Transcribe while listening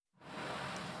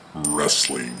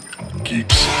Wrestling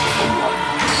Geeks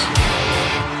Alliance.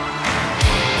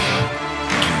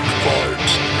 Geek Vibes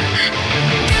Nation.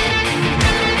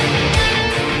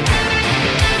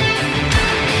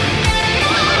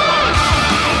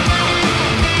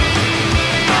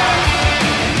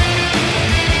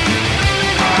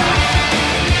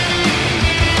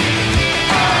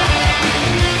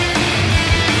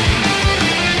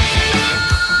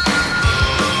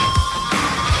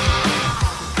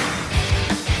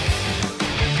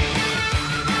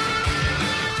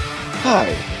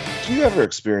 Hi, do you ever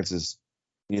experience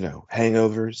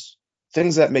hangovers?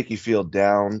 Things that make you feel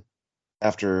down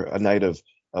after a night of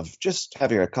just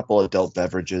having a couple adult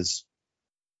beverages?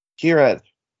 Here at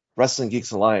Wrestling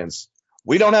Geeks Alliance,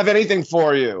 we don't have anything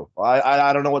for you.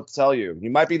 I don't know what to tell you. You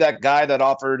might be that guy that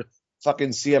offered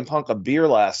fucking CM Punk a beer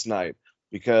last night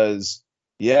because,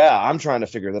 yeah, I'm trying to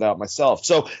figure that out myself.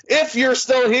 So if you're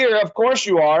still here, of course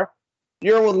you are.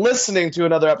 You're listening to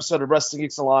another episode of Wrestling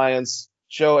Geeks Alliance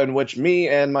show in which me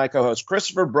and my co-host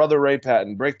Christopher Brother Ray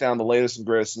Patton break down the latest and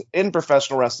greatest in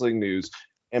professional wrestling news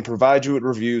and provide you with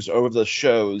reviews over the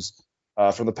shows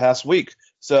from the past week.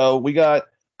 So we got a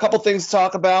couple things to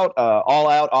talk about. All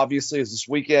Out, obviously, is this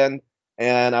weekend,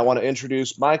 and I want to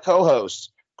introduce my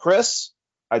co-host, Chris.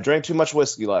 I drank too much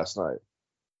whiskey last night.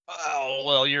 Oh,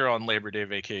 well, you're on Labor Day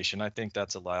vacation. I think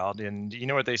that's allowed. And you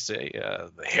know what they say?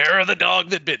 The hair of the dog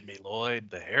that bit me, Lloyd.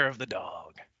 The hair of the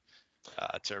dog.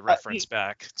 To reference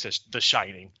back to The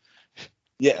Shining.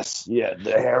 Yes, yeah,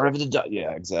 the hair of the dog.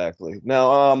 Yeah, exactly.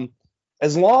 Now,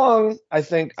 as long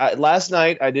last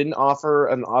night I didn't offer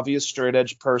an obvious straight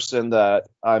edge person that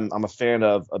I'm a fan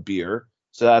of a beer,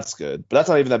 so that's good. But that's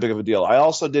not even that big of a deal. I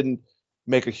also didn't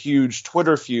make a huge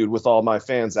Twitter feud with all my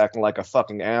fans acting like a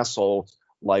fucking asshole,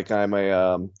 like I'm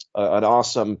an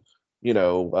awesome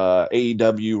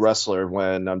AEW wrestler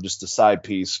when I'm just a side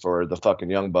piece for the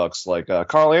fucking Young Bucks, like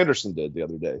Carl Anderson did the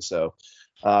other day. So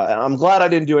I'm glad I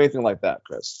didn't do anything like that,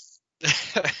 Chris.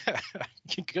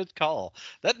 Good call.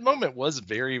 That moment was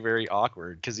very, very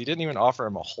awkward because he didn't even offer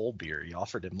him a whole beer. He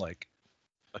offered him like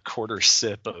a quarter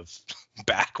sip of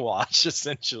backwash,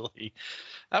 essentially.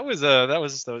 That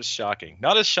was shocking.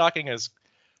 Not as shocking as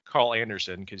Carl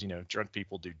Anderson because drunk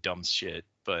people do dumb shit,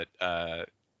 but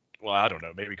well, I don't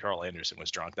know. Maybe Carl Anderson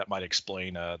was drunk. That might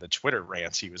explain the Twitter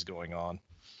rants he was going on.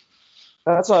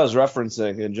 That's what I was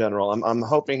referencing in general. I'm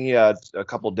hoping he had a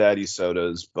couple daddy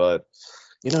sodas, but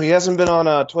he hasn't been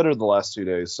on Twitter the last 2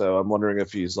 days, so I'm wondering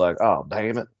if he's like, oh,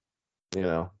 damn it,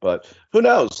 But who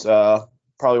knows?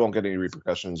 Probably won't get any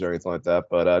repercussions or anything like that.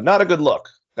 But not a good look.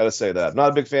 Gotta say that.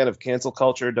 Not a big fan of cancel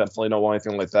culture. Definitely don't want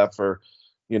anything like that for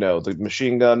the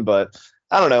machine gun. But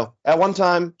I don't know. At one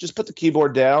time, just put the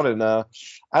keyboard down, and I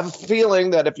have a feeling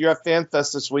that if you're at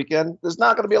FanFest this weekend, there's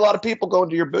not going to be a lot of people going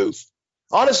to your booth.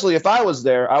 Honestly, if I was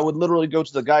there, I would literally go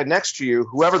to the guy next to you,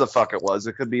 whoever the fuck it was.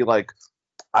 It could be like,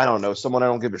 I don't know, someone I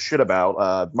don't give a shit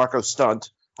about, Marco Stunt.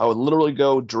 I would literally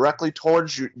go directly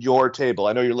towards your table.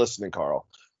 I know you're listening, Carl.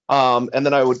 And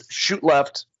then I would shoot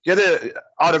left, get an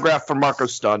autograph from Marco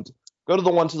Stunt, go to the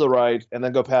one to the right, and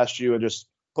then go past you and just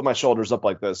put my shoulders up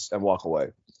like this and walk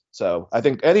away. So I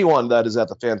think anyone that is at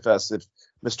the FanFest, if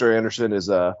Mr. Anderson is,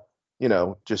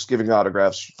 just giving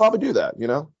autographs, should probably do that.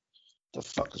 The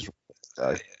fuck is wrong with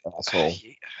that asshole?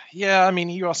 Yeah, I mean,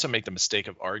 you also make the mistake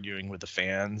of arguing with the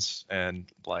fans and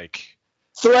like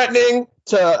threatening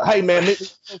to, hey man,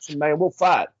 man, we'll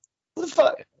fight. What the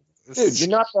fuck, dude? You're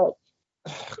not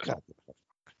that.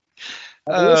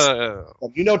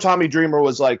 God. Tommy Dreamer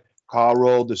was like,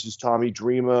 Carl, this is Tommy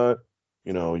Dreamer.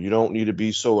 You don't need to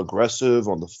be so aggressive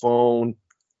on the phone.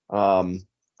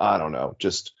 I don't know.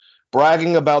 Just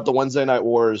bragging about the Wednesday Night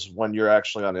Wars when you're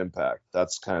actually on Impact.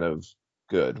 That's kind of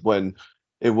good. When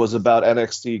it was about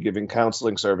NXT giving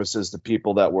counseling services to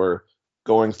people that were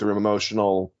going through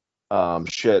emotional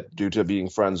shit due to being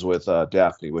friends with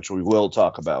Daphne, which we will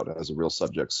talk about as a real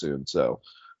subject soon. So,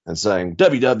 and saying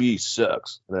WWE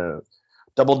sucks.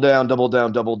 Double down, double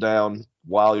down, double down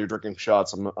while you're drinking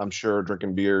shots. I'm sure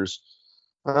drinking beers.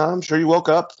 I'm sure you woke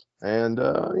up and,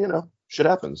 shit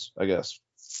happens, I guess.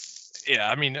 Yeah,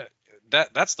 I mean,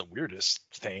 that's the weirdest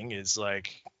thing is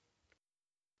like,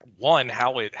 one,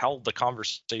 how the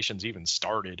conversations even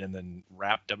started and then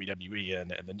wrapped WWE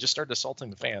in and then just started assaulting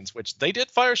the fans, which they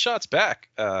did fire shots back,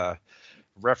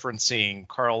 referencing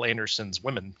Carl Anderson's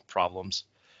women problems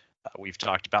we've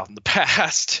talked about in the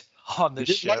past. On this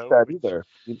show.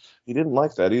 He didn't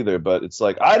like that either, but it's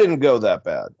like I didn't go that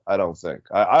bad. I don't think.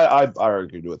 I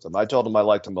argued with him. I told him I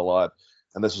liked him a lot,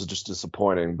 and this was just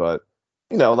disappointing. But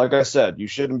like I said, you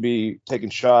shouldn't be taking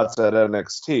shots at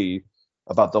NXT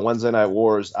about the Wednesday Night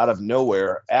Wars out of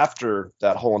nowhere after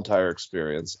that whole entire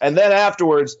experience. And then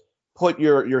afterwards, put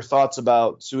your thoughts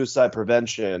about suicide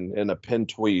prevention in a pinned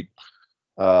tweet.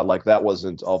 Like that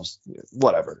wasn't all,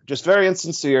 whatever. Just very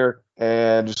insincere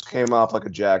and just came off like a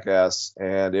jackass.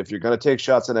 And if you're going to take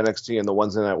shots at NXT and the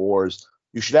Wednesday Night Wars,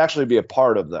 you should actually be a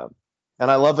part of them. And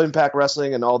I love Impact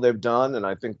Wrestling and all they've done. And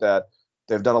I think that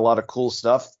they've done a lot of cool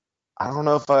stuff. I don't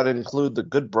know if I'd include the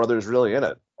Good Brothers really in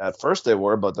it. At first they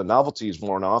were, but the novelty's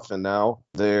worn off, and now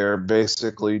they're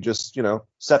basically just,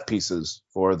 set pieces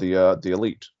for the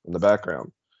elite in the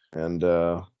background. And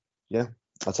yeah,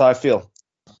 that's how I feel.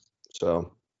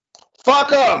 So, fuck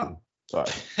them.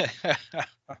 Sorry.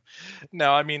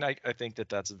 No, I mean, I think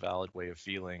that's a valid way of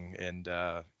feeling, and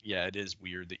yeah, it is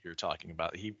weird that you're talking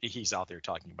about he's out there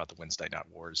talking about the Wednesday Night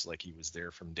Wars like he was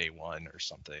there from day one or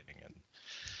something, and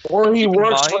or he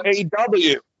works for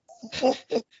AEW.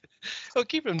 Well,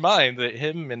 keep in mind that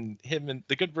him and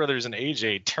the Good Brothers and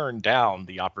AJ turned down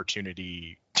the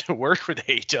opportunity to work with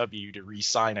AEW to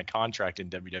re-sign a contract in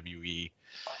WWE,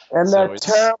 and so that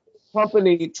terrible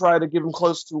company tried to give him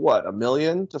close to what, $1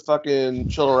 million to fucking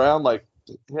chill around. Like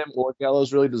him or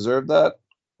Gallows really deserved that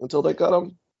until they cut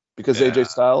him because AJ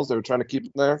Styles, they were trying to keep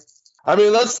him there. I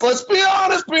mean, let's be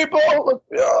honest, people. Let's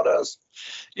be honest.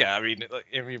 Yeah, I mean,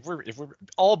 if we're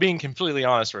all being completely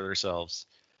honest with ourselves,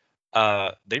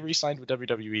 they re-signed with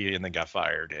WWE and then got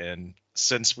fired. And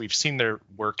since we've seen their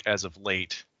work as of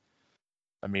late,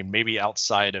 I mean, maybe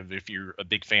outside of if you're a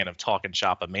big fan of Talkin'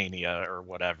 Shop-A-Mania or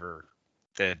whatever,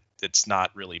 that it's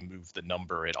not really moved the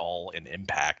number at all in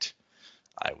Impact,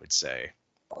 I would say.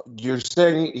 You're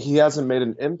saying he hasn't made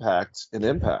an impact in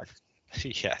Impact?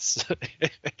 Yes.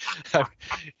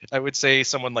 I would say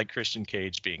someone like Christian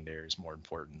Cage being there is more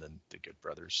important than the Good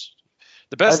Brothers.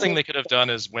 The best thing they could have done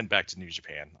is went back to New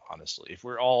Japan, honestly, if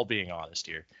we're all being honest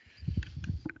here.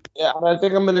 Yeah, and I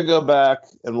think I'm going to go back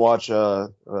and watch a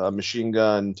Machine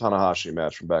Gun Tanahashi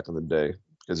match from back in the day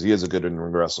because he is a good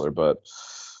in-ring wrestler, but,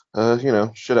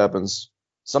 shit happens.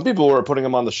 Some people were putting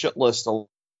him on the shit list of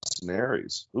Austin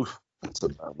Aries. Oof, that's a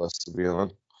bad list to be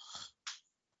on.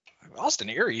 Austin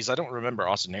Aries, I don't remember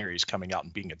Austin Aries coming out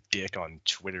and being a dick on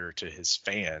Twitter to his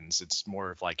fans. It's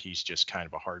more of like he's just kind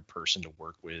of a hard person to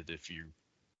work with if you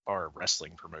are a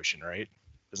wrestling promotion, right?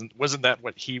 Wasn't that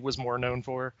what he was more known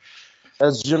for?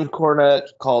 As Jim Cornette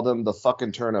called him, the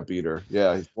fucking turnip eater.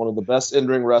 Yeah, he's one of the best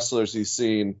in-ring wrestlers he's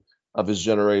seen of his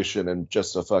generation and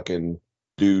just a fucking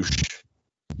douche.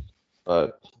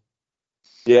 But,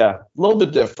 yeah, a little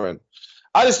bit different.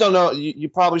 I just don't know. You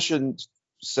probably shouldn't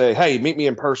say, hey, meet me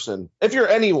in person. If you're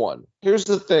anyone, here's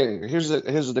the thing. Here's the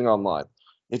thing online.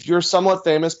 If you're somewhat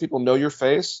famous, people know your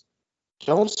face,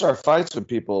 don't start fights with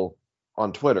people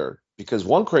on Twitter because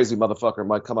one crazy motherfucker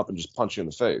might come up and just punch you in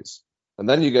the face. And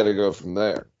then you got to go from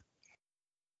there.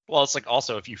 Well, it's like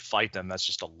also if you fight them, that's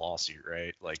just a lawsuit,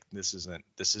 right? Like this isn't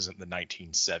the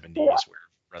 1970s where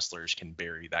wrestlers can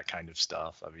bury that kind of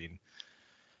stuff. I mean,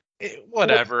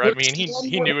 whatever. I mean,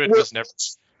 he knew it was never.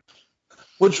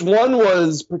 Which one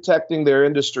was protecting their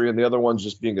industry and the other one's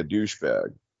just being a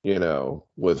douchebag,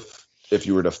 with if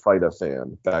you were to fight a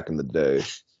fan back in the day.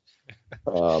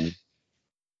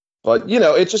 But,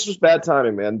 it just was bad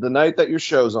timing, man. The night that your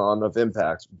show's on of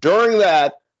Impact, during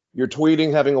that, you're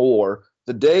tweeting having a war.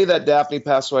 The day that Daphne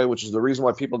passed away, which is the reason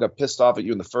why people got pissed off at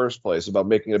you in the first place about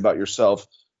making it about yourself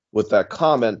with that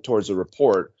comment towards the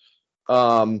report.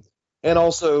 And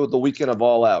also the weekend of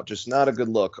All Out. Just not a good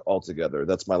look altogether.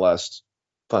 That's my last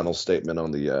final statement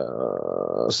on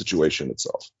the situation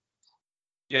itself.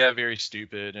 Yeah, very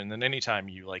stupid. And then anytime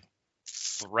you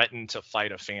threaten to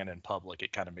fight a fan in public,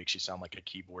 it kind of makes you sound like a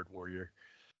keyboard warrior.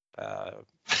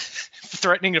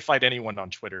 Threatening to fight anyone on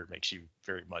Twitter makes you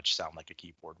very much sound like a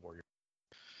keyboard warrior.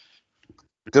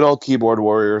 Good old keyboard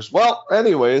warriors. Well,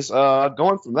 anyways,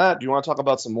 going from that, do you want to talk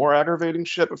about some more aggravating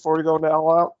shit before we go into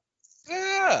All Out?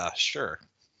 Yeah, sure.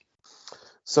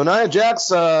 So Nia Jax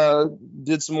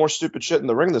did some more stupid shit in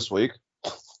the ring this week.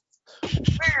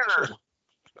 Weird.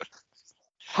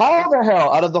 How the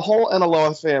hell, out of the whole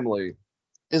NLO family,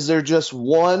 is there just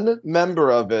one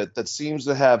member of it that seems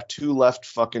to have two left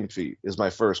fucking feet, is my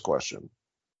first question.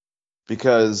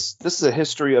 Because this is a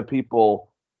history of people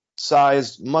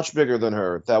sized much bigger than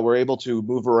her that were able to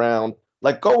move around.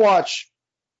 Like, go watch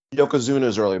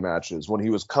Yokozuna's early matches when he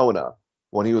was Kona,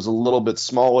 when he was a little bit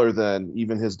smaller than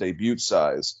even his debut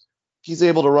size. He's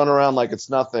able to run around like it's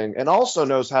nothing and also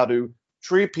knows how to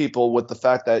treat people with the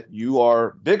fact that you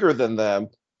are bigger than them.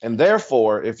 And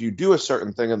therefore, if you do a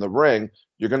certain thing in the ring,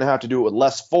 you're going to have to do it with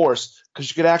less force because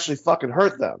you could actually fucking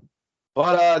hurt them.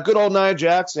 But good old Nia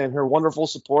Jax and her wonderful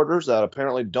supporters that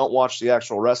apparently don't watch the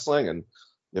actual wrestling and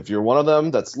If you're one of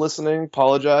them that's listening,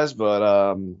 apologize,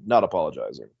 but not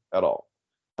apologizing at all.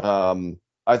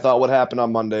 I thought what happened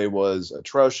on Monday was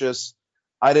atrocious.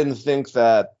 I didn't think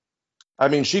that. I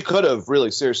mean, she could have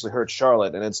really seriously hurt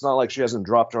Charlotte, and it's not like she hasn't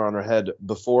dropped her on her head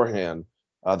beforehand.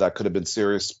 That could have been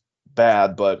serious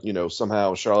bad, but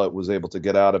somehow Charlotte was able to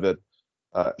get out of it.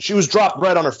 She was dropped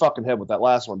right on her fucking head with that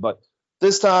last one, but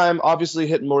this time, obviously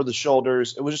hitting more of the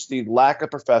shoulders. It was just the lack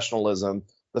of professionalism.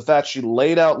 The fact she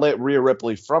laid out Rhea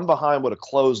Ripley from behind with a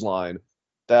clothesline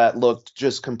that looked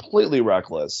just completely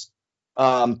reckless.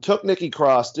 Took Nikki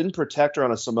Cross, didn't protect her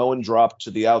on a Samoan drop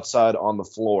to the outside on the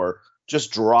floor,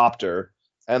 just dropped her.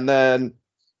 And then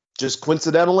just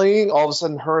coincidentally, all of a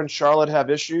sudden, her and Charlotte have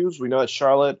issues. We know that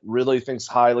Charlotte really thinks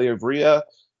highly of Rhea.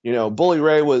 Bully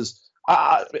Ray was,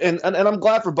 and I'm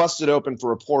glad for Busted Open for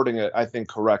reporting it, I think,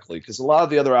 correctly, because a lot of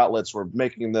the other outlets were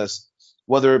making this,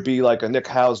 whether it be like a Nick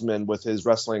Hausman with his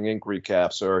Wrestling Inc.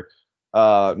 recaps or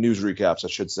news recaps, I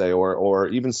should say, or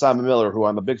even Simon Miller, who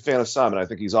I'm a big fan of Simon. I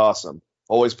think he's awesome,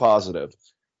 always positive,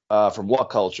 from What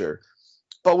Culture.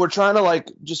 But we're trying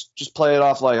to just play it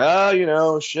off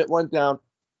like, shit went down.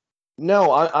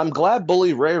 No, I'm glad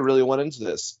Bully Ray really went into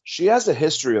this. She has a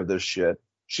history of this shit.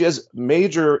 She has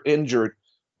major injured.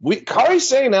 Kairi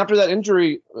Sane, after that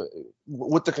injury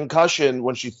with the concussion,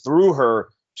 when she threw her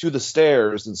to the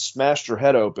stairs and smashed her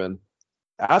head open,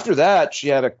 after that, she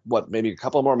had maybe a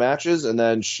couple more matches, and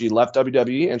then she left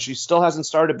WWE, and she still hasn't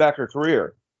started back her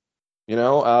career.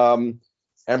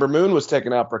 Ember Moon was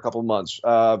taken out for a couple of months.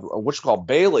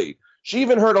 Bayley. She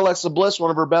even hurt Alexa Bliss, one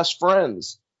of her best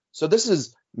friends. So this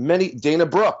is Dana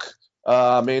Brooke,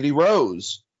 Mandy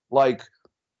Rose,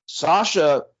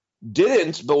 Sasha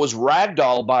didn't, but was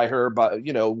ragdolled by her,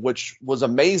 which was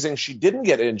amazing. She didn't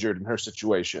get injured in her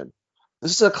situation.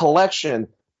 This is a collection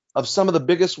of some of the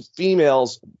biggest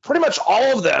females, pretty much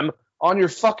all of them on your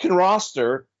fucking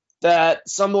roster, that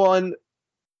someone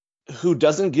who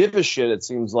doesn't give a shit, it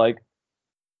seems like,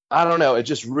 I don't know, it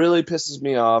just really pisses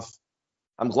me off.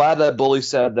 I'm glad that Bully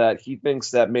said that he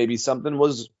thinks that maybe something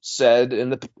was said in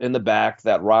the back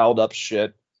that riled up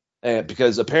shit.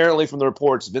 Because apparently from the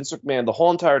reports, Vince McMahon the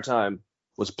whole entire time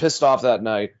was pissed off that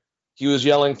night. He was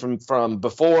yelling from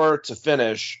before to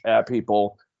finish at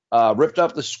people, ripped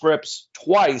up the scripts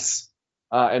twice,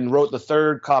 and wrote the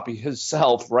third copy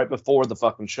himself right before the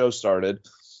fucking show started.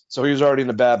 So he was already in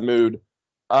a bad mood.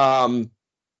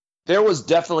 There was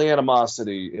definitely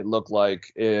animosity, it looked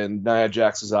like, in Nia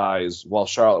Jax's eyes while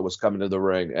Charlotte was coming to the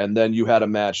ring. And then you had a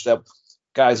match that,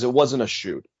 guys, it wasn't a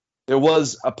shoot. There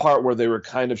was a part where they were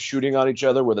kind of shooting on each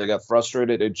other, where they got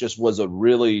frustrated. It just was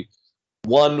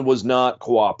one was not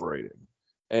cooperating.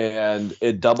 And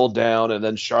it doubled down, and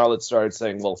then Charlotte started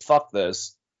saying, well, fuck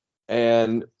this.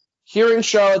 And hearing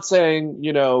Charlotte saying,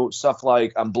 stuff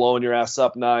like, I'm blowing your ass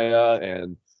up, Nia,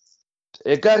 and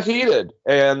it got heated.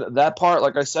 And that part,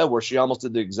 like I said, where she almost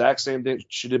did the exact same thing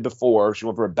she did before. She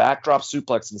went for a backdrop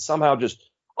suplex and somehow just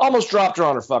almost dropped her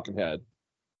on her fucking head.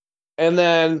 And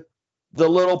then the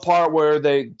little part where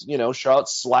they, Charlotte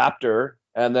slapped her,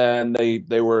 and then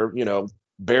they were,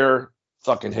 bare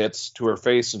fucking hits to her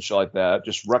face and shit like that,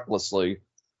 just recklessly.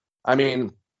 I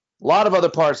mean, a lot of other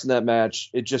parts in that match,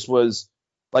 it just was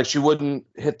like she wouldn't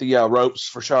hit the ropes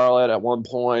for Charlotte at one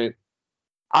point.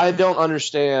 I don't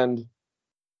understand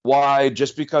why,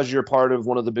 just because you're part of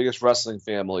one of the biggest wrestling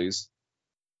families,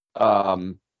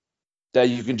 that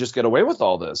you can just get away with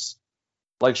all this.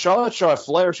 Like Charlotte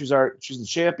Flair, she's the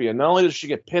champion. Not only does she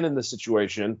get pinned in this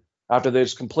situation after they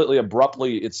just completely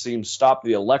abruptly, it seems, stop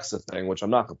the Alexa thing, which I'm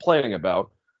not complaining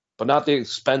about, but not the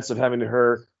expense of having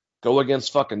her go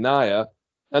against fucking Nia.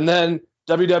 And then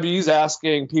WWE's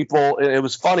asking people, it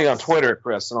was funny on Twitter,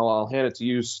 Chris, and I'll hand it to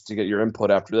you to get your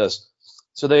input after this.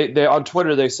 So they on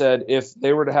Twitter, they said if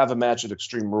they were to have a match at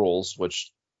Extreme Rules,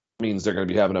 which means they're going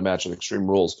to be having a match at Extreme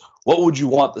Rules, what would you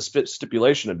want the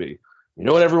stipulation to be? You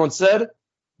know what everyone said?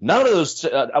 None of those.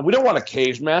 We don't want a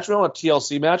cage match. We don't want a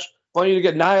TLC match. We want you to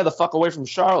get Nia the fuck away from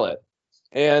Charlotte.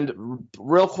 And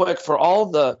real quick, for all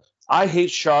the, I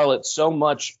hate Charlotte so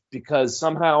much because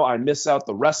somehow I miss out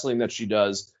the wrestling that she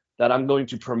does, that I'm going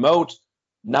to promote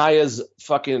Nia's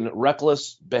fucking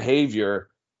reckless behavior.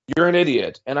 You're an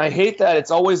idiot. And I hate that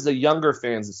it's always the younger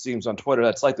fans, it seems, on Twitter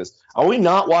that's like this. Are we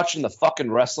not watching the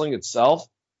fucking wrestling itself?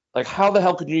 Like, how the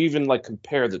hell could you even,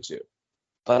 compare the two?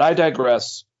 But I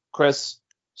digress. Chris,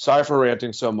 sorry for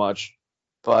ranting so much,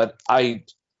 but I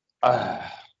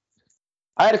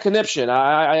had a conniption.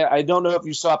 I don't know if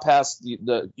you saw past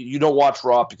the you don't watch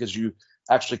Raw because you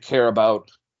actually care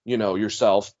about,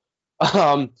 yourself.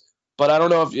 But I don't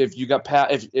know if you got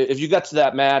if you got to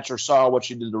that match or saw what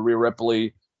she did to Rhea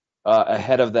Ripley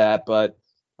ahead of that. But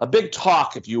a big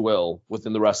talk, if you will,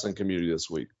 within the wrestling community this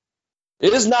week.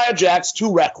 Is Nia Jax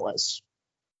too reckless?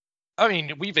 I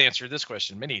mean, we've answered this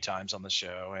question many times on the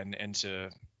show, and to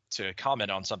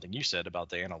comment on something you said about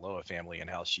the Analoa family and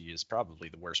how she is probably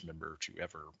the worst member to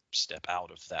ever step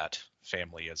out of that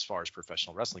family as far as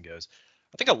professional wrestling goes.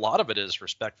 I think a lot of it is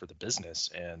respect for the business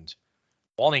and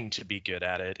wanting to be good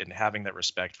at it and having that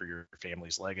respect for your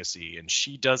family's legacy. And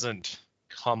she doesn't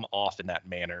come off in that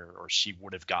manner, or she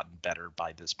would have gotten better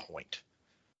by this point.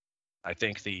 I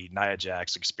think the Nia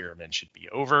Jax experiment should be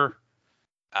over.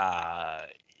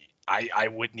 I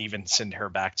wouldn't even send her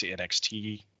back to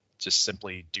NXT just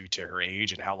simply due to her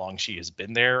age and how long she has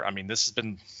been there. I mean, this has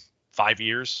been 5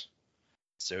 years.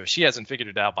 So if she hasn't figured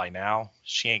it out by now,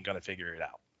 she ain't going to figure it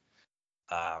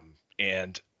out.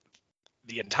 And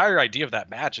the entire idea of that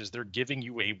match is they're giving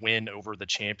you a win over the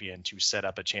champion to set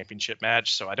up a championship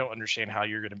match. So I don't understand how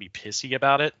you're going to be pissy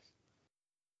about it.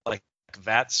 Like,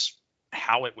 that's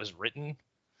how it was written.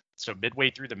 So midway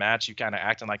through the match, you kind of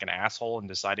acting like an asshole and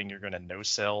deciding you're going to no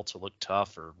sell to look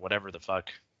tough or whatever the fuck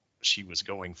she was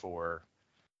going for.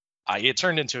 It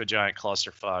turned into a giant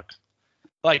clusterfuck.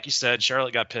 Like you said,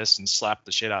 Charlotte got pissed and slapped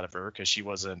the shit out of her because she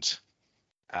wasn't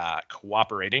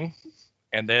cooperating.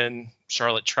 And then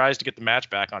Charlotte tries to get the match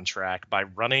back on track by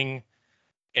running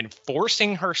and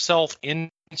forcing herself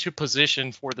into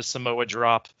position for the Samoa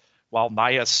drop while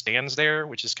Nia stands there,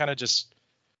 which is kind of just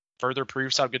further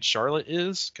proves how good Charlotte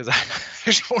is, because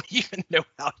I don't even know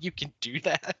how you can do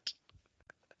that.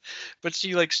 But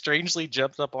she like strangely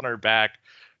jumps up on her back,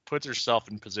 puts herself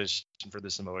in position for the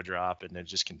Samoa drop, and it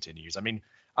just continues. I mean,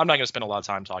 I'm not going to spend a lot of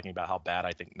time talking about how bad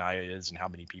I think Nia is and how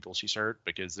many people she's hurt,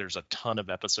 because there's a ton of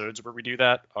episodes where we do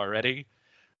that already.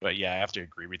 But yeah, I have to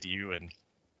agree with you, and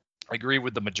I agree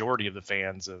with the majority of the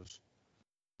fans of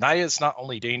Nia is not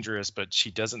only dangerous, but she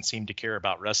doesn't seem to care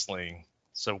about wrestling.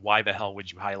 So why the hell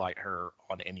would you highlight her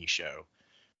on any show?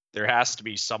 There has to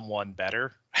be someone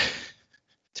better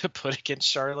to put against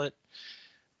Charlotte.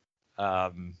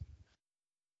 But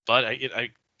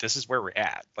this is where we're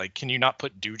at. Like, can you not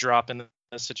put Doudrop in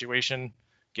this situation?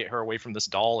 Get her away from this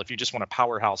doll. If you just want a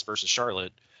powerhouse versus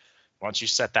Charlotte, why don't you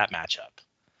set that match up?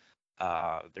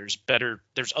 There's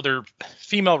other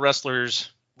female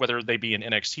wrestlers, whether they be in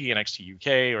NXT, NXT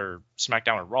UK, or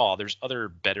SmackDown or Raw, there's other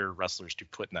better wrestlers to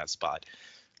put in that spot.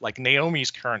 Like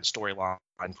Naomi's current storyline,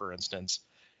 for instance,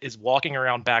 is walking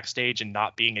around backstage and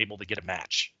not being able to get a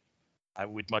match. I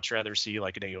would much rather see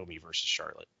like Naomi versus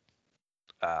Charlotte.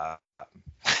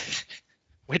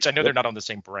 Which I know they're not on the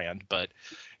same brand, but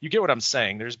you get what I'm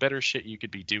saying. There's better shit you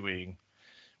could be doing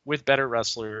with better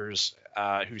wrestlers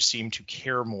who seem to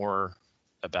care more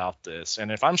about this.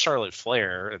 And if I'm Charlotte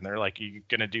Flair and they're like, you're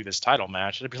gonna do this title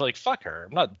match, I'd be like, fuck her,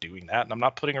 I'm not doing that, and I'm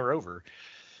not putting her over.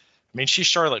 I mean, she's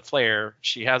Charlotte Flair,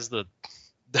 she has the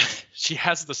she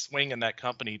has the swing in that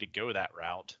company to go that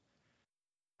route.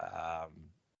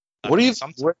 What do you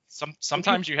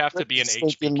sometimes you have to be an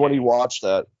HBK. When he watched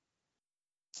that,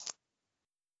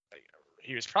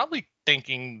 he was probably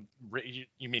thinking,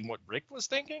 you mean what Rick was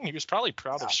thinking? He was probably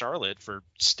proud of Charlotte for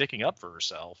sticking up for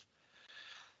herself.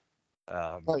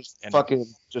 Fucking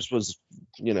just was,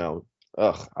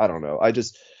 I don't know. I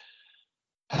just,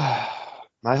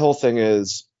 my whole thing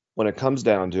is, when it comes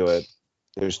down to it,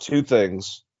 there's two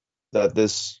things that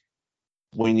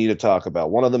we need to talk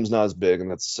about. One of them's not as big, and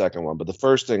that's the second one. But the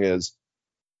first thing is,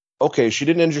 okay, she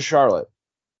didn't injure Charlotte,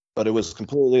 but it was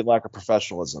completely lack of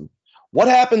professionalism. What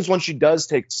happens when she does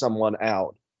take someone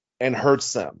out and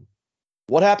hurts them?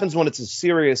 What happens when it's a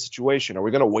serious situation? Are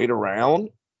we going to wait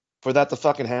around for that to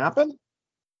fucking happen?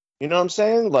 You know what I'm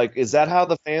saying? Like, is that how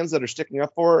the fans that are sticking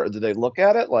up for her, or do they look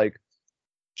at it? Like,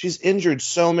 she's injured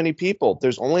so many people.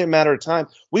 There's only a matter of time.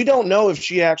 We don't know if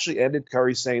she actually ended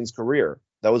Kairi Sane's career.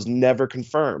 That was never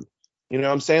confirmed. You know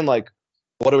what I'm saying? Like,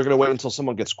 what, are we going to wait until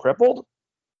someone gets crippled?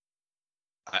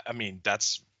 I mean,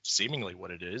 that's seemingly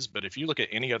what it is. But if you look at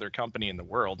any other company in the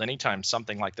world, anytime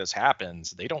something like this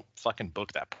happens, they don't fucking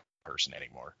book that person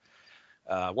anymore.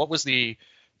 What was the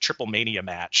Triple Mania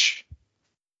match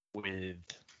with,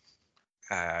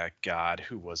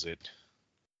 who was it?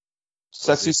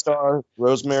 Sexy Star,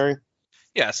 Rosemary.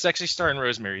 Yeah, Sexy Star and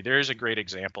Rosemary. There's a great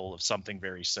example of something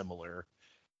very similar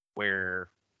where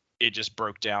it just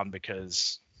broke down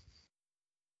because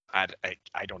I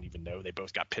don't even know. They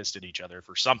both got pissed at each other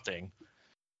for something.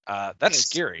 That's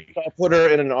scary. I put her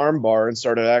in an arm bar and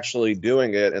started actually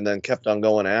doing it, and then kept on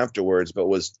going afterwards, but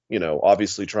was,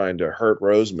 obviously trying to hurt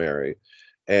Rosemary.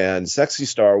 And Sexy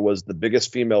Star was the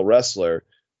biggest female wrestler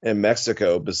in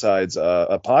Mexico besides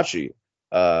Apache.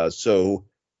 So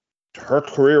her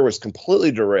career was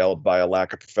completely derailed by a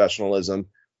lack of professionalism.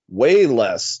 way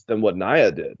less than what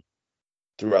Nia did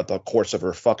throughout the course of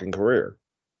her fucking career.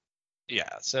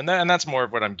 Yeah, so and that's more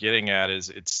of what I'm getting at is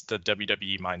it's the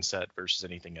WWE mindset versus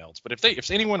anything else. But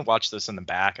if anyone watched this in the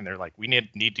back and they're like, we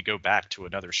need to go back to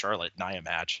another Charlotte Nia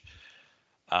match,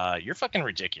 you're fucking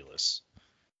ridiculous.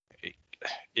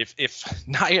 If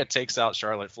Nia takes out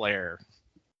Charlotte Flair,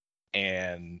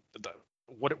 and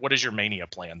what is your Mania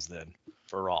plans then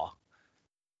for Raw?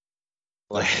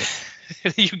 Like,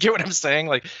 you get what I'm saying?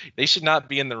 Like, they should not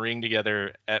be in the ring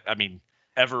together.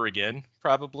 Ever again,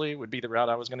 probably would be the route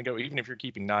I was going to go. Even if you're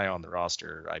keeping Nia on the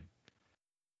roster,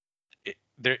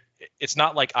 it's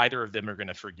not like either of them are going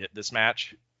to forget this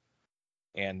match,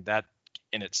 and that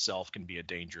in itself can be a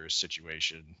dangerous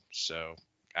situation. So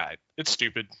it's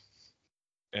stupid,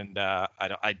 and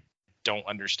I don't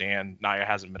understand. Nia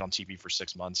hasn't been on TV for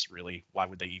 6 months. Really, why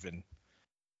would they even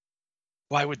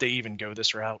go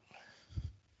this route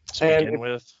to begin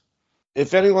with?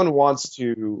 If anyone wants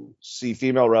to see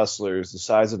female wrestlers the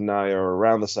size of Nia or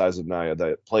around the size of Nia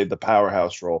that played the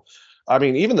powerhouse role, I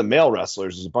mean, even the male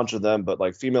wrestlers, there's a bunch of them, but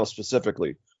like female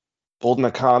specifically, Bull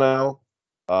Nakano,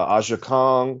 Aja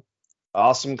Kong,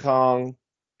 Awesome Kong,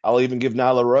 I'll even give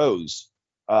Nyla Rose.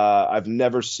 I've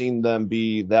never seen them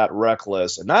be that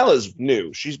reckless. And Nyla's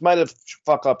new. She might have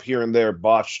fuck up here and there,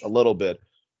 botched a little bit,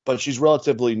 but she's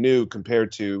relatively new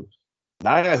compared to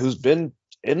Nia, who's been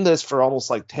in this for almost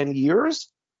like 10 years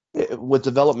with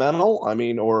developmental,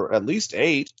 or at least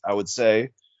 8, I would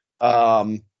say.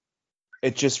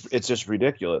 It's just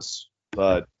ridiculous.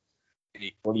 But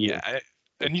yeah,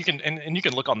 and you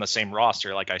can look on the same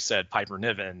roster, like I said, Piper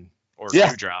Niven or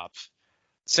Doudrop.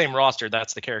 Same roster,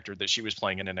 that's the character that she was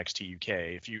playing in NXT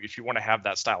UK. If you want to have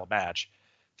that style of match,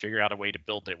 figure out a way to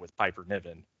build it with Piper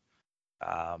Niven.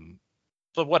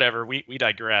 But whatever, we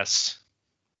digress.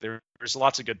 There's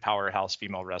lots of good powerhouse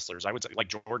female wrestlers. I would say, like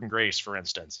Jordynne Grace, for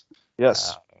instance.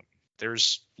 Yes.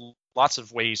 There's lots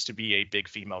of ways to be a big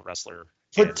female wrestler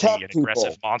and be an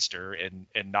aggressive monster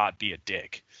and not be a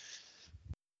dick.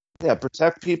 Yeah,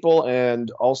 protect people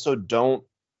and also don't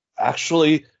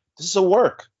actually. This is a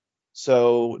work,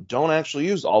 so don't actually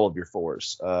use all of your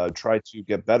force. Try to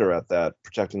get better at that,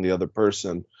 protecting the other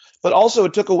person. But also,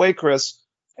 it took away, Chris,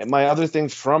 and my other thing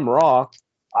from Raw.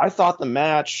 I thought the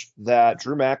match that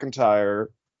Drew McIntyre,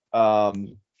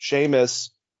 Sheamus,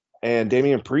 and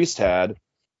Damian Priest had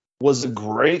was a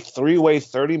great 3-way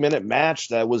 30-minute match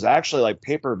that was actually like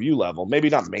pay-per-view level. Maybe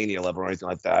not Mania level or anything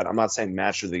like that. I'm not saying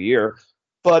match of the year,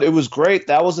 but it was great.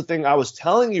 That was the thing I was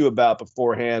telling you about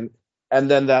beforehand.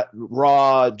 And then that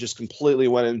Raw just completely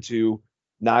went into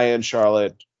Nia and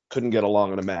Charlotte couldn't get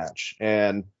along in a match.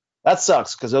 And that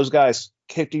sucks because those guys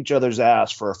kicked each other's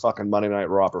ass for a fucking Monday Night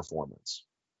Raw performance.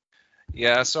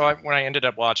 Yeah, so when I ended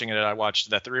up watching it, I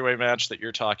watched that 3-way match that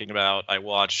you're talking about. I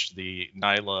watched the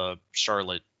Nyla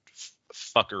Charlotte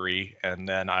fuckery, and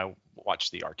then I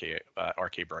watched the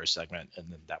RK Bro segment,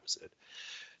 and then that was it.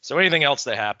 So anything else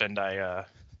that happened, I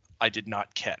did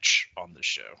not catch on the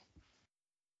show.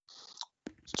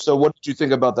 So what did you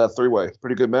think about that 3-way?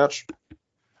 Pretty good match?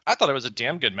 I thought it was a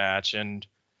damn good match, and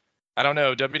I don't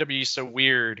know, WWE is so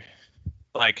weird.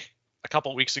 Like a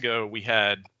couple weeks ago, we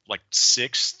had like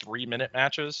 6 3-minute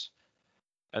matches,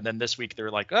 and then this week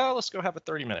they're like, oh, let's go have a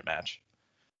 30-minute match.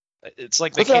 It's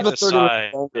like they can't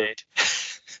decide.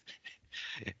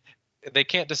 They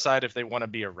can't decide if they want to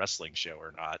be a wrestling show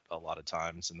or not a lot of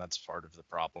times, and that's part of the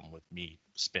problem with me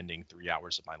spending 3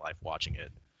 hours of my life watching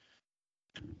it.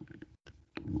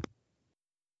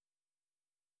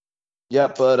 Yeah,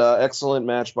 but excellent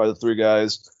match by the 3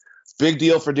 guys. Big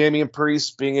deal for Damian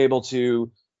Priest being able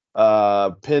to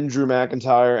pin Drew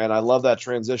McIntyre, and I love that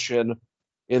transition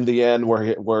in the end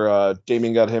where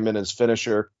Damian got him in his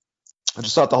finisher. I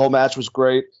just thought the whole match was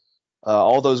great.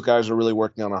 All those guys are really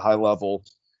working on a high level.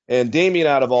 And Damian,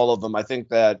 out of all of them, I think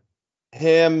that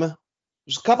there's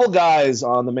a couple guys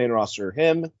on the main roster.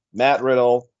 Him, Matt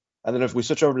Riddle, and then if we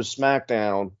switch over to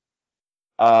SmackDown,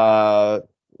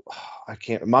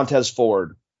 Montez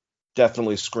Ford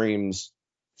definitely screams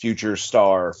future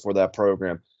star for that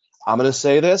program. I'm going to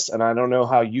say this, and I don't know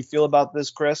how you feel about this,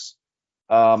 Chris.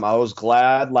 I was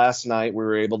glad last night we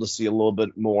were able to see a little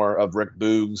bit more of Rick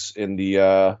Boogs in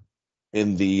the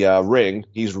ring.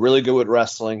 He's really good at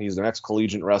wrestling. He's an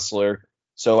ex-collegiate wrestler.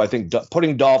 So I think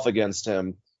putting Dolph against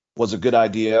him was a good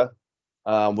idea.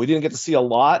 We didn't get to see a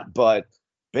lot, but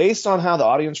based on how the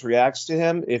audience reacts to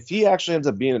him, if he actually ends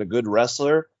up being a good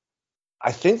wrestler,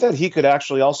 I think that he could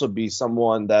actually also be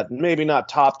someone that maybe not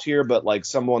top tier, but like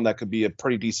someone that could be a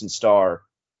pretty decent star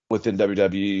within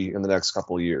WWE in the next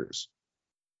couple of years.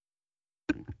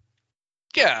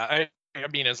 Yeah, I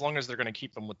mean, as long as they're going to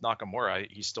keep him with Nakamura,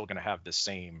 he's still going to have the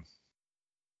same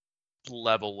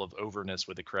level of overness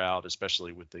with the crowd,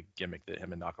 especially with the gimmick that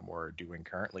him and Nakamura are doing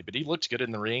currently. But he looked good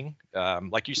in the ring.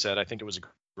 Like you said, I think it was a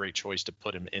great choice to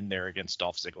put him in there against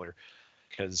Dolph Ziggler,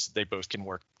 because they both can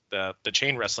work the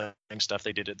chain wrestling stuff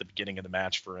they did at the beginning of the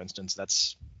match, for instance.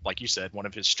 That's, like you said, one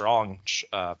of his strongest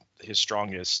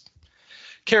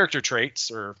character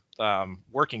traits, or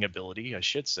working ability, I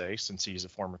should say, since he's a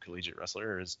former collegiate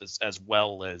wrestler, is as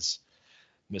well as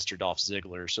Mr. Dolph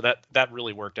Ziggler. So that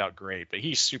really worked out great. But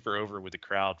he's super over with the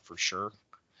crowd for sure.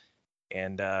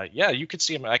 And yeah, you could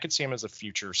see him. I could see him as a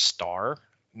future star.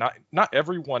 Not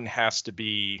everyone has to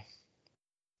be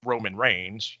Roman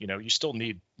Reigns. You know, you still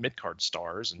need mid-card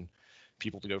stars and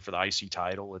people to go for the IC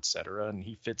title, etc. And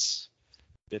he fits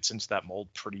into that mold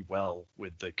pretty well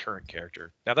with the current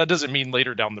character. Now, that doesn't mean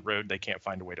later down the road they can't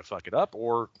find a way to fuck it up,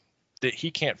 or that he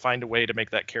can't find a way to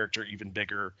make that character even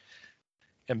bigger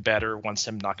and better once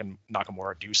him and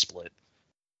Nakamura do split.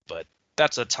 But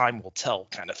that's a time will tell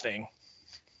kind of thing.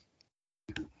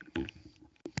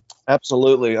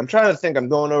 Absolutely. I'm trying to think. I'm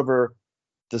going over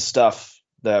the stuff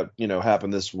that,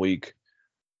 happened this week.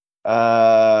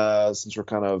 Since we're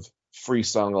kind of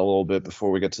freestyling a little bit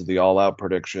before we get to the all-out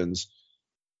predictions.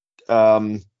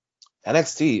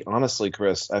 NXT, honestly,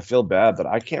 Chris, I feel bad, but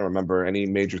I can't remember any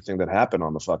major thing that happened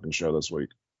on the fucking show this week.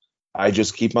 I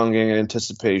just keep on getting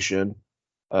anticipation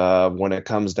when it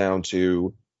comes down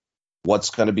to what's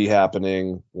going to be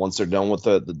happening once they're done with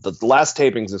the last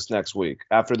tapings this next week.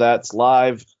 After that, it's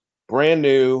live, brand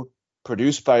new,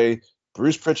 produced by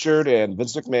Bruce Pritchard and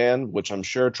Vince McMahon, which I'm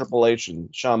sure Triple H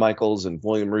and Shawn Michaels and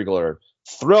William Regal are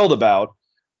thrilled about.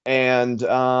 And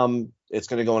it's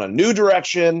going to go in a new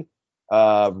direction.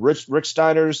 Rick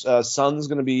Steiner's son's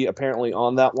going to be apparently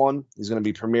on that one. He's going to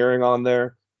be premiering on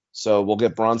there. So we'll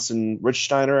get Bronson Rich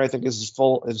Steiner, I think is his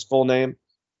full name.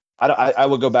 I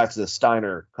would go back to the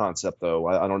Steiner concept, though.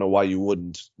 I don't know why you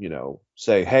wouldn't,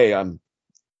 say, hey, I'm,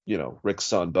 Rick's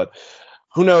son. But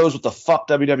who knows what the fuck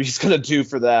WWE's going to do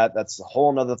for that. That's a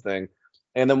whole nother thing.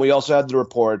 And then we also had the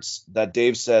reports that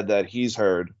Dave said that he's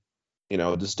heard,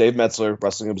 this is Dave Metzler,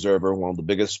 Wrestling Observer, one of the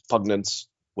biggest pundits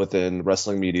within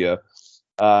wrestling media.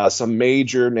 Some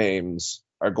major names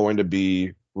are going to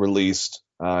be released,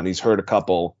 and he's heard a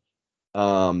couple,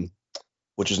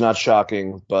 which is not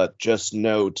shocking, but just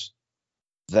note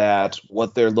that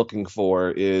what they're looking for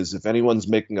is, if anyone's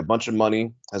making a bunch of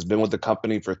money, has been with the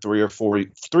company for 3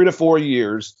 to 4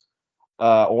 years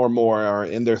or more, are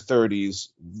in their 30s,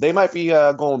 they might be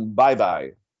going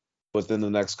bye-bye within the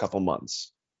next couple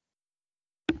months.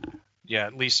 Yeah,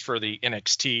 at least for the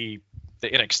NXT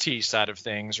side of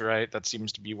things, right? That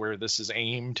seems to be where this is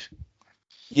aimed.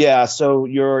 Yeah, so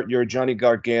your Johnny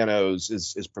Gargano's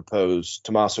is proposed,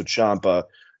 Tommaso Ciampa,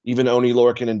 even Oney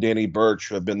Lorcan and Danny Burch,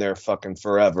 who have been there fucking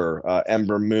forever.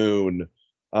 Ember Moon,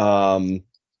 who am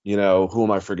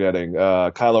I forgetting?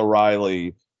 Kyle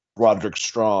O'Reilly, Roderick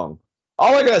Strong.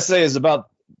 All I gotta say is about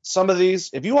some of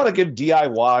these, if you want to give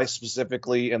DIY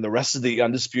specifically and the rest of the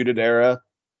Undisputed Era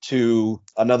to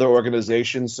another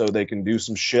organization so they can do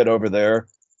some shit over there,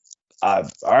 all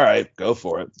right, go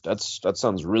for it. That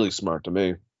sounds really smart to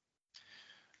me.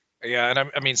 Yeah,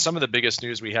 and I mean, some of the biggest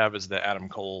news we have is that Adam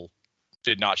Cole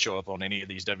did not show up on any of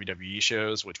these WWE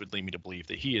shows, which would lead me to believe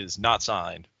that he is not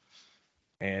signed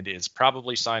and is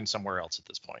probably signed somewhere else at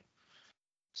this point.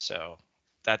 So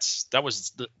that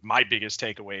was my biggest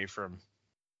takeaway from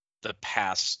the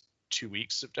past 2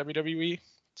 weeks of WWE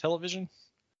television.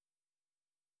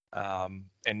 And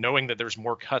knowing that there's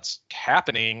more cuts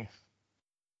happening,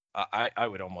 I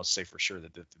would almost say for sure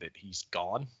that he's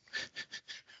gone,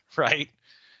 right?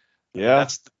 Yeah.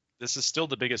 This is still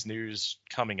the biggest news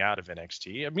coming out of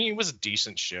NXT. I mean, it was a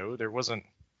decent show.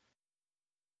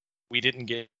 We didn't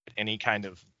get any kind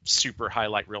of super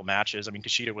highlight reel matches. I mean,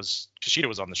 Kushida was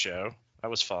on the show.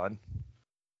 That was fun.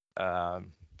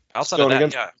 Outside of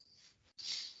that,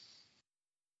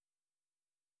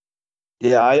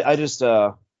 yeah. I just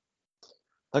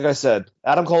like I said,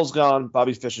 Adam Cole's gone,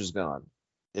 Bobby Fish is gone.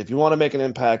 If you want to make an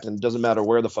impact, and it doesn't matter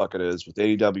where the fuck it is, with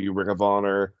AEW, Ring of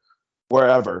Honor,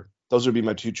 wherever, those would be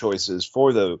my two choices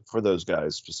for those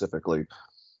guys specifically.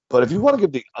 But if you want to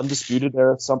give the Undisputed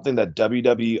Era something that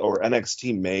WWE or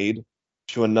NXT made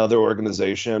to another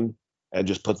organization and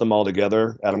just put them all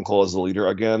together, Adam Cole as the leader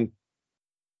again,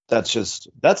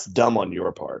 that's dumb on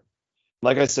your part.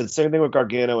 Like I said, same thing with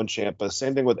Gargano and Ciampa,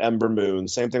 same thing with Ember Moon,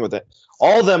 same thing with it.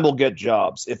 All of them will get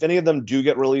jobs. If any of them do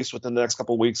get released within the next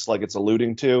couple of weeks, like it's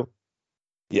alluding to,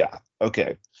 yeah,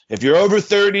 okay. If you're over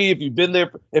 30, if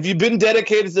you've been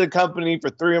dedicated to the company for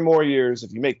 3 or more years,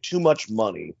 if you make too much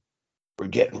money, we're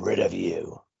getting rid of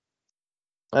you.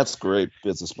 That's a great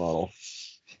business model.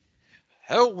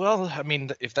 Oh, well, I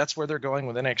mean, if that's where they're going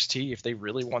with NXT, if they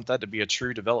really want that to be a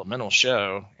true developmental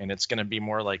show, and it's going to be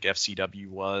more like FCW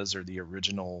was or the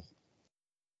original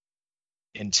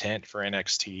intent for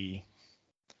NXT,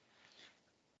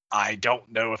 I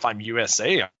don't know if I'm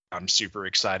USA. I'm super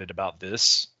excited about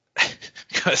this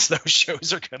because those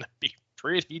shows are going to be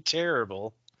pretty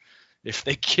terrible if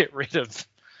they get rid of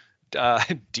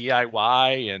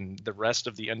DIY and the rest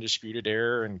of the Undisputed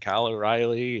Era and Kyle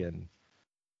O'Reilly and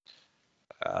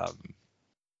um,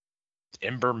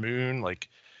 Ember Moon. Like,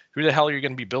 who the hell are you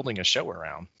going to be building a show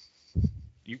around?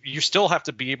 You still have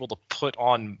to be able to put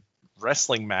on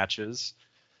wrestling matches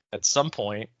at some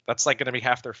point. That's like going to be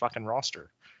half their fucking roster.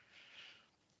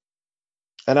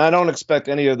 And I don't expect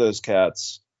any of those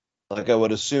cats. Like I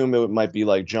would assume it might be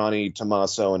like Johnny,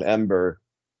 Tommaso, and Ember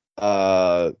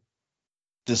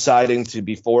deciding to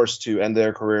be forced to end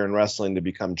their career in wrestling to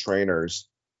become trainers.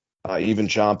 Even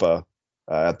Ciampa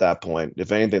at that point.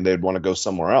 If anything, they'd want to go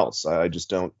somewhere else. I just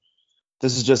don't.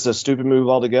 This is just a stupid move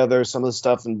altogether. Some of the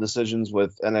stuff and decisions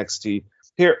with NXT.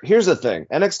 Here's the thing.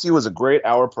 NXT was a great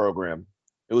hour program.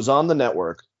 It was on the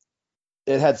network.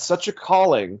 It had such a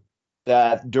calling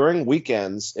that during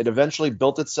weekends, it eventually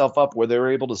built itself up where they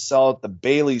were able to sell at the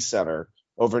Bailey Center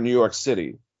over New York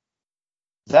City.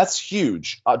 That's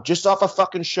huge. Just off a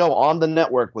fucking show on the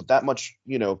network with that much,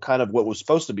 kind of what was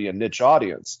supposed to be a niche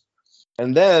audience.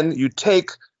 And then you take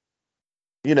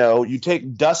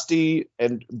Dusty,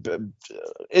 and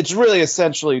it's really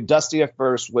essentially Dusty at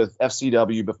first with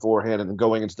FCW beforehand and then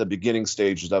going into the beginning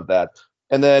stages of that.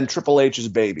 And then Triple H's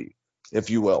baby, if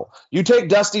you will. You take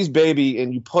Dusty's baby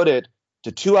and you put it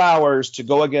to 2 hours to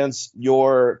go against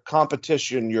your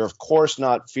competition you're, of course,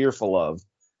 not fearful of.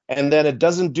 And then it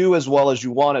doesn't do as well as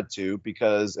you want it to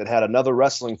because it had another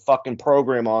wrestling fucking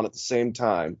program on at the same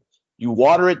time. You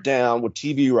water it down with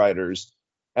TV writers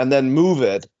and then move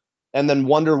it and then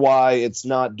wonder why it's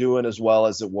not doing as well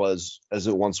as it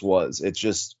once was. It's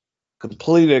just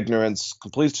complete ignorance,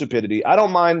 complete stupidity. I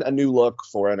don't mind a new look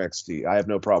for NXT. I have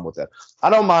no problem with that. I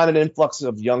don't mind an influx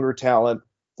of younger talent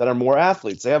that are more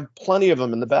athletes. They have plenty of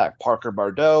them in the back. Parker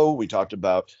Bardot. We talked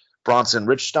about Bronson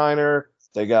Richsteiner.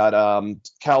 They got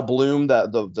Cal Bloom,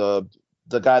 that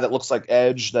the guy that looks like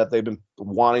Edge that they've been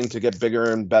wanting to get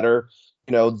bigger and better.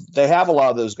 They have a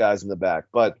lot of those guys in the back,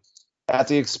 but at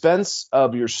the expense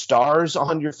of your stars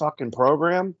on your fucking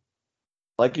program,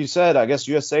 like you said, I guess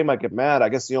USA might get mad. I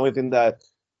guess the only thing that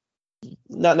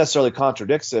not necessarily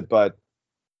contradicts it, but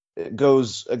it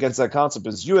goes against that concept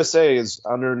is USA is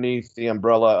underneath the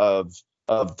umbrella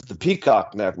of the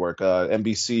Peacock network,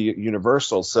 NBC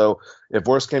Universal. So if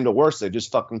worse came to worse, they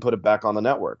just fucking put it back on the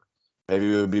network.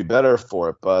 Maybe it would be better for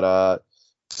it. But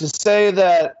to say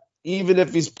that even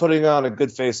if he's putting on a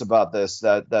good face about this,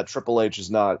 that Triple H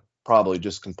is not probably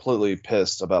just completely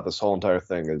pissed about this whole entire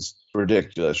thing is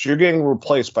ridiculous. You're getting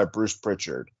replaced by Bruce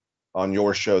Pritchard on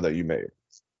your show that you made.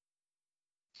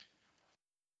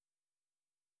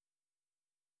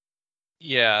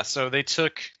 Yeah, so they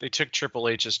took Triple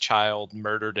H's child,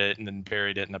 murdered it, and then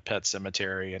buried it in a pet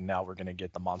cemetery, and now we're gonna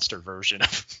get the monster version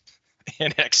of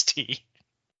NXT.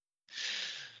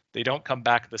 They don't come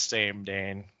back the same,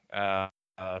 Dane.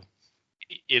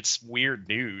 It's weird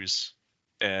news,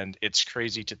 and it's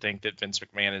crazy to think that Vince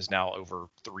McMahon is now over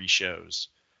 3 shows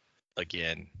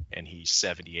again, and he's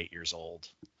 78 years old.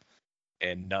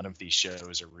 And none of these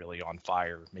shows are really on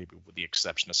fire, maybe with the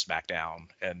exception of SmackDown.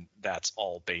 And that's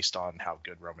all based on how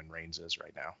good Roman Reigns is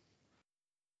right now.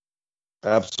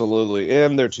 Absolutely.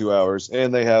 And they're 2 hours.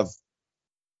 And they have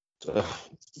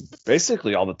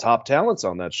basically all the top talents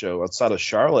on that show outside of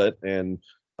Charlotte and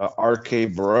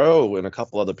RK Bro and a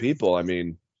couple other people. I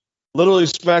mean, literally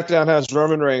SmackDown has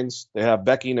Roman Reigns. They have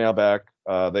Becky now back.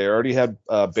 They already had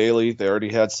Bayley. They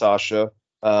already had Sasha.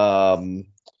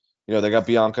 They got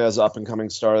Bianca as an up-and-coming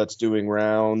star that's doing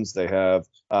rounds. They have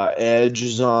Edge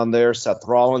is on there. Seth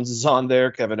Rollins is on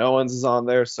there. Kevin Owens is on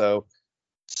there. So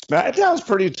SmackDown's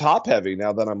pretty top-heavy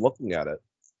now that I'm looking at it.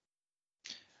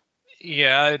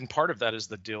 Yeah, and part of that is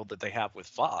the deal that they have with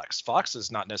Fox. Fox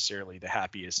is not necessarily the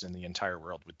happiest in the entire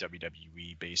world with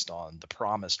WWE based on the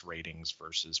promised ratings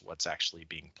versus what's actually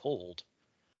being pulled.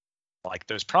 Like,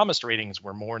 those promised ratings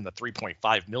were more in the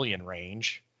 3.5 million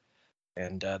range.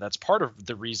 And that's part of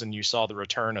the reason you saw the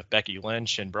return of Becky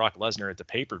Lynch and Brock Lesnar at the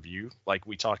pay-per-view, like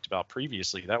we talked about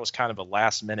previously. That was kind of a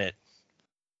last-minute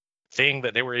thing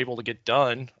that they were able to get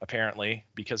done, apparently,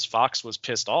 because Fox was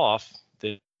pissed off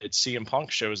that CM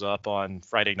Punk shows up on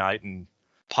Friday night and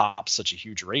pops such a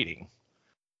huge rating.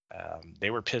 They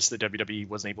were pissed that WWE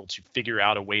wasn't able to figure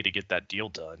out a way to get that deal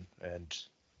done. And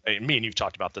me and you've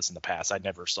talked about this in the past. I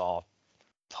never saw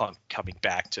Punk coming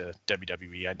back to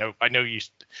WWE. I know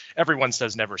everyone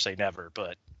says never say never,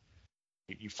 but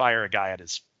you fire a guy at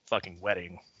his fucking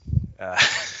wedding. I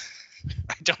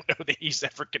don't know that he's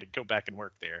ever going to go back and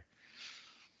work there.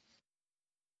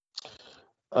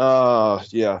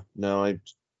 Yeah, no,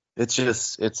 it's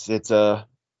a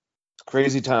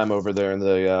crazy time over there in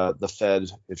the Fed,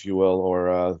 if you will,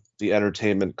 or the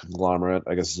entertainment conglomerate,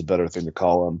 I guess is a better thing to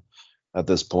call them at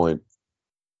this point.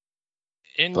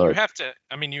 And But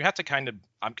you have to kind of,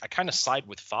 I kind of side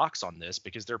with Fox on this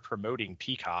because they're promoting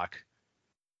Peacock,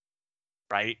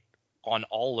 right, on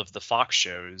all of the Fox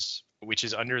shows, which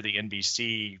is under the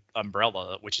NBC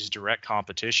umbrella, which is direct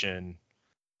competition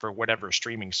for whatever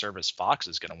streaming service Fox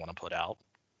is going to want to put out,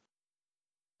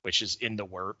 which is in the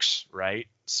works, right?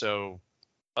 So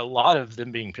a lot of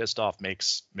them being pissed off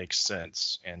makes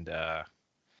sense. And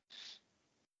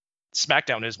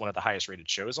SmackDown is one of the highest rated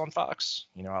shows on Fox,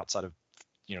 outside of,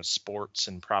 sports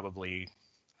and probably,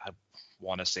 I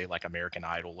want to say like American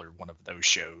Idol or one of those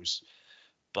shows.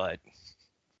 But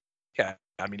yeah,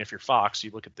 I mean, if you're Fox,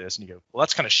 you look at this and you go, well,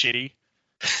 that's kind of shitty.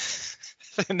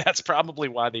 And that's probably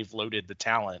why they've loaded the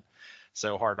talent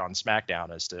so hard on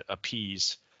SmackDown, is to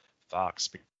appease Fox,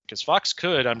 because Fox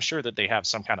could, I'm sure that they have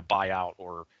some kind of buyout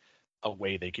or a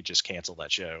way they could just cancel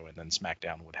that show, and then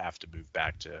SmackDown would have to move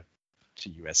back to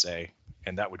USA,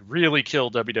 and that would really kill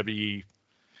WWE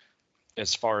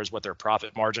as far as what their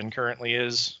profit margin currently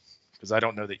is, because I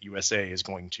don't know that USA is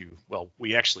going to, well,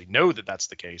 we actually know that that's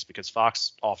the case because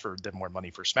Fox offered them more money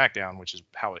for SmackDown, which is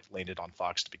how it landed on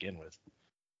Fox to begin with.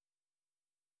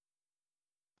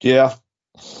 yeah,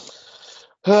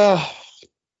 that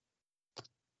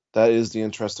is the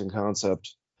interesting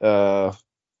concept. But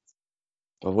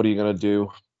what are you gonna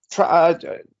do?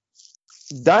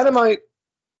 Dynamite.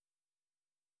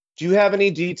 Do you have any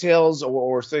details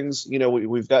or things?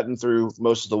 We've gotten through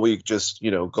most of the week just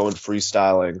going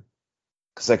freestyling,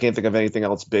 because I can't think of anything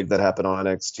else big that happened on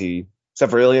NXT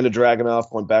except for Ilya Dragunov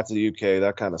going back to the UK.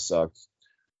 That kind of sucked.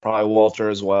 Probably Walter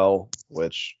as well,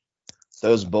 which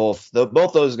both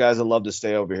those guys would love to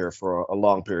stay over here for a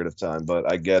long period of time,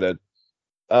 but I get it.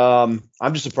 I'm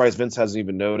just surprised Vince hasn't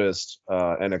even noticed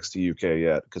NXT UK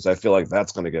yet, because I feel like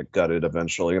that's going to get gutted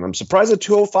eventually, and I'm surprised that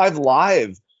 205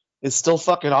 Live is still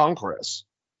fucking on, Chris.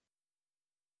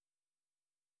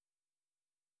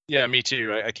 Yeah, me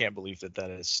too. I can't believe that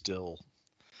is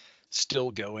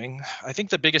still going. I think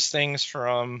the biggest things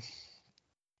from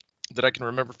that I can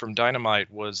remember from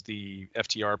Dynamite was the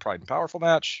FTR Pride and Powerful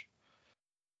match,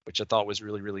 which I thought was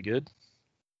really, really good.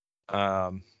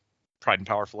 Pride and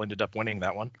Powerful ended up winning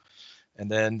that one.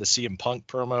 And then the CM Punk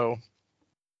promo,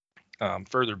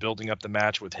 further building up the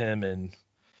match with him and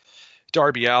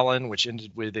Darby Allin, which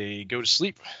ended with a go to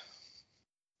sleep.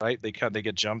 Right? They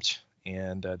get jumped,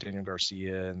 and Daniel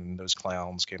Garcia and those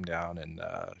clowns came down, and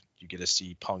you get to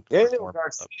see Punk Daniel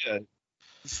Garcia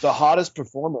is the hottest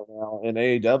performer now in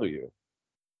AEW.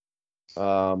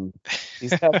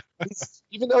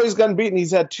 Even though he's gotten beaten,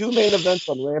 he's had 2 main events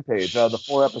on Rampage out of the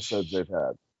 4 episodes they've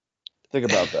had. Think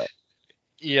about that.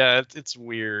 Yeah, it's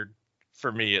weird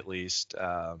for me at least.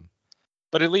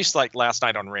 But at least like last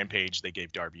night on Rampage, they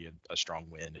gave Darby a strong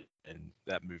win, and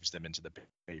that moves them into the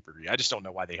pay-per-view. I just don't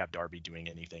know why they have Darby doing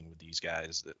anything with these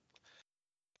guys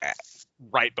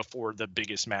right before the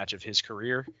biggest match of his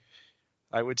career,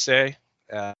 I would say.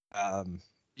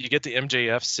 You get the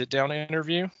MJF sit-down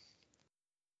interview.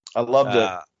 I loved it.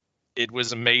 It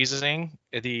was amazing.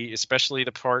 Especially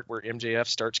the part where MJF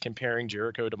starts comparing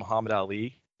Jericho to Muhammad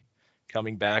Ali,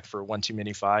 coming back for one too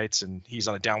many fights, and he's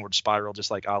on a downward spiral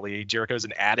just like Ali. Jericho's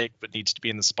an addict but needs to be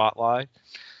in the spotlight,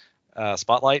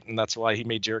 and that's why he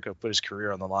made Jericho put his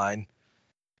career on the line.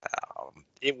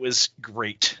 It was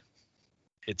great.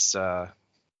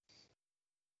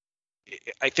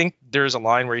 I think there's a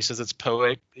line where he says it's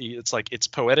poetic. It's like, it's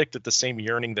poetic that the same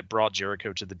yearning that brought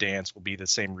Jericho to the dance will be the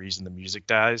same reason the music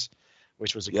dies,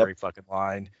 which was a great fucking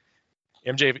line.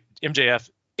 MJF,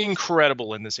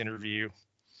 incredible in this interview.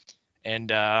 And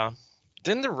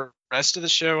then the rest of the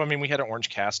show, I mean, we had an Orange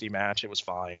Cassidy match. It was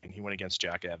fine. He went against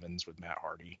Jack Evans with Matt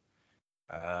Hardy.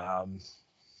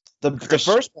 The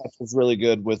first match was really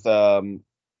good with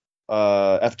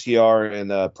FTR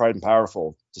and Pride and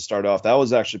Powerful to start off. That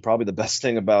was actually probably the best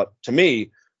thing about, to me,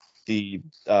 the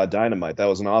Dynamite. That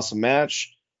was an awesome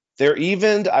match. They're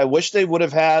evened. I wish they would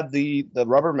have had the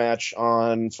rubber match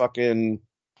on fucking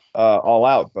All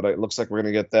Out, but it looks like we're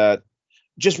going to get that.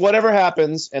 Just whatever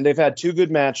happens, and they've had 2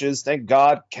 good matches. Thank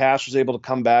God Cash was able to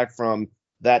come back from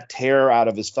that tear out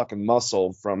of his fucking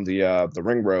muscle from the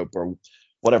ring rope or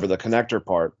whatever, the connector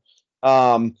part.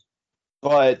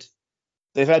 But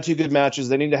they've had two good matches.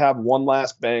 They need to have one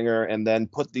last banger and then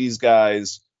put these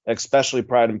guys, especially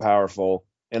Pride and Powerful,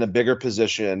 in a bigger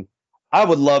position. I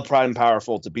would love Pride and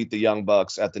Powerful to beat the Young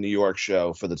Bucks at the New York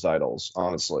show for the titles,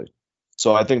 honestly.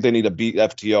 So I think they need to beat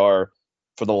FTR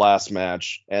for the last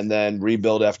match and then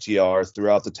rebuild FTR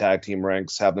throughout the tag team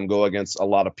ranks, have them go against a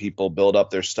lot of people, build up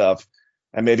their stuff,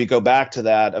 and maybe go back to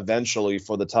that eventually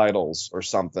for the titles or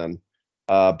something.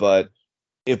 But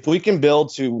if we can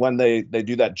build to when they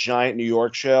do that giant New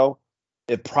York show,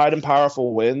 if Pride and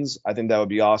Powerful wins, I think that would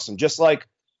be awesome. Just like,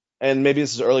 and maybe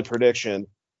this is early prediction,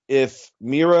 if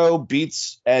Miro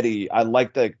beats Eddie, I'd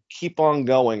like to keep on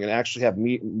going and actually have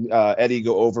Eddie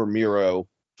go over Miro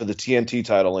for the TNT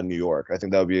title in New York. I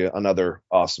think that would be another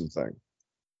awesome thing.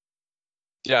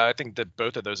 Yeah, I think that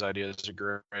both of those ideas are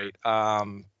great.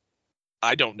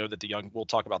 I don't know that we'll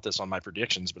talk about this on my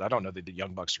predictions, but I don't know that the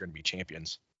Young Bucks are going to be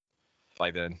champions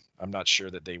by then. I'm not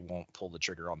sure that they won't pull the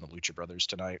trigger on the Lucha Brothers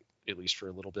tonight, at least for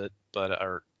a little bit,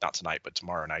 or not tonight, but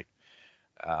tomorrow night.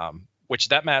 Which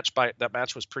that match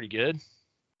was pretty good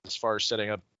as far as setting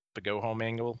up the go home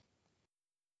angle.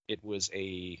 It was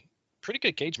a pretty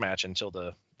good cage match until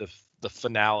the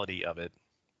finality of it.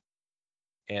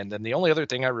 And then the only other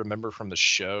thing I remember from the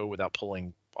show, without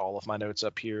pulling all of my notes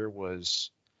up here, was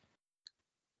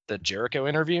the Jericho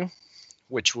interview,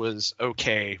 which was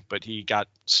okay, but he got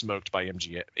smoked by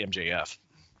MJF.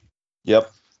 Yep.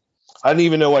 I didn't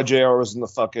even know why JR was in the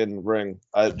fucking ring.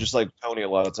 I just like Tony a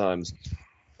lot of times.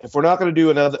 If we're not going to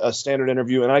do a standard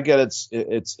interview, and I get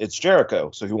it's Jericho,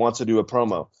 so he wants to do a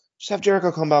promo, just have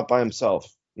Jericho come out by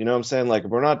himself. You know what I'm saying? Like, if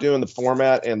we're not doing the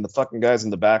format and the fucking guys in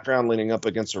the background leaning up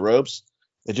against the ropes,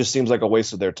 it just seems like a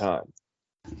waste of their time.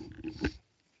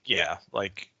 Yeah,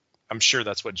 like, I'm sure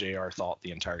that's what JR thought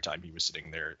the entire time he was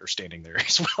sitting there or standing there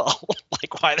as well.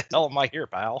 Like, why the hell am I here,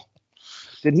 pal?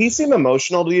 Did he seem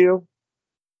emotional to you?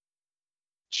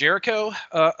 Jericho,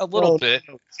 a little bit.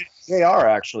 JR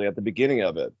actually at the beginning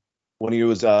of it when he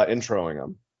was introing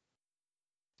him.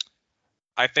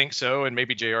 I think so, and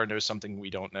maybe JR knows something we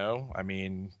don't know. I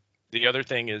mean, the other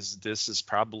thing is this is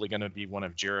probably going to be one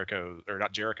of Jericho's, or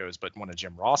not Jericho's, but one of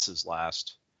Jim Ross's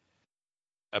last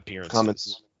appearances.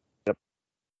 Comments. Yep.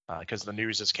 Because the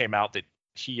news just came out that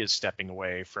he is stepping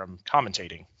away from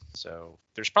commentating. So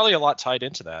there's probably a lot tied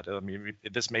into that. I mean,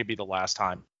 this may be the last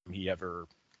time he ever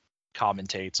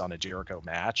commentates on a Jericho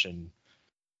match, and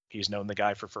he's known the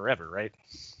guy for forever, right?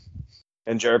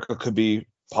 And Jericho could be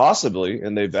possibly,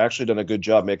 and they've actually done a good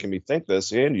job making me think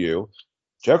this, and you,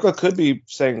 Jericho could be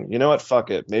saying, you know what, fuck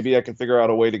it. Maybe I can figure out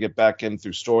a way to get back in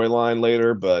through storyline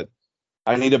later, but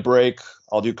I need a break.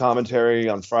 I'll do commentary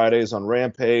on Fridays on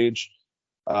Rampage.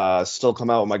 Still come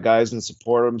out with my guys and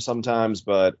support them sometimes,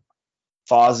 but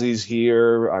Fozzie's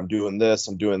here. I'm doing this.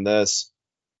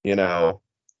 You know,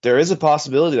 there is a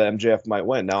possibility that MJF might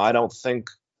win. Now, I don't think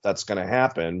that's going to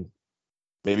happen.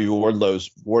 Maybe Wardlow's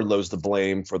the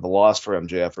blame for the loss for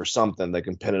MJF or something. They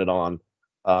can pin it on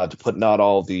to put not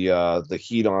all the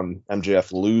heat on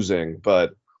MJF losing.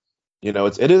 But you know,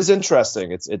 it is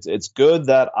interesting. It's good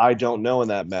that I don't know in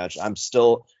that match.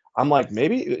 I'm like,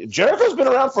 maybe Jericho's been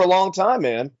around for a long time,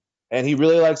 man, and he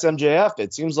really likes MJF.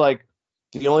 It seems like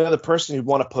the only other person you'd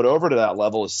want to put over to that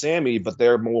level is Sammy, but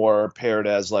they're more paired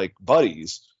as like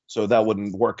buddies, so that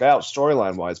wouldn't work out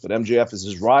storyline wise. But MJF is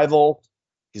his rival.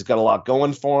 He's got a lot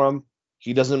going for him.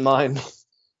 He doesn't mind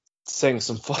saying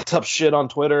some fucked up shit on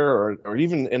Twitter or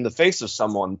even in the face of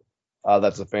someone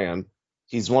that's a fan.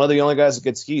 He's one of the only guys that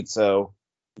gets heat. So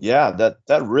yeah,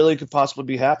 that really could possibly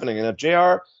be happening. And if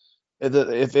JR,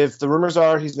 if the rumors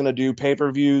are he's going to do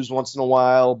pay-per-views once in a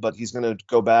while, but he's going to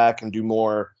go back and do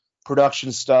more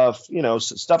production stuff, you know,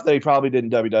 stuff that he probably did in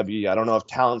WWE. I don't know if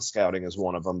talent scouting is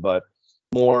one of them, but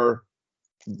more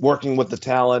working with the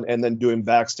talent and then doing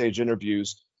backstage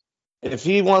interviews. If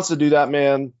he wants to do that,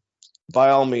 man,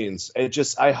 by all means.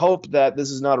 I hope that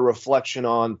this is not a reflection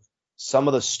on some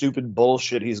of the stupid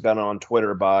bullshit he's got on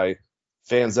Twitter by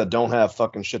fans that don't have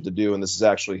fucking shit to do, and this is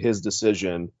actually his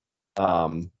decision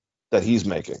that he's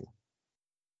making.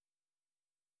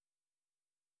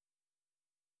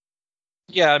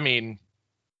 Yeah, I mean,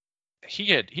 he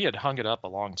had hung it up a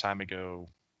long time ago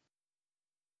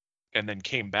and then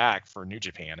came back for New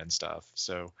Japan and stuff.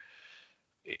 So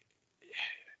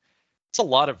it's a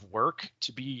lot of work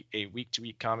to be a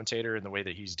week-to-week commentator in the way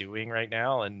that he's doing right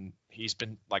now. And he's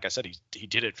been, like I said, he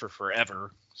did it for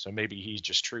forever. So maybe he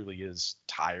just truly is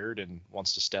tired and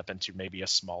wants to step into maybe a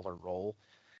smaller role.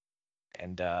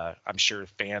 And I'm sure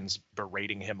fans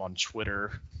berating him on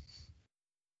Twitter,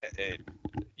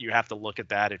 you have to look at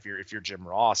that if you're Jim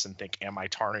Ross and think, am I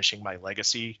tarnishing my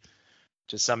legacy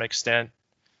to some extent?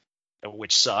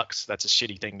 which sucks. That's a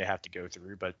shitty thing to have to go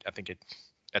through, but I think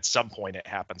at some point it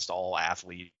happens to all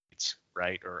athletes,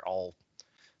 right? Or all,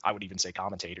 I would even say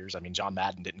commentators. I mean, John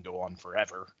Madden didn't go on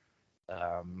forever.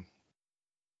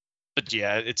 But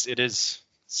yeah, it is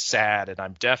sad, and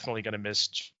I'm definitely going to miss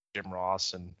Jim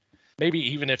Ross. And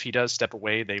maybe even if he does step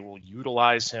away, they will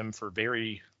utilize him for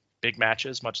very big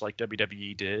matches, much like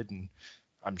WWE did. And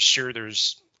I'm sure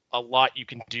there's a lot you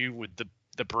can do with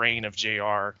the brain of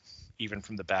JR, even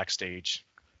from the backstage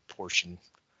portion.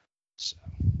 So.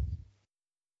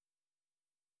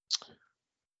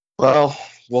 Well,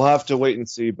 we'll have to wait and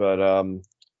see, but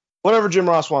whatever Jim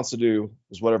Ross wants to do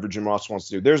is whatever Jim Ross wants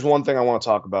to do. There's one thing I want to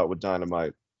talk about with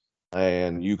Dynamite,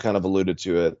 and you kind of alluded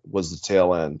to it, was the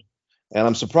tail end. And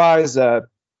I'm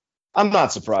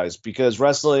not surprised, because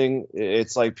wrestling,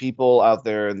 it's like people out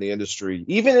there in the industry,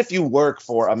 even if you work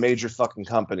for a major fucking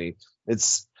company,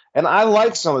 and I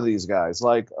like some of these guys.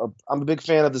 Like, I'm a big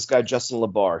fan of this guy, Justin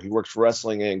LaBar. He works for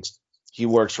Wrestling Inc. He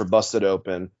works for Busted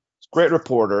Open. Great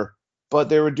reporter. But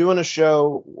they were doing a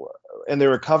show and they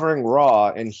were covering Raw,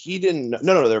 and he didn't know.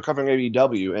 No, they were covering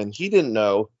AEW, and he didn't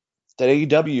know that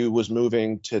AEW was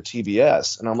moving to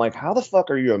TBS. And I'm like, how the fuck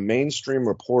are you a mainstream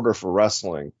reporter for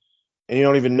wrestling and you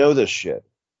don't even know this shit?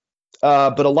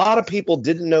 But a lot of people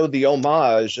didn't know the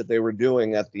homage that they were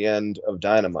doing at the end of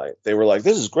Dynamite. They were like,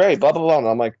 this is great, blah, blah, blah. And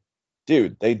I'm like,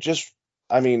 dude,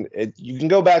 you can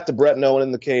go back to Brett and Owen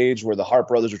in the cage where the Hart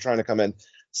brothers were trying to come in,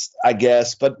 I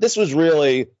guess. But this was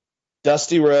really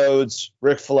Dusty Rhodes,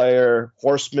 Ric Flair,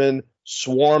 Horsemen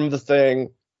swarm the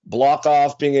thing, block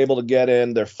off being able to get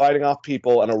in. They're fighting off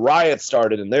people, and a riot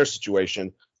started in their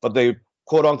situation, but they,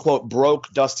 quote unquote,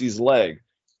 broke Dusty's leg.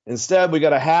 Instead, we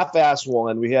got a half-ass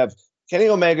one. We have Kenny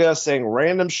Omega saying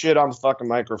random shit on the fucking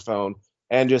microphone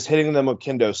and just hitting them with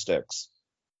kendo sticks.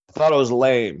 I thought it was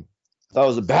lame. I thought it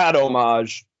was a bad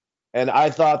homage. And I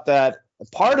thought that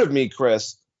part of me,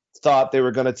 Chris, thought they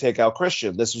were going to take out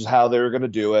Christian. This was how they were going to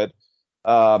do it.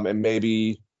 And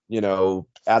maybe,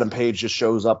 Adam Page just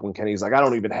shows up when Kenny's like, I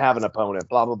don't even have an opponent,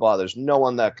 blah, blah, blah. There's no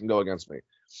one that can go against me.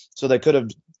 So they could have,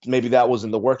 maybe that was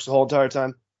in the works the whole entire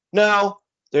time. No,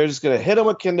 they're just going to hit him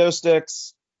with kendo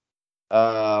sticks.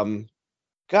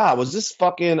 God, was this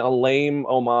fucking a lame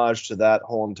homage to that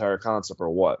whole entire concept or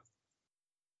what?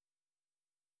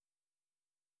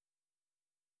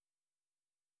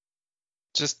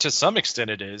 Just to some extent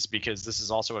it is, because this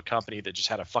is also a company that just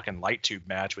had a fucking light tube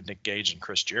match with Nick Gage and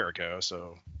Chris Jericho.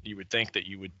 So you would think that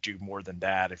you would do more than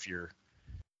that if you're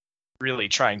really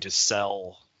trying to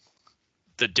sell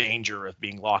the danger of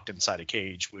being locked inside a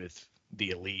cage with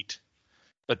the Elite.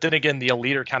 But then again, the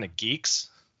Elite are kind of geeks.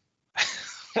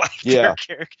 Yeah.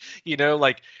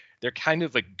 They're kind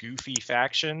of a goofy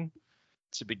faction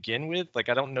to begin with. Like,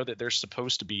 I don't know that they're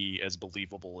supposed to be as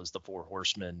believable as the Four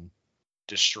Horsemen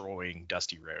destroying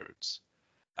Dusty Rhodes.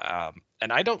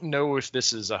 And I don't know if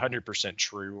this is 100%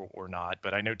 true or not,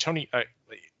 but I know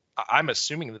I'm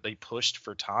assuming that they pushed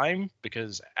for time,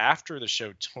 because after the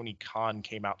show, Tony Khan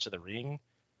came out to the ring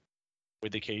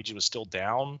with the cage was still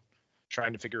down,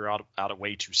 trying to figure out a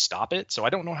way to stop it. So I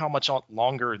don't know how much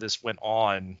longer this went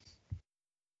on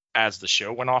as the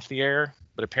show went off the air,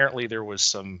 but apparently there was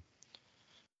some,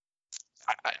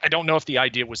 I don't know if the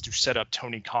idea was to set up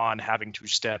Tony Khan having to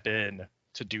step in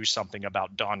to do something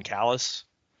about Don Callis,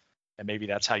 and maybe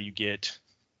that's how you get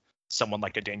someone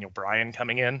like a Daniel Bryan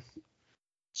coming in.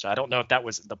 So I don't know if that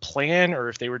was the plan or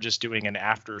if they were just doing an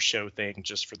after show thing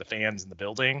just for the fans in the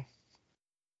building.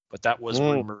 But that was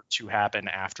rumored to happen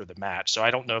after the match. So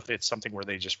I don't know if it's something where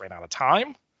they just ran out of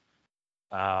time.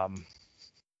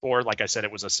 Or like I said,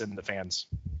 it was a send the fans.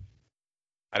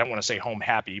 I don't want to say home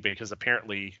happy, because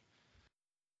apparently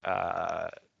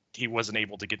he wasn't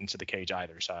able to get into the cage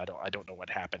either. So I don't know what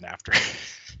happened after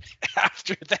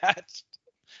after that.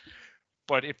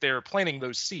 But if they're planting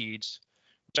those seeds,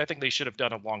 which I think they should have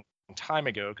done a long time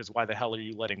ago, because why the hell are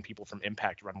you letting people from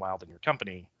Impact run wild in your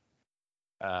company?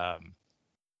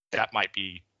 That might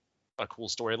be a cool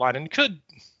storyline and could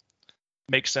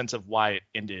make sense of why it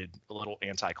ended a little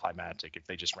anticlimactic if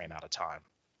they just ran out of time.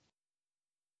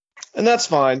 And that's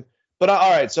fine. But all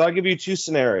right, so I'll give you two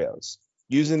scenarios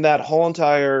using that whole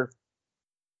entire,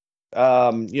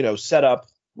 setup,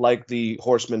 like the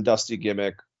Horseman Dusty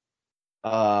gimmick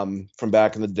from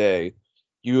back in the day.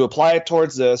 You apply it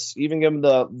towards this, even give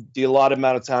them the allotted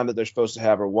amount of time that they're supposed to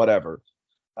have or whatever.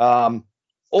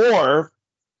 Or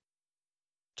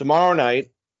tomorrow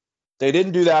night, they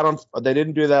didn't do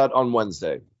that on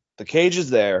Wednesday. The cage is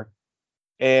there,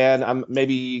 and I'm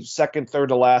maybe second, third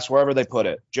to last, wherever they put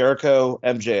it. Jericho,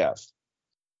 MJF.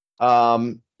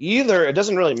 either it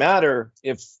doesn't really matter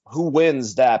if who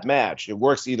wins that match. It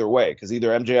works either way because either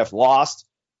MJF lost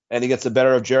and he gets the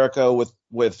better of Jericho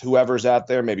with whoever's out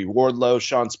there, maybe Wardlow,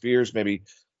 Shawn Spears, maybe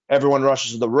everyone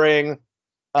rushes to the ring.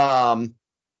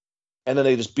 And then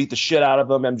they just beat the shit out of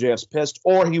him. MJF's pissed.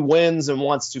 Or he wins and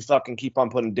wants to fucking keep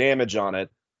on putting damage on it.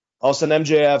 All of a sudden,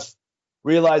 MJF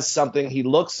realizes something. He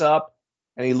looks up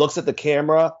and he looks at the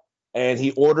camera and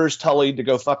he orders Tully to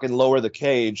go fucking lower the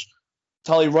cage.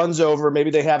 Tully runs over. Maybe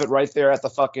they have it right there at the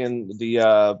fucking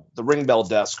the ring bell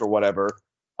desk or whatever.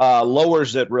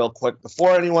 Lowers it real quick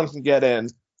before anyone can get in.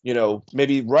 You know,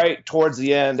 maybe right towards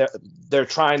the end, they're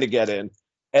trying to get in.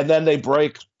 And then they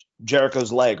break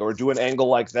Jericho's leg or do an angle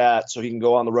like that so he can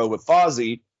go on the road with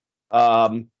Fozzy,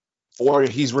 or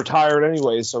he's retired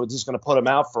anyway, so it's just going to put him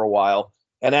out for a while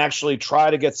and actually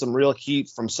try to get some real heat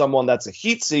from someone that's a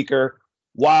heat seeker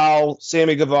while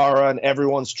Sammy Guevara and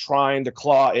everyone's trying to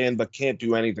claw in but can't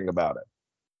do anything about it.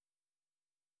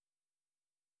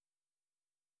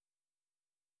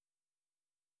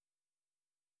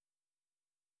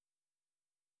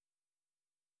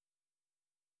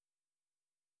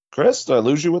 Chris, did I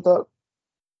lose you with that?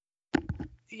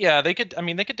 Yeah, they could. I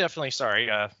mean, they could definitely. Sorry,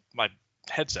 my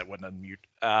headset wouldn't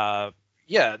unmute.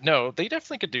 Yeah, no, they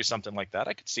definitely could do something like that.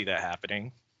 I could see that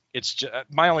happening. It's just,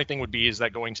 my only thing would be is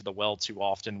that going to the well too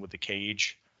often with the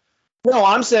cage. No,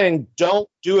 I'm saying don't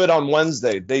do it on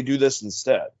Wednesday. They do this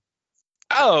instead.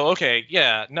 Oh, okay.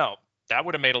 Yeah, no, that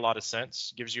would have made a lot of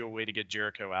sense. Gives you a way to get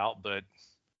Jericho out, but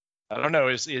I don't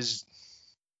know.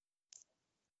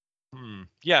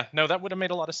 Yeah, no, that would have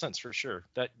made a lot of sense for sure.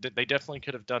 That they definitely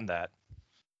could have done that.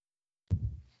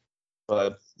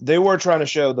 But they were trying to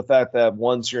show the fact that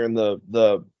once you're in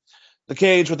the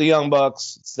cage with the Young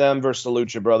Bucks, it's them versus the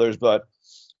Lucha Brothers. But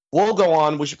we'll go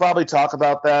on. We should probably talk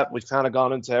about that. We've kind of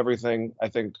gone into everything, I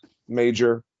think,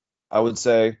 major, I would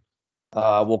say.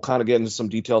 We'll kind of get into some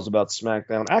details about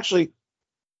SmackDown. Actually,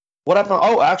 what happened?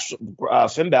 Oh, actually,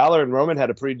 Finn Balor and Roman had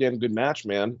a pretty damn good match,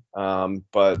 man.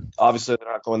 But obviously,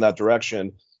 they're not going that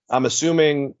direction. I'm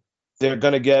assuming they're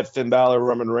going to get Finn Balor,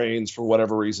 Roman Reigns for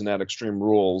whatever reason at Extreme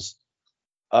Rules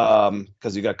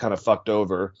because he got kind of fucked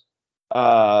over.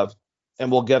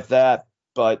 And we'll get that.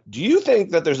 But do you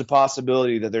think that there's a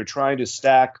possibility that they're trying to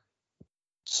stack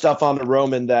stuff onto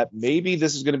Roman that maybe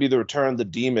this is going to be the return of the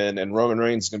Demon and Roman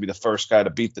Reigns is going to be the first guy to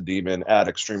beat the Demon at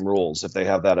Extreme Rules if they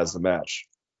have that as the match?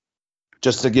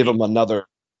 Just to give him another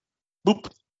boop.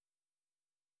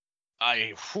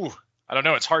 I don't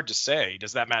know. It's hard to say.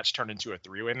 Does that match turn into a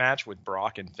three-way match with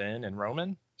Brock and Finn and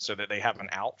Roman so that they have an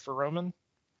out for Roman?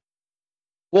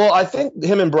 Well, I think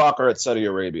him and Brock are at Saudi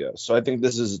Arabia. So I think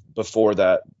this is before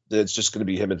that. It's just going to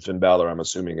be him and Finn Balor, I'm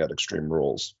assuming, at Extreme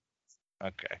Rules.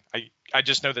 Okay. I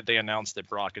just know that they announced that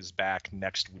Brock is back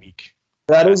next week.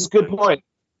 That is a good point.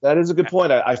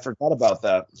 I forgot about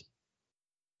that.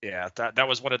 Yeah, that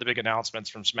was one of the big announcements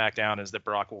from SmackDown is that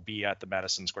Brock will be at the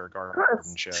Madison Square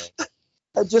Garden show.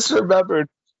 I just remembered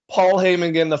Paul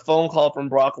Heyman getting a phone call from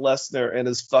Brock Lesnar and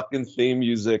his fucking theme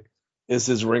music is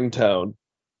his ringtone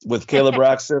with Kayla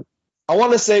Braxton. I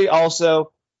want to say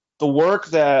also the work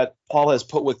that Paul has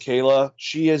put with Kayla,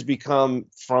 she has become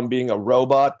from being a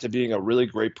robot to being a really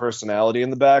great personality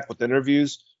in the back with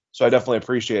interviews. So I definitely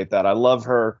appreciate that. I love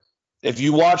her. If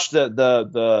you watch the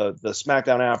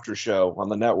SmackDown After Show on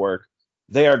the network,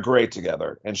 they are great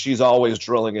together. And she's always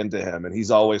drilling into him, and he's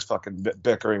always fucking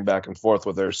bickering back and forth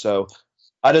with her. So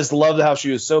I just loved how she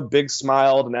was so big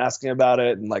smiled and asking about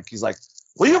it, and like he's like,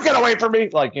 "Will you get away from me?"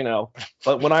 Like, you know.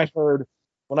 But when I heard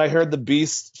the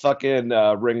Beast fucking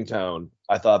ringtone,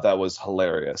 I thought that was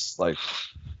hilarious. Like,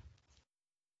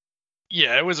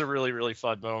 yeah, it was a really, really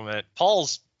fun moment.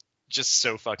 Paul's just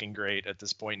so fucking great at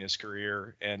this point in his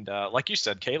career. And like you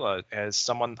said, Kayla, as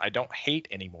someone I don't hate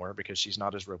anymore because she's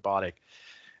not as robotic.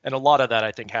 And a lot of that,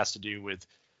 I think, has to do with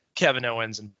Kevin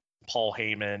Owens and Paul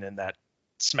Heyman and that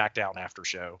SmackDown After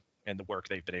Show and the work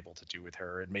they've been able to do with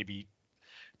her. And maybe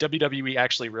WWE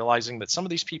actually realizing that some of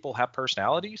these people have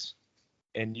personalities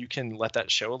and you can let that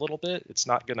show a little bit. It's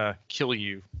not going to kill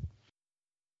you.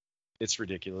 It's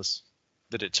ridiculous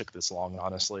that it took this long,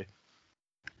 honestly.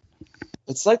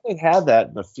 it's like they had that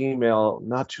in a female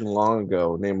not too long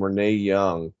ago named Renee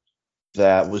Young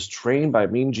that was trained by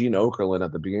Mean Gene Okerlund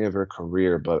at the beginning of her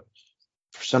career, but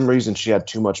for some reason she had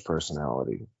too much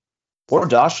personality. Or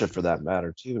Dasha, for that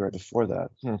matter, too, right before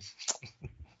that.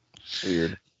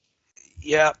 Weird.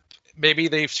 Yeah, maybe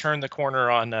they've turned the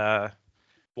corner on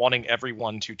wanting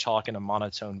everyone to talk in a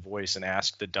monotone voice and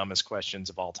ask the dumbest questions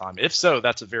of all time. If so,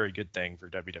 that's a very good thing for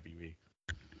WWE.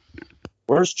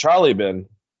 Where's Charlie been?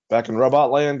 Back in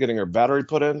Robot Land getting her battery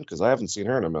put in? Because I haven't seen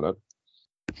her in a minute.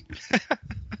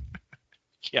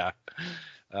 Yeah.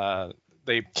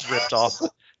 They ripped off.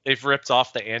 They've ripped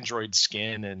off the android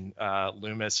skin, and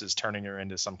Loomis is turning her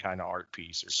into some kind of art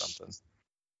piece or something.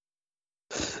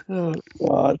 Oh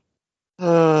God,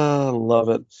 love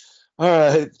it. All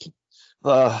right,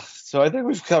 so I think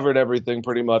we've covered everything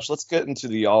pretty much. Let's get into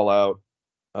the all-out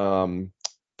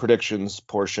predictions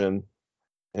portion.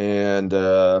 And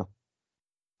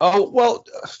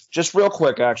just real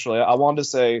quick, actually, I wanted to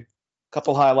say a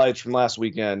couple highlights from last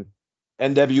weekend.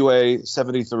 NWA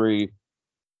 73.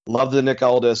 Love the Nick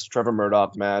Aldis Trevor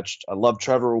Murdoch match. I love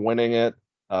Trevor winning it.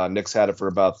 Nick's had it for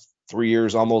about 3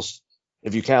 years, almost.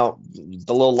 If you count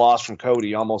the little loss from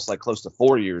Cody, almost like close to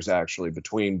 4 years actually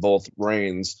between both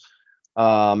reigns.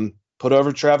 Put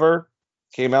over Trevor,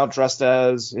 came out dressed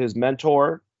as his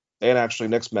mentor and actually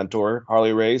Nick's mentor,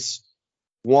 Harley Race.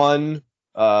 Won.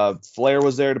 Flair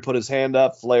was there to put his hand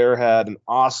up. Flair had an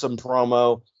awesome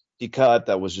promo he cut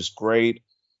that was just great.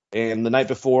 And the night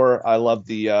before, I loved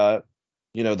the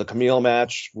Camille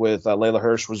match with Layla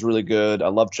Hirsch was really good. I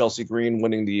love Chelsea Green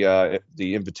winning the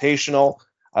Invitational.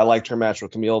 I liked her match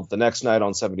with Camille the next night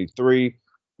on 73.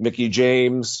 Mickie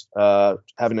James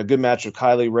having a good match with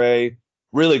Kylie Ray.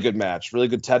 Really good match. Really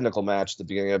good technical match at the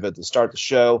beginning of it to start the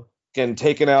show. Getting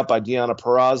taken out by Deonna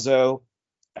Purrazzo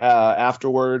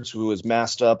afterwards, who was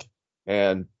masked up.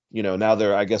 And, now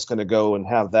they're, I guess, going to go and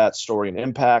have that story and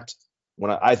Impact.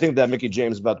 When I think that Mickie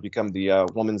James is about to become the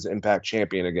Women's Impact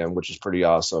Champion again, which is pretty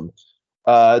awesome.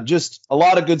 Just a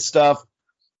lot of good stuff.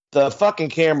 The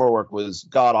fucking camera work was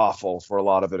god awful for a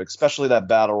lot of it, especially that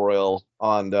battle royal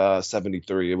on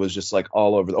 73. It was just like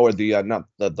all over, or not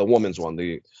the women's one.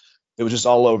 It was just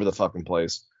all over the fucking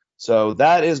place. So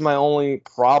that is my only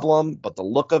problem. But the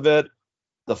look of it,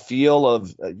 the feel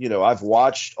of, I've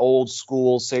watched old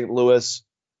school St. Louis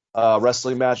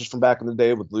wrestling matches from back in the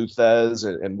day with Lou Thez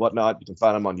and whatnot. You can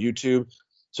find them on YouTube.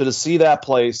 So to see that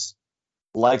place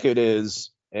like it is,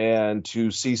 and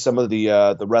to see some of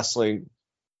the wrestling.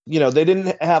 They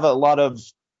didn't have a lot of.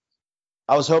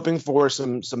 I was hoping for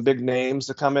some big names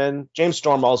to come in. James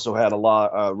Storm also had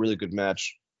a really good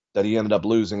match that he ended up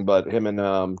losing, but him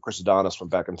and Chris Adonis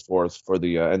went back and forth for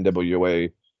the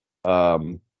NWA.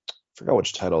 Forgot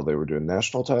which title they were doing,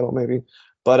 national title maybe.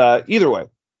 But either way,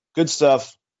 good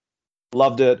stuff.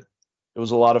 Loved it. It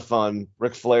was a lot of fun.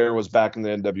 Ric Flair was back in the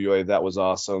NWA. That was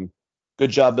awesome.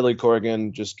 Good job, Billy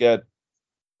Corgan. Just get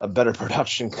a better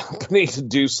production company to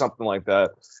do something like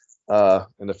that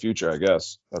in the future, I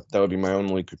guess. That would be my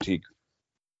only critique.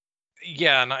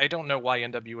 Yeah, and I don't know why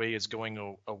NWA is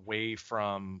going away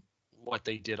from what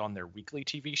they did on their weekly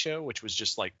TV show, which was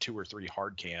just like 2 or 3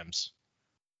 hard cams,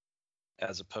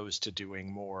 as opposed to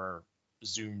doing more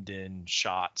zoomed in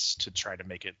shots to try to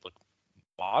make it look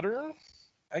modern,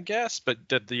 I guess. But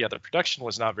the production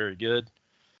was not very good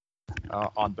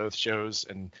on both shows,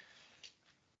 and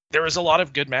there was a lot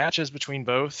of good matches between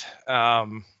both.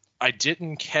 I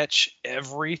didn't catch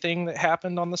everything that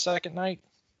happened on the second night.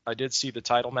 I did see the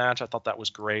title match. I thought that was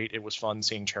great. It was fun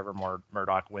seeing Trevor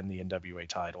Murdoch win the NWA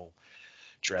title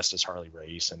dressed as Harley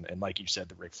Race. And like you said,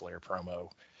 the Ric Flair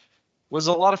promo was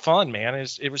a lot of fun, man.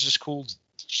 It was just cool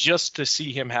just to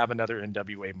see him have another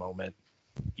NWA moment,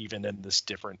 even in this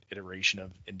different iteration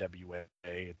of NWA.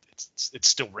 It's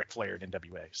still Ric Flair at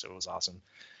NWA, so it was awesome.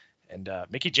 And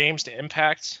Mickie James to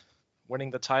Impact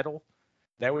winning the title,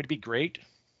 that would be great.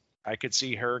 I could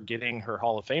see her getting her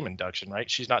Hall of Fame induction, right?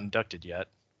 She's not inducted yet.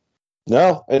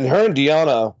 No, and her and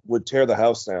Deonna would tear the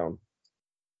house down.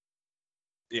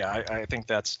 Yeah, I think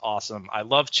that's awesome. I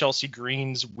love Chelsea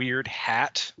Green's weird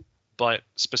hat, but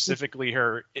specifically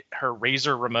her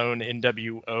Razor Ramon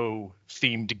NWO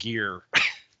themed gear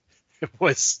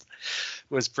was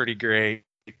pretty great.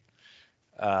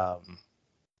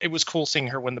 It was cool seeing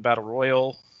her win the Battle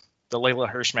Royal. The Layla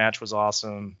Hirsch match was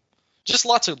awesome. Just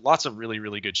lots of really,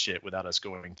 really good shit without us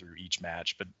going through each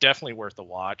match, but definitely worth a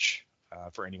watch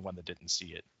for anyone that didn't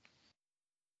see it.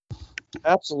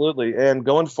 Absolutely. And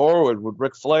going forward with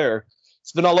Ric Flair,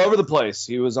 it's been all over the place.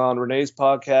 He was on Renee's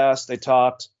podcast. They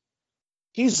talked.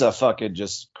 He's a fucking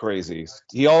just crazy.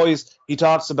 He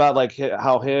talks about like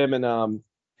how him and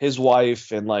his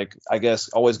wife and like I guess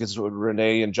always gets with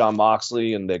Renee and John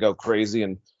Moxley and they go crazy.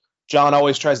 And John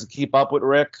always tries to keep up with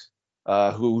Rick,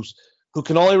 who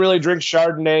can only really drink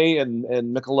Chardonnay and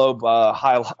Michelob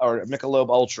Michelob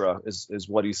Ultra is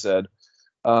what he said.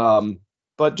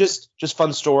 But just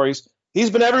fun stories. He's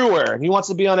been everywhere and he wants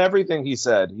to be on everything. He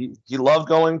said he loved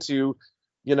going to,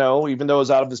 even though it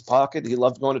was out of his pocket, he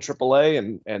loved going to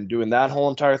AAA and doing that whole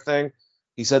entire thing.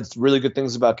 He said really good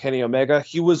things about Kenny Omega.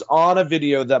 He was on a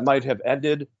video that might have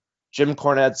ended Jim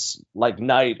Cornette's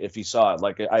night if he saw it.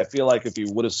 Like I feel like if he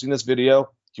would have seen this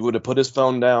video, he would have put his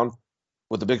phone down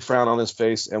with a big frown on his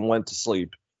face and went to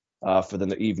sleep for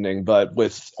the evening. But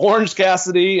with Orange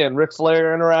Cassidy and Ric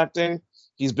Flair interacting,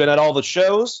 he's been at all the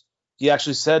shows. He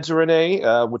actually said to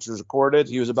Renee, which was recorded,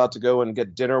 he was about to go and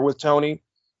get dinner with Tony.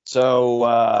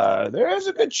 So there is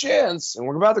a good chance, and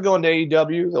we're about to go into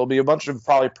AEW. There'll be a bunch of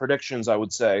probably predictions, I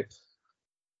would say.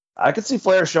 I could see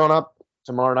Flair showing up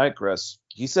tomorrow night, Chris.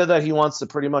 He said that he wants to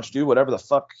pretty much do whatever the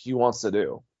fuck he wants to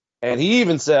do. And he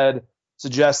even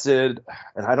suggested,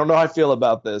 and I don't know how I feel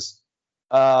about this,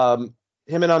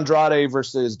 him and Andrade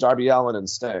versus Darby Allin and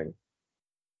Sting.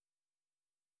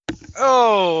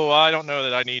 Oh, I don't know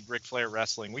that I need Ric Flair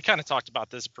wrestling. We kind of talked about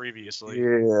this previously.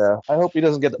 Yeah, I hope he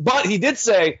doesn't get that. But he did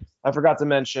say, I forgot to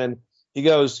mention, he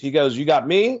goes, you got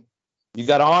me, you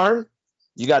got Arn,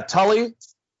 you got Tully,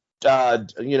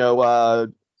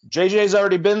 JJ's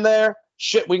already been there.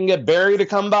 Shit, we can get Barry to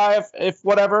come by if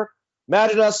whatever.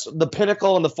 Imagine us, the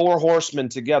Pinnacle and the Four Horsemen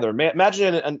together.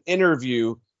 Imagine an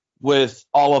interview with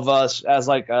all of us as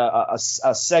like a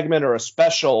segment or a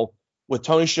special with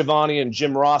Tony Schiavone and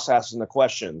Jim Ross asking the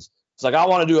questions. It's like, I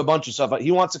want to do a bunch of stuff.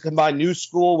 He wants to combine new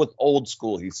school with old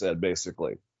school, he said,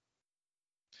 basically.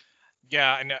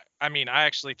 Yeah, and I mean, I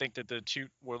actually think that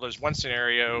there's one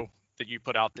scenario that you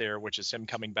put out there, which is him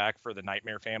coming back for the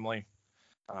Nightmare Family,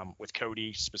 with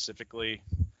Cody specifically,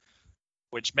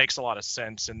 which makes a lot of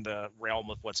sense in the realm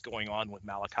of what's going on with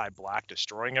Malachi Black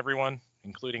destroying everyone,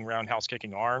 including roundhouse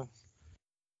kicking Arn.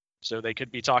 So they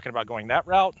could be talking about going that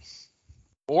route.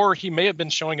 Or he may have been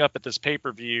showing up at this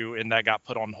pay-per-view and that got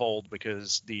put on hold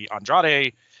because the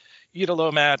Andrade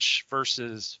Idolo match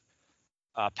versus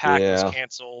Pac was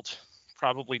canceled,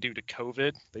 probably due to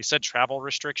COVID. They said travel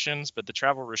restrictions, but the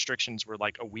travel restrictions were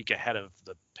like a week ahead of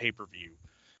the pay-per-view.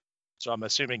 So I'm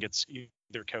assuming it's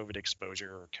either COVID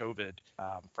exposure or COVID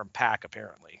from Pac,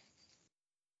 apparently.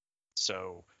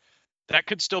 So that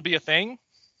could still be a thing.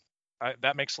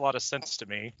 That makes a lot of sense to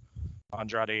me,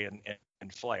 Andrade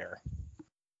and Flair.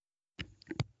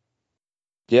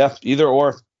 Yeah, either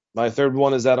or. My third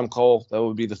one is Adam Cole. That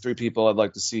would be the three people I'd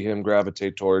like to see him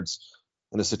gravitate towards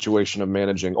in a situation of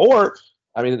managing. Or,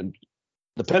 I mean,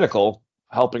 the Pinnacle,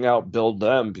 helping out build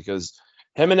them, because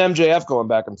him and MJF going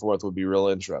back and forth would be real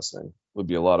interesting. Would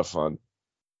be a lot of fun.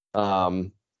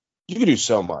 You could do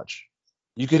so much.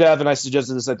 You could have, and I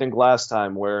suggested this, I think, last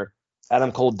time, where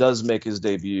Adam Cole does make his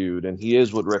debut, and he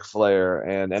is with Ric Flair,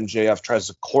 and MJF tries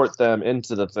to court them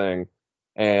into the thing,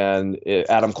 and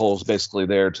Adam Cole's basically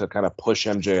there to kind of push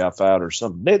MJF out or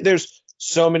something. There's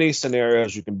so many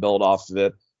scenarios you can build off of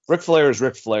it. Ric Flair is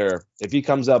Ric Flair. If he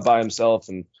comes out by himself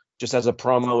and just has a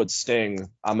promo with Sting,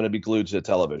 I'm going to be glued to the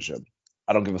television.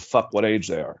 I don't give a fuck what age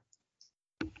they are.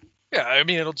 Yeah, I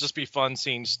mean, it'll just be fun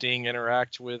seeing Sting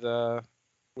interact with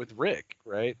Rick,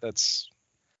 right? It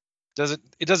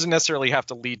doesn't necessarily have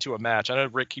to lead to a match. I know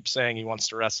Rick keeps saying he wants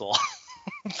to wrestle,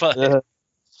 but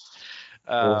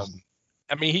I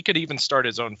mean, he could even start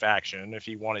his own faction if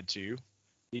he wanted to.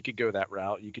 He could go that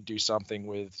route. You could do something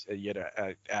with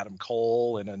Adam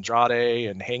Cole and Andrade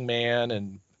and Hangman,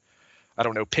 and I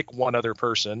don't know, pick one other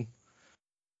person.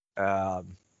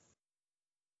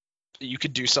 You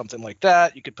could do something like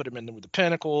that. You could put him in with the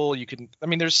Pinnacle.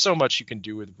 There's so much you can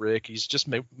do with Rick. He's just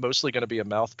mostly going to be a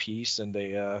mouthpiece and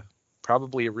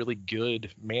probably a really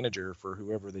good manager for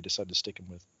whoever they decide to stick him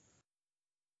with.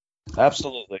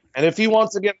 Absolutely. And if he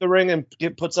wants to get in the ring and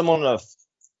put someone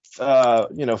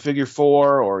in a figure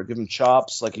four or give him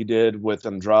chops like he did with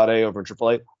Andrade over in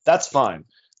AAA, that's fine.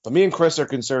 But me and Chris are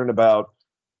concerned about,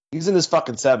 he's in his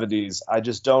fucking 70s. I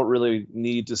just don't really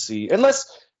need to see, unless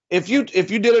if you did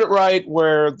it right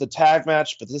where the tag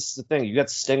match, but this is the thing, you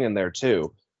got Sting in there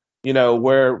too,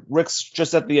 where Rick's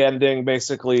just at the ending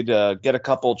basically to get a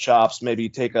couple chops, maybe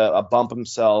take a bump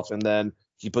himself, and then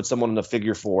he puts someone in a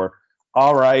figure four.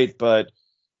 All right, but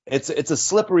it's a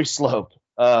slippery slope,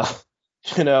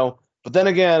 But then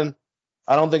again,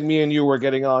 I don't think me and you were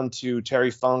getting on to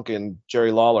Terry Funk and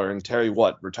Jerry Lawler. And Terry,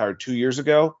 retired 2 years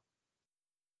ago?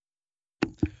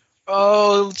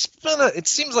 Oh, it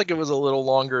seems like it was a little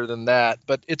longer than that,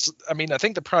 but I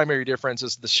think the primary difference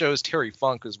is the shows Terry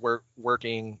Funk is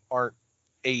working aren't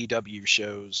AEW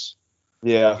shows.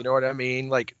 Yeah. You know what I mean?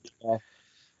 Like,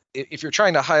 if you're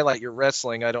trying to highlight your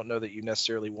wrestling, I don't know that you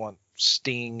necessarily want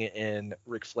Sting and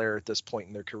Ric Flair at this point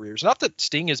in their careers. Not that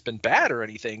Sting has been bad or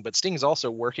anything, but Sting's also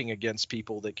working against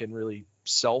people that can really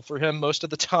sell for him most of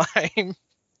the time.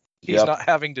 He's not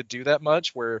having to do that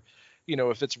much, where,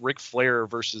 if it's Ric Flair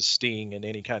versus Sting in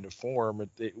any kind of form,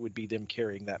 it would be them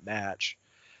carrying that match.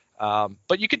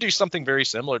 But you could do something very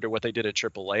similar to what they did at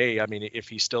AAA. I mean, if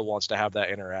he still wants to have that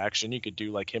interaction, you could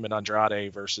do like him and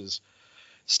Andrade versus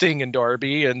Sting and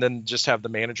Darby, and then just have the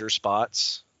manager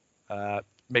spots.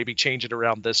 Maybe change it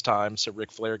around this time so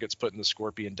Ric Flair gets put in the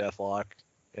Scorpion Deathlock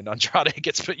and Andrade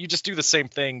gets put. You just do the same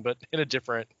thing, but in a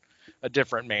different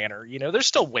manner. You know, there's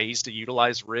still ways to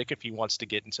utilize Rick if he wants to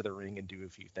get into the ring and do a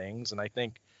few things. And I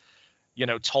think, you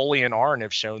know, Tully and Arn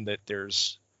have shown that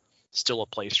there's still a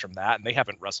place from that, and they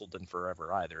haven't wrestled in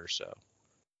forever either. So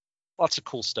lots of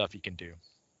cool stuff you can do.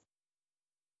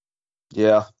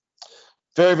 Yeah,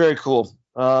 very, very cool.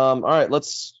 All right,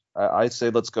 I'd say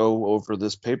let's go over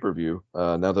this pay-per-view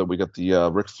now that we got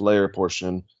the Ric Flair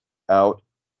portion out.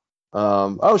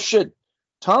 Oh shit,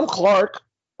 Tom Clark,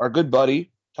 our good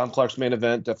buddy, Tom Clark's Main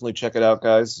Event. Definitely check it out,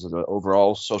 guys. The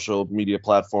overall social media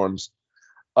platforms.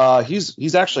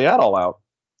 He's actually at All Out.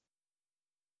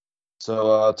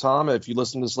 So Tom, if you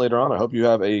listen to this later on, I hope you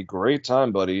have a great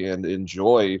time, buddy, and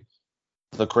enjoy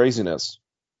the craziness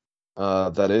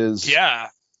that is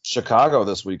Chicago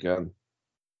this weekend.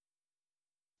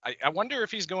 I wonder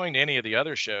if he's going to any of the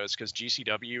other shows, because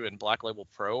GCW and Black Label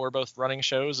Pro are both running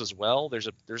shows as well.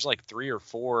 There's like 3 or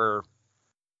 4.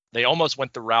 They almost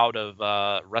went the route of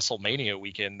WrestleMania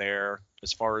weekend there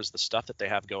as far as the stuff that they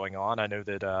have going on. I know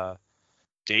that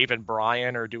Dave and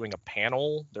Brian are doing a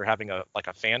panel. They're having a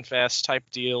fan fest type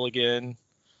deal again.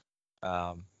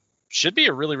 Should be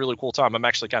a really, really cool time. I'm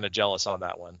actually kind of jealous on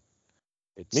that one.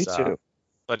 Me too.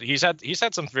 But he's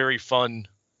had some very fun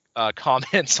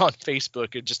comments on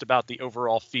Facebook and just about the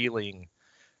overall feeling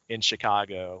in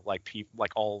Chicago, like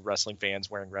all wrestling fans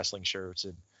wearing wrestling shirts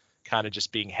and kind of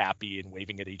just being happy and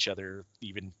waving at each other,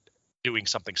 even doing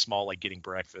something small like getting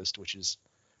breakfast, which is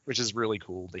really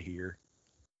cool to hear.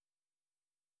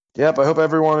 Yep, I hope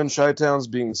everyone in Chi-Town's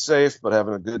being safe but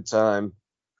having a good time.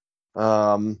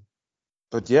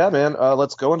 But yeah, man,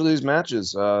 let's go into these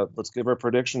matches. Let's give our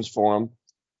predictions for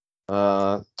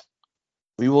them.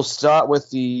 We will start with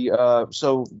the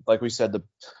so like we said, the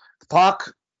Pac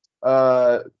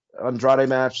Andrade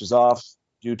match is off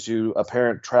due to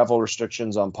apparent travel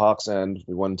restrictions on Pac's end.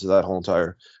 We went into that whole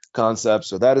entire concept,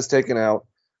 so that is taken out.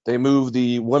 They moved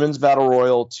the women's battle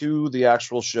royal to the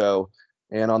actual show,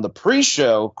 and on the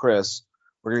pre-show, Chris,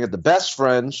 we're gonna get the Best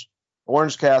Friends,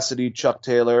 Orange Cassidy, Chuck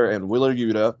Taylor, and Wheeler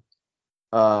Yuta,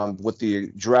 with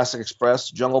the Jurassic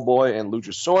Express, Jungle Boy, and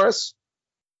Luchasaurus.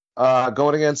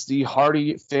 Going against the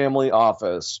Hardy Family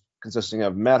Office, consisting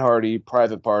of Matt Hardy,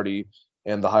 Private Party,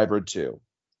 and the Hybrid 2,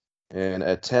 in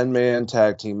a 10-man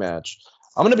tag team match.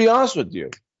 I'm going to be honest with you.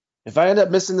 If I end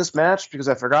up missing this match because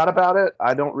I forgot about it,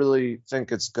 I don't really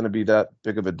think it's going to be that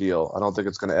big of a deal. I don't think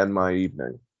it's going to end my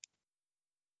evening.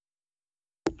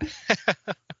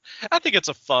 I think it's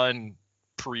a fun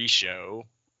pre-show,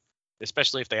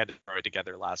 especially if they had to throw it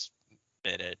together last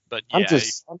minute. But yeah, I'm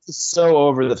just so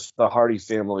over the Hardy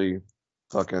Family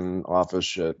fucking office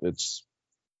shit. It's,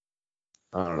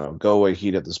 I don't know, go away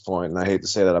heat at this point, and I hate to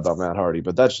say that about Matt Hardy,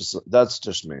 but that's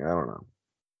just me. I don't know.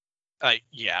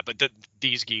 Yeah, but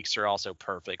these geeks are also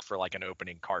perfect for like an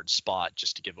opening card spot,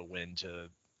 just to give a win to,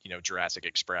 you know, Jurassic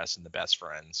Express and the Best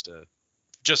Friends, to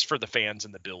just for the fans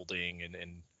in the building,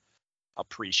 and a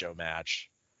pre-show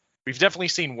match. We've definitely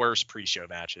seen worse pre-show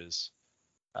matches.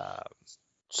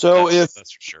 So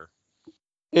that's for sure.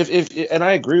 If and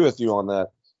I agree with you on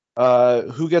that.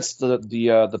 Who gets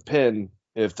the pin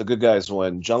if the good guys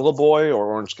win? Jungle Boy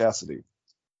or Orange Cassidy?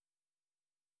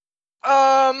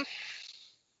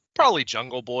 Probably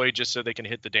Jungle Boy, just so they can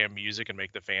hit the damn music and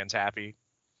make the fans happy.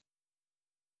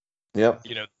 Yep.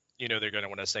 You know they're gonna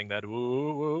want to sing that.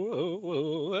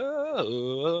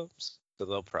 So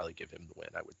they'll probably give him the win,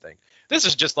 I would think. This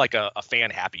is just like a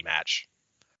fan happy match.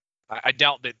 I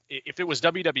doubt that if it was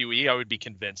WWE, I would be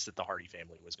convinced that the Hardy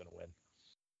family was going to win.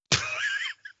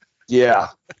 Yeah.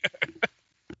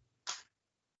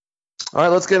 All right,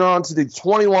 let's get on to the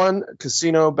 21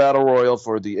 Casino Battle Royal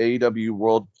for the AEW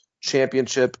World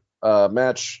Championship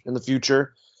match in the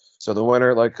future. So the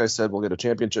winner, like I said, will get a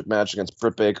championship match against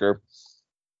Britt Baker.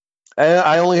 And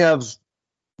I only have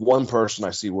one person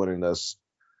I see winning this,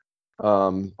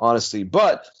 honestly.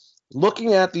 But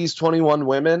looking at these 21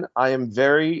 women, I am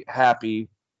very happy,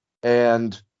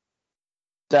 and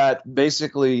that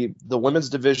basically the women's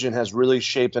division has really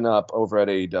shapen up over at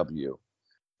AEW.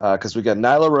 Because we got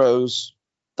Nyla Rose,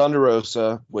 Thunder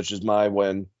Rosa, which is my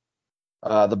win,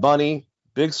 the Bunny,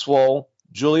 Big Swole,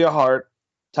 Julia Hart,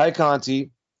 Ty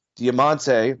Conti,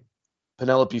 Diamante,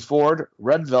 Penelope Ford,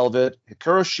 Red Velvet,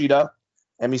 Hikaru Shida,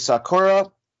 Emi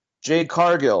Sakura, Jade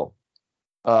Cargill,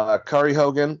 Kari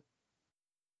Hogan,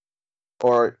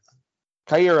 or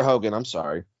Kaira Hogan, I'm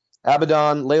sorry,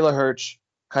 Abaddon, Layla Hirsch,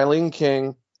 Kylene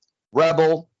King,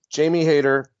 Rebel, Jamie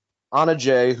Hayter, Anna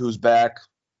Jay, who's back,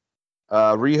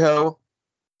 Riho,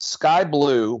 Sky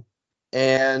Blue,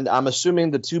 and I'm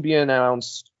assuming the to be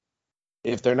announced,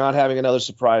 if they're not having another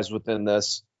surprise within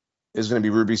this, is going to be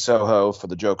Ruby Soho for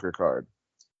the Joker card.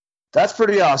 That's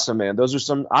pretty awesome, man. Those are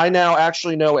some. I now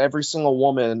actually know every single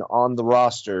woman on the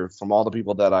roster from all the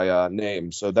people that I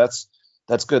named. So that's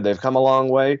good. They've come a long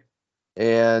way.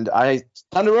 And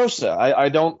Thunder Rosa. I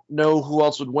don't know who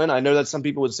else would win. I know that some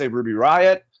people would say Ruby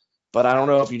Riott, but I don't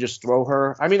know if you just throw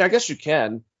her. I mean, I guess you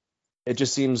can. It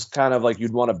just seems kind of like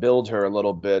you'd want to build her a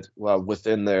little bit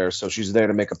within there, so she's there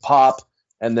to make a pop.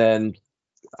 And then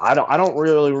I don't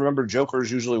really remember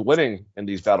Jokers usually winning in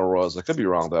these battle royals. I could be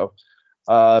wrong though.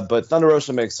 But Thunder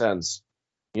Rosa makes sense.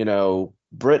 You know,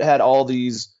 Britt had all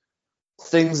these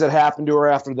things that happened to her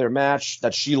after their match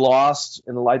that she lost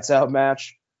in the Lights Out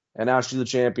match, and now she's the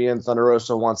champion. Thunder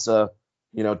Rosa wants to,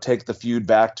 take the feud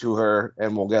back to her,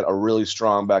 and we'll get a really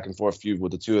strong back and forth feud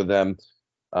with the two of them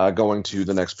going to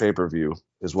the next pay-per-view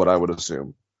is what I would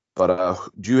assume. But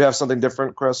do you have something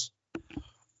different, Chris?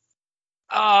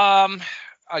 I'm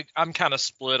kind of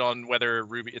split on whether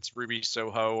it's Ruby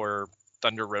Soho or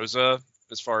Thunder Rosa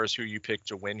as far as who you pick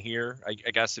to win here.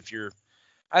 I guess if you're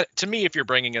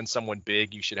bringing in someone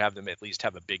big, you should have them at least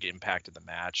have a big impact in the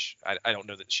match. I don't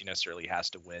know that she necessarily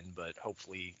has to win, but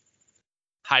hopefully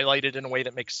highlight it in a way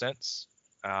that makes sense.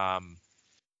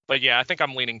 But yeah, I think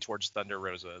I'm leaning towards Thunder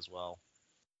Rosa as well.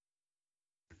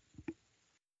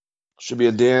 Should be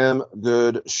a damn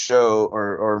good show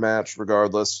or match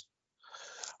regardless.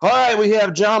 All right, we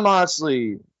have Jon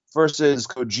Moxley versus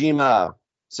Kojima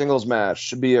singles match.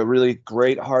 Should be a really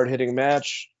great, hard-hitting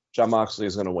match. Jon Moxley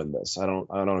is going to win this. I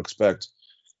don't expect.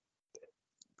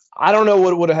 I don't know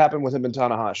what would have happened with him and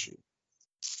Tanahashi,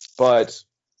 but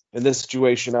in this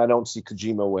situation, I don't see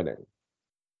Kojima winning.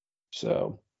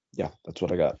 So yeah, that's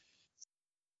what I got.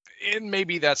 And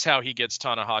maybe that's how he gets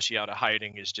Tanahashi out of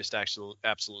hiding, is just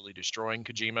absolutely destroying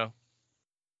Kojima.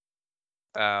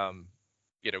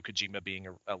 Kojima being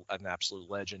an absolute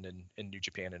legend in New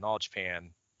Japan and All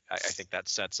Japan, I think that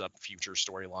sets up future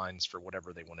storylines for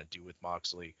whatever they want to do with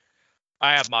Moxley.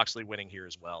 I have Moxley winning here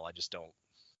as well. I just don't.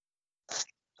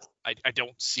 I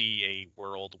don't see a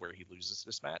world where he loses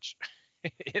this match.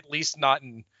 At least not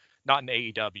in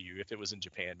AEW. If it was in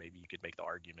Japan, maybe you could make the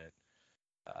argument.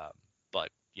 But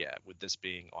yeah, with this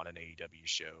being on an AEW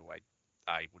show,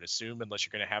 I would assume, unless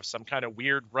you're going to have some kind of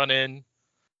weird run-in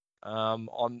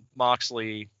on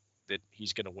Moxley, that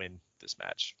he's going to win this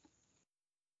match.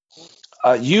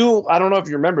 I don't know if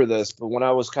you remember this, but when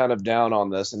I was kind of down on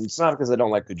this, and it's not because I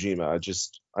don't like Kojima,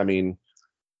 I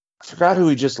forgot who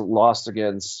he just lost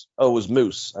against. Oh, it was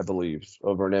Moose, I believe,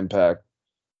 over an Impact.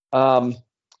 We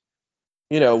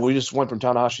just went from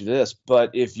Tanahashi to this,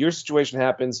 but if your situation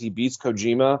happens, he beats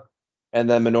Kojima, and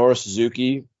then Minoru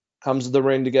Suzuki comes to the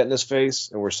ring to get in his face,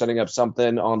 and we're setting up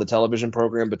something on the television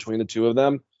program between the two of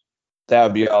them, that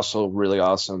would be also really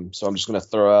awesome. So I'm just going to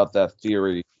throw out that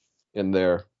theory in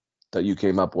there that you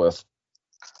came up with.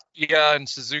 Yeah, and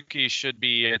Suzuki should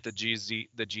be at the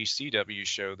GCW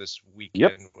show this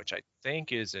weekend, which I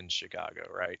think is in Chicago,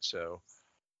 right? So,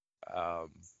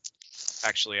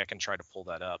 actually, I can try to pull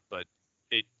that up, but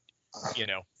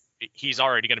he's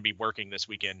already going to be working this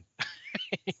weekend.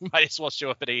 He might as well show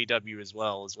up at AEW as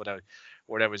well, is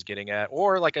what I was getting at.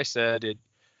 Or, like I said,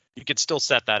 you could still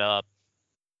set that up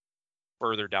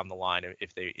further down the line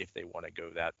if they want to go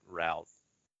that route.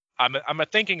 I'm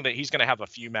thinking that he's going to have a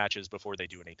few matches before they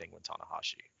do anything with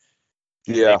Tanahashi.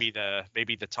 Yeah.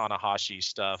 Maybe the Tanahashi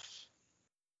stuff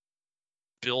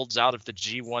builds out of the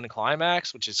G1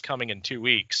 Climax, which is coming in 2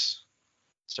 weeks.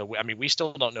 So we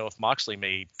still don't know if Moxley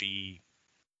may be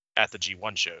at the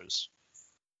G1 shows.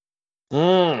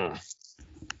 All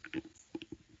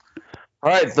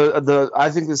right, I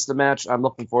think this is the match I'm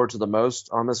looking forward to the most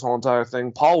on this whole entire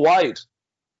thing. Paul White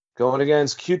going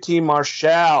against QT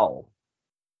Marshall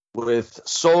with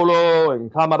Solo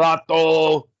and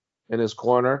Camarato in his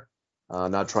corner.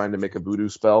 Not trying to make a voodoo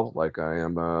spell like I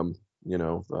am,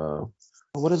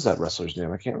 what is that wrestler's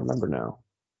name? I can't remember now.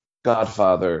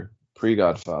 Godfather,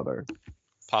 pre-Godfather.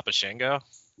 Papa Shango?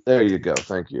 There you go.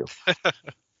 Thank you.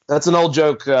 That's an old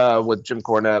joke with Jim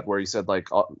Cornette where he said, like,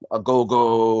 a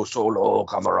go-go Solo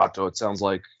Camarato. It sounds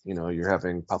like, you're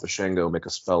having Papa Shango make a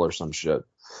spell or some shit.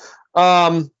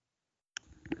 Paul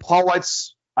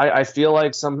White's, I feel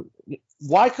like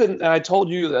why couldn't, and I told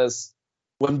you this,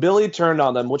 when Billy turned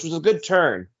on them, which was a good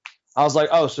turn, I was like,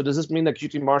 oh, so does this mean that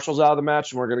QT Marshall's out of the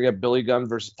match and we're going to get Billy Gunn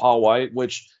versus Paul White,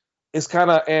 which is kind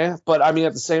of but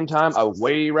at the same time, I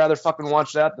way rather fucking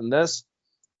watch that than this.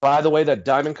 By the way, that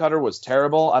Diamond Cutter was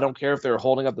terrible. I don't care if they were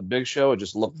holding up the Big Show. It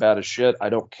just looked bad as shit. I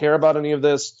don't care about any of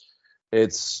this.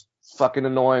 It's fucking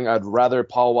annoying. I'd rather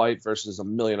Paul White versus a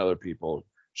million other people.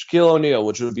 Shaquille O'Neal,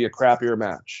 which would be a crappier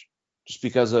match, just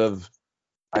because of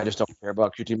I just don't care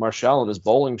about QT Marshall and his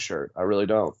bowling shirt. I really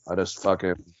don't. I just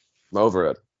fucking I'm over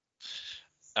it.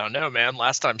 I don't know, man.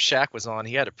 Last time Shaq was on,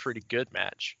 he had a pretty good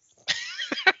match.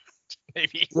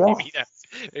 maybe, Yeah.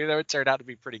 maybe that would turn out to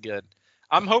be pretty good.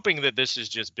 I'm hoping that this is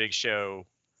just Big Show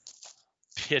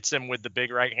hits him with the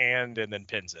big right hand and then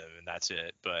pins him, and that's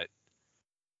it. But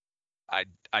I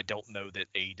don't know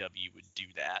that AEW would do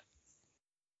that.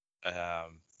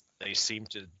 They seem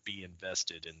to be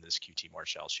invested in this QT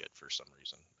Marshall shit for some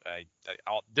reason.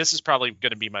 This is probably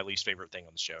going to be my least favorite thing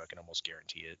on the show. I can almost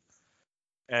guarantee it.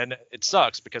 And it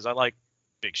sucks because I like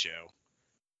Big Show.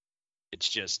 It's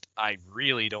just I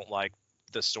really don't like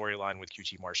the storyline with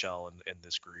QT Marshall and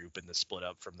this group and the split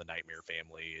up from the Nightmare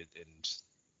family. And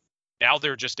now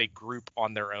they're just a group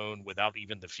on their own without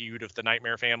even the feud of the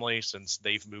Nightmare family since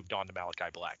they've moved on to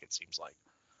Malachi Black, it seems like.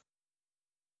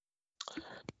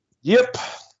 Yep.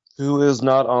 Who is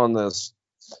not on this?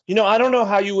 I don't know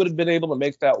how you would have been able to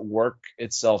make that work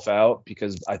itself out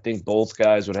because I think both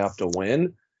guys would have to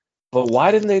win. But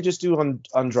why didn't they just do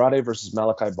Andrade versus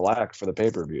Malachi Black for the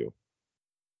pay-per-view?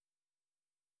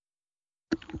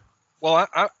 Well,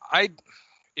 I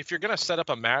if you're gonna set up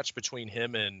a match between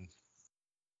him and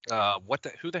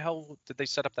who the hell did they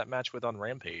set up that match with on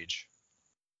Rampage?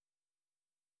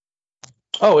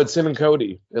 Oh, it's him and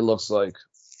Cody. It looks like.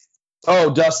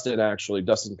 Oh, Dustin actually.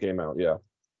 Dustin came out. Yeah.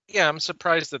 Yeah, I'm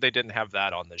surprised that they didn't have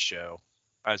that on this show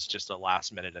as just a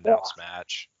last-minute announced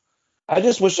match. I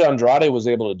just wish Andrade was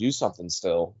able to do something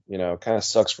still. Kind of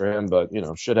sucks for him, but,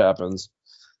 shit happens.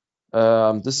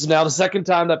 This is now the second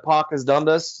time that Pac has done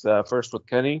this, first with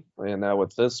Kenny and now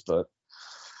with this, but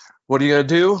what are you going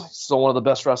to do? He's still one of the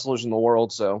best wrestlers in the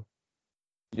world, so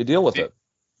you deal with it.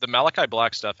 The Malachi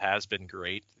Black stuff has been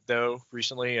great, though,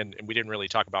 recently, and we didn't really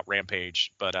talk about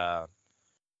Rampage, but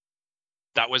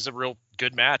that was a real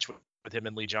good match with him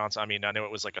and Lee Johnson. I mean, I know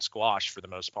it was like a squash for the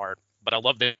most part, but I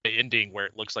love the ending where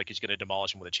it looks like he's going to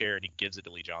demolish him with a chair, and he gives it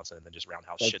to Lee Johnson, and then just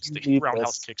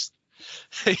roundhouse kicks.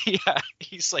 Yeah,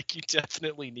 he's like, you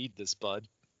definitely need this, bud.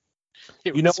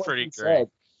 It was pretty great.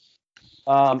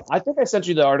 I think I sent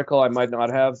you the article. I might not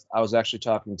have. I was actually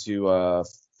talking to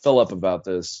Philip about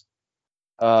this.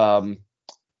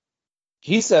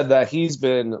 He said that he's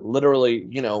been literally,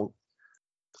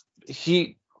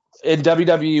 he in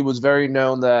WWE was very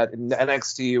known that in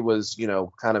NXT was,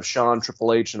 kind of Shawn,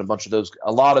 Triple H, and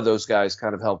a lot of those guys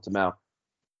kind of helped him out.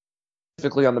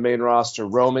 Specifically on the main roster,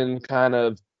 Roman kind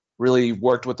of really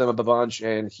worked with them a bunch,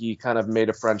 and he kind of made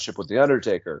a friendship with The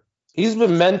Undertaker. He's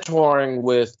been mentoring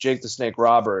with Jake the Snake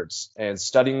Roberts and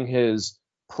studying his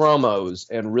promos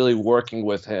and really working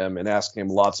with him and asking him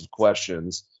lots of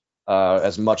questions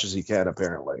as much as he can,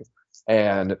 apparently.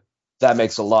 And that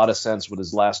makes a lot of sense with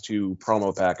his last two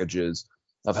promo packages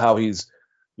of how he's,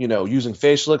 using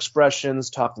facial expressions,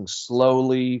 talking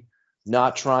slowly,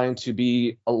 not trying to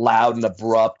be loud and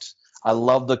abrupt. I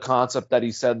love the concept that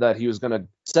he said that he was going to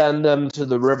send them to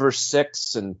the River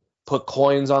Styx and put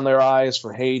coins on their eyes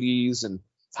for Hades, and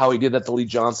how he did that to Lee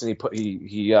Johnson. He put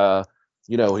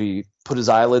his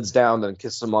eyelids down and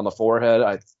kissed him on the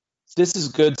forehead. This is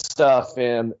good stuff,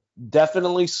 and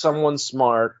definitely someone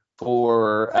smart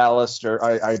for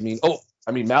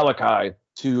Malachi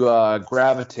to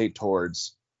gravitate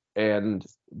towards, and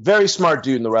very smart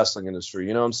dude in the wrestling industry.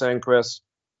 You know what I'm saying, Chris?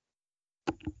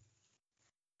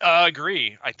 I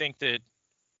agree. I think that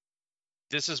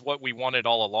this is what we wanted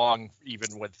all along,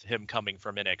 even with him coming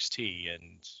from NXT,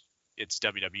 and it's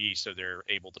WWE, so they're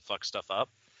able to fuck stuff up.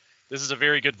 This is a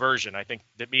very good version. I think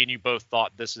that me and you both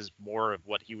thought this is more of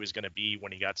what he was going to be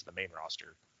when he got to the main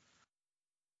roster.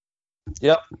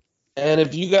 Yep. And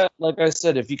if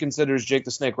he considers Jake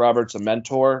the Snake Roberts a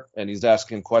mentor and he's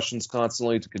asking questions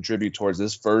constantly to contribute towards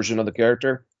this version of the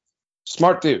character,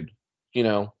 smart dude,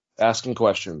 asking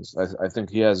questions. I think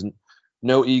he has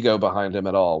no ego behind him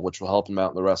at all, which will help him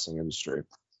out in the wrestling industry.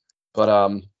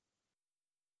 But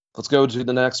let's go to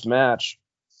the next match.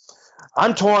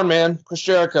 I'm torn, man. Chris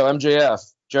Jericho, MJF.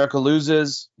 Jericho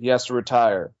loses. He has to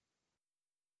retire.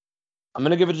 I'm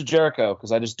going to give it to Jericho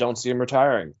because I just don't see him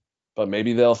retiring. But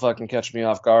maybe they'll fucking catch me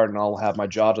off guard and I'll have my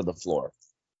jaw to the floor.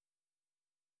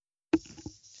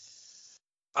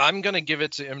 I'm going to give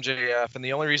it to MJF. And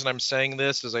the only reason I'm saying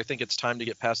this is I think it's time to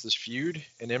get past this feud.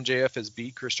 And MJF has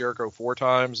beat Chris Jericho 4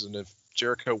 times. And if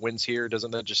Jericho wins here,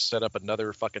 doesn't that just set up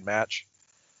another fucking match?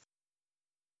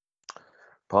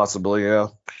 Possibly, yeah.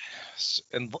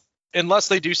 And unless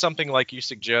they do something like you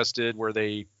suggested where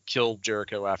they kill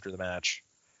Jericho after the match.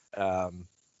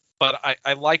 But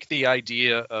I like the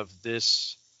idea of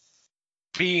this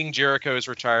being Jericho's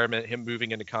retirement, him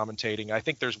moving into commentating, I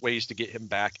think there's ways to get him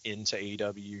back into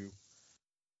AEW,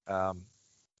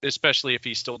 especially if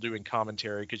he's still doing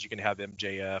commentary, because you can have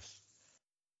MJF.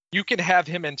 You can have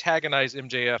him antagonize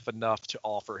MJF enough to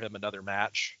offer him another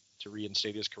match to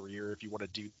reinstate his career if you want to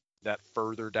do that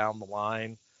further down the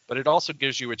line. But it also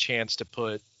gives you a chance to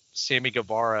put Sammy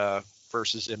Guevara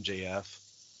versus MJF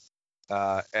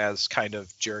as kind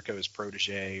of Jericho's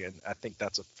protege, and I think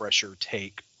that's a fresher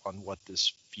take on what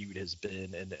this feud has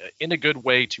been, and in a good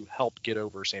way to help get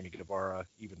over Sammy Guevara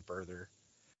even further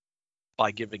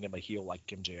by giving him a heel like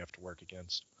MJF to work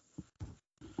against.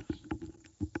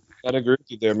 I'd agree with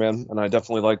you there, man, and I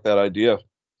definitely like that idea.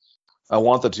 I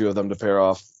want the two of them to pair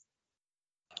off.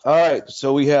 All right,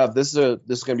 so we have this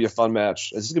is gonna be a fun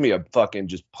match. This is gonna be a fucking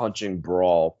just punching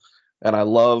brawl, and I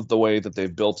love the way that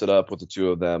they've built it up with the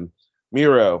two of them.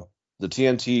 Miro, the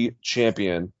TNT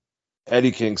champion,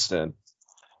 Eddie Kingston.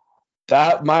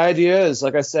 That my idea is,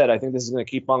 like I said, I think this is gonna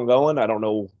keep on going. I don't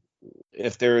know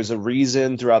if there is a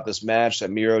reason throughout this match that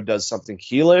Miro does something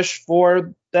heelish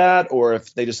for that, or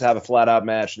if they just have a flat out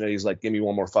match and he's like, give me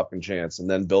one more fucking chance, and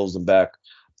then builds them back.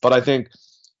 But I think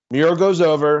Miro goes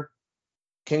over,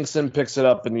 Kingston picks it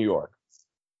up in New York.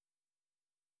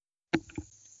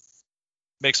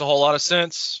 Makes a whole lot of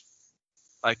sense.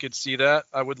 I could see that.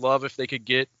 I would love if they could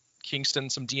get Kingston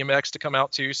some DMX to come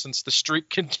out too, since the streak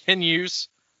continues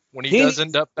when he does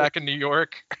end up back in New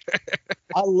York.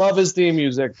 I love his theme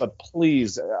music, but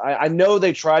please, I know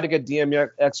they tried to get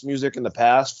DMX music in the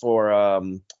past for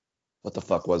what the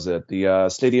fuck was it? The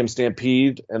Stadium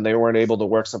Stampede, and they weren't able to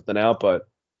work something out. But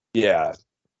yeah,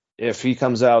 if he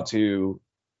comes out to,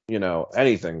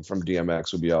 anything from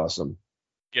DMX would be awesome.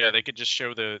 Yeah, they could just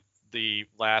show the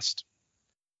last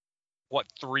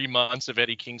 3 months of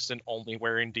Eddie Kingston only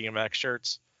wearing DMX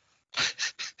shirts.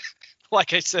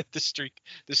 Like I said, the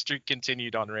streak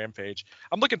continued on Rampage.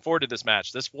 I'm looking forward to this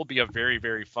match. This will be a very,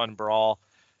 very fun brawl.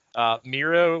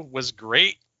 Miro was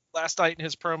great last night in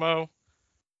his promo.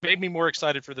 Made me more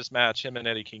excited for this match. Him and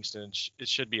Eddie Kingston. It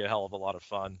should be a hell of a lot of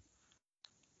fun.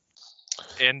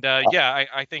 And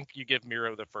I think you give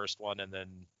Miro the first one and then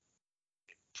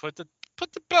put the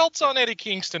belts on Eddie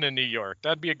Kingston in New York.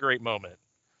 That'd be a great moment.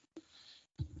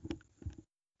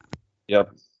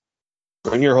 Yep.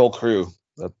 Bring your whole crew.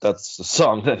 That's the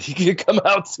song that he could come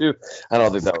out to. I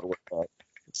don't think that would work out.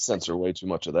 Censor way too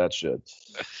much of that shit.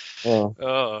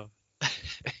 So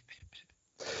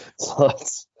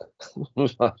let's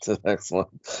move on to the next one.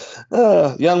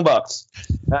 Young Bucks.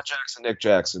 Matt Jackson, Nick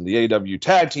Jackson, the AEW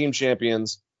Tag Team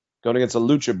Champions, going against the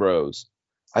Lucha Bros.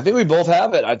 I think we both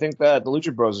have it. I think that the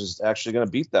Lucha Bros is actually going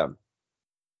to beat them.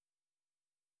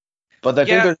 But I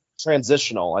think they're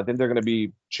transitional. I think they're going to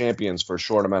be champions for a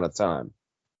short amount of time.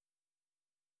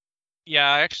 Yeah,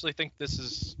 I actually think this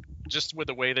is just with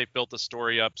the way they've built the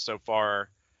story up so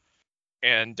far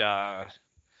and how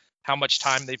much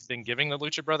time they've been giving the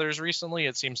Lucha Brothers recently,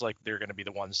 it seems like they're going to be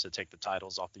the ones to take the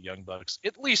titles off the Young Bucks,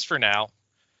 at least for now.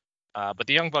 But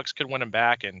the Young Bucks could win them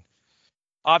back, and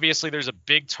obviously there's a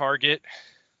big target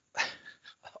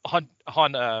on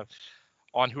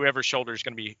whoever's shoulder is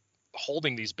going to be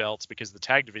holding these belts because the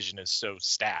tag division is so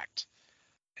stacked.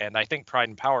 And I think Pride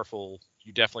and Powerful,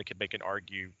 you definitely could make an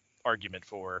argument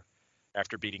for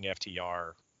after beating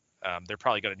FTR. They're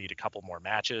probably going to need a couple more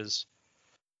matches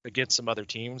against some other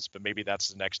teams, but maybe that's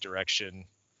the next direction.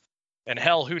 And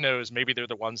hell, who knows? Maybe they're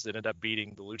the ones that end up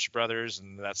beating the Lucha Brothers,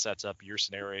 and that sets up your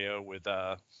scenario with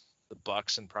the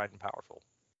Bucks and Pride and Powerful.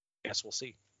 Guess we'll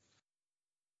see.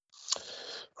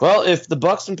 Well, if the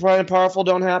Bucks and Pride and Powerful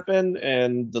don't happen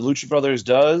and the Lucha Brothers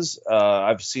does,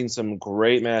 I've seen some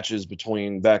great matches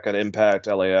back at Impact,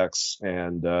 LAX,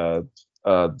 and the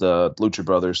Lucha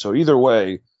Brothers. So either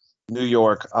way, New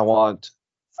York, I want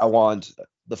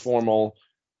the formerly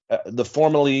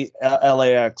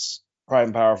LAX Pride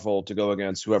and Powerful to go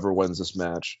against whoever wins this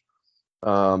match.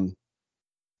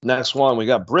 Next one, we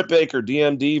got Britt Baker,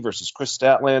 DMD versus Chris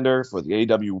Statlander for the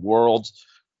AEW World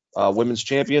Women's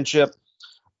Championship.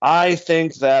 I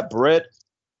think that Britt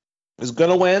is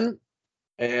going to win,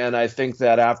 and I think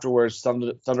that afterwards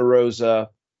Thunder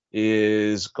Rosa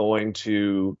is going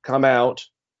to come out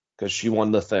because she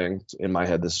won the thing. In my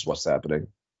head, this is what's happening.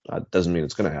 Doesn't mean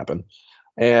it's going to happen.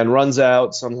 And runs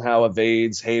out, somehow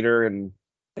evades Hayter and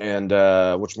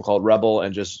whatchamacallit, Rebel,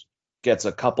 and just gets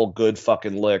a couple good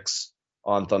fucking licks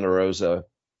on Thunder Rosa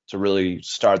to really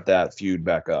start that feud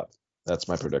back up. That's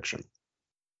my prediction.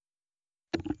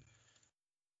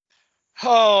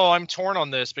 Oh, I'm torn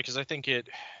on this because I think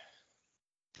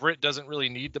Britt doesn't really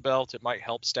need the belt. It might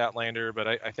help Statlander, but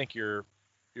I think you're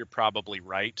probably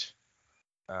right.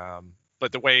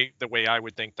 But the way I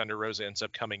would think Thunder Rosa ends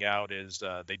up coming out is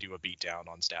they do a beatdown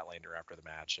on Statlander after the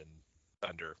match, and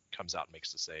Thunder comes out and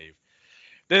makes the save.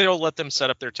 Then they'll let them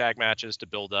set up their tag matches to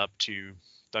build up to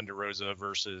Thunder Rosa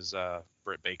versus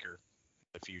Britt Baker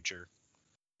in the future.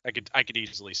 I could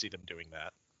easily see them doing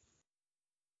that.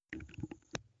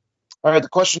 All right, the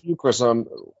question to you, Chris, I'm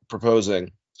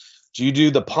proposing. Do you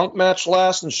do the Punk match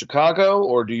last in Chicago,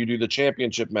 or do you do the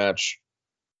championship match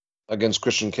against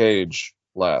Christian Cage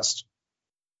last?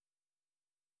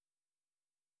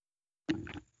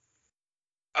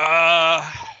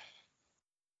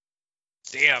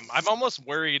 Damn, I'm almost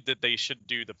worried that they should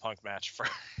do the Punk match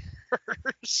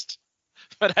first,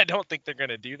 but I don't think they're going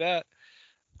to do that.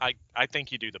 I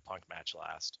think you do the Punk match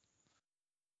last.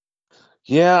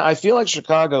 Yeah, I feel like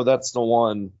Chicago, that's the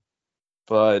one,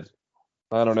 but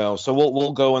I don't know. So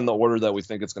we'll go in the order that we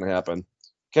think it's going to happen.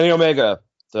 Kenny Omega,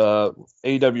 the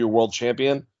AEW World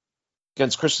Champion,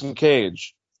 against Christian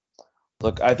Cage.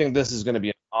 Look, I think this is going to be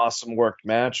an awesome worked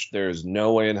match. There's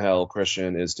no way in hell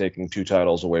Christian is taking 2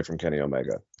 titles away from Kenny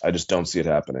Omega. I just don't see it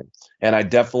happening. And I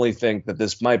definitely think that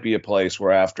this might be a place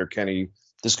where after Kenny,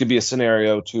 this could be a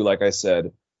scenario too, like I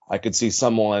said, I could see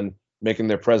someone making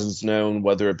their presence known,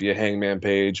 whether it be a Hangman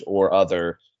Page or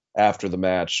other, after the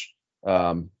match.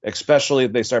 Especially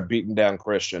if they start beating down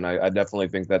Christian. I definitely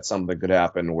think that's something that could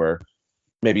happen where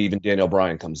maybe even Daniel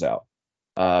Bryan comes out.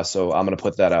 So I'm going to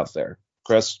put that out there.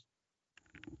 Chris?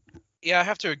 Yeah, I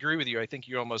have to agree with you. I think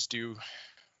you almost do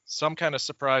some kind of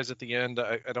surprise at the end.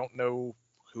 I don't know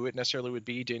who it necessarily would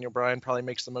be. Daniel Bryan probably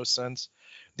makes the most sense.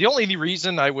 The only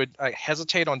reason I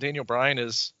hesitate on Daniel Bryan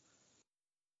is,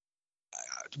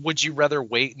 would you rather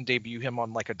wait and debut him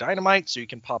on like a Dynamite so you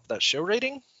can pop that show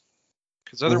rating?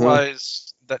 Because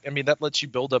otherwise, that lets you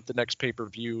build up the next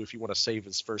pay-per-view if you want to save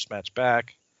his first match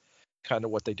back, kind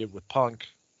of what they did with Punk.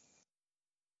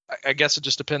 I guess it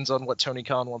just depends on what Tony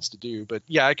Khan wants to do, but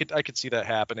yeah, I could see that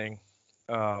happening.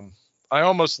 I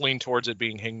almost lean towards it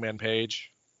being Hangman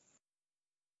Page.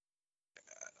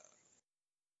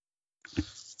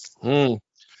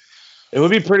 It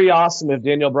would be pretty awesome if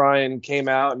Daniel Bryan came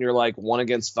out and you're like 1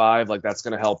 against 5, like that's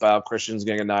going to help out. Christian's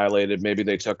getting annihilated. Maybe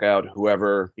they took out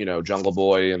whoever, Jungle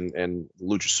Boy and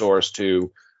Luchasaurus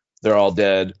too. They're all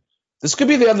dead. This could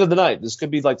be the end of the night. This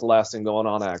could be like the last thing going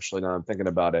on, actually, now I'm thinking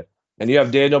about it. And you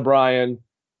have Daniel Bryan,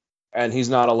 and he's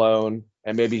not alone,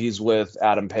 and maybe he's with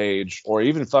Adam Page, or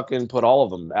even fucking put all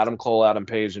of them, Adam Cole, Adam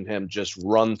Page, and him, just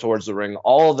run towards the ring.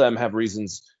 All of them have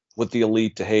reasons with the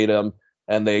Elite to hate him,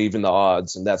 and they even the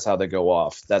odds, and that's how they go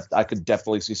off. That I could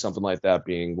definitely see something like that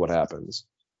being what happens.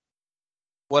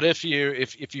 What if you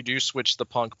do switch the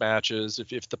Punk matches?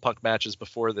 If the Punk matches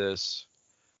before this,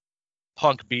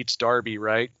 Punk beats Darby,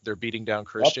 right? They're beating down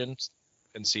Christian,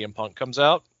 and CM Punk comes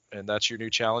out, and that's your new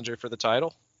challenger for the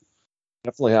title.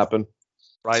 Definitely happen.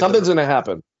 Right. Something's gonna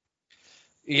happen.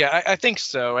 Yeah, I think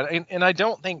so, and I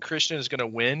don't think Christian is gonna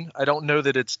win. I don't know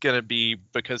that it's gonna be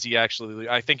because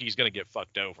I think he's gonna get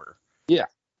fucked over. Yeah.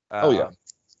 Yeah.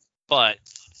 But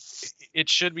it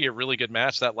should be a really good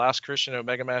match. That last Christian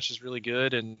Omega match is really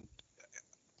good, and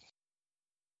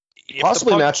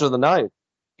possibly match of the night.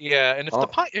 Yeah, and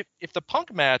if the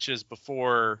Punk match is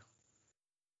before,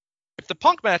 if the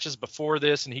Punk match is before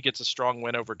this, and he gets a strong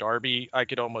win over Darby, I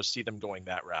could almost see them going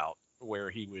that route where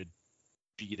he would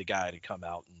be the guy to come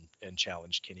out and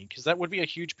challenge Kenny, because that would be a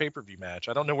huge pay-per-view match.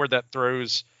 I don't know where that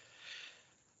throws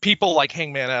people like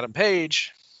Hangman Adam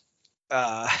Page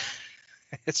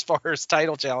as far as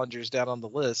title challengers down on the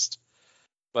list,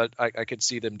 but I could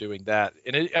see them doing that.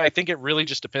 And I think it really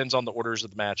just depends on the orders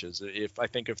of the matches. If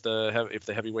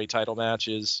the heavyweight title match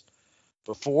is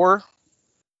before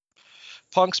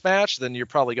Punk's match, then you're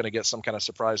probably going to get some kind of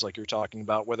surprise like you're talking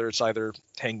about, whether it's either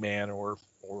Hangman or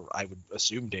I would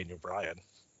assume Daniel Bryan,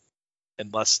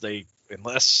 unless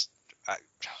does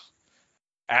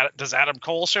Adam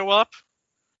Cole show up?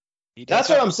 That's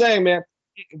what I'm saying, man.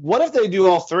 What if they do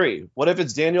all three? What if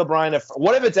it's Daniel Bryan?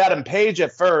 What if it's Adam Page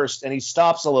at first and he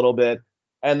stops a little bit,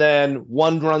 and then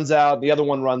one runs out, the other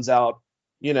one runs out?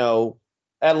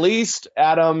 At least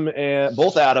Adam and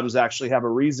both Adams actually have a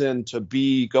reason to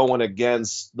be going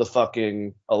against the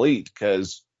fucking Elite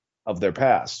because of their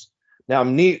past. Now,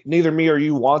 neither me or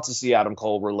you want to see Adam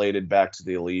Cole related back to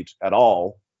the Elite at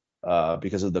all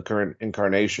because of the current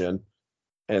incarnation.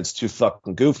 And it's too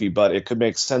fucking goofy, but it could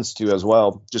make sense to as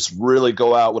well. Just really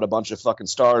go out with a bunch of fucking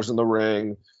stars in the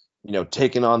ring,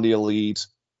 taking on the Elite,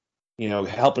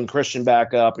 helping Christian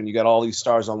back up, and you got all these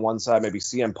stars on one side. Maybe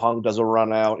CM Punk does a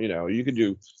run out. You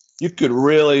could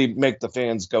really make the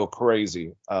fans go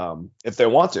crazy if they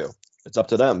want to. It's up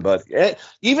to them. But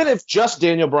even if just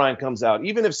Daniel Bryan comes out,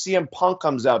 even if CM Punk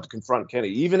comes out to confront Kenny,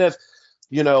 even if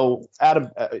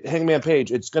Hangman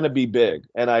Page, it's going to be big,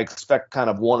 and I expect kind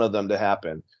of one of them to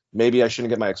happen. Maybe I shouldn't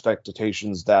get my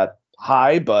expectations that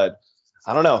high, but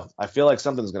I don't know. I feel like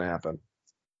something's going to happen.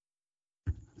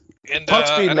 And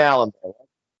Punk's beating Allen, though.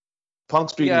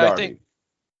 Punk's beating Darby.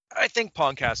 I think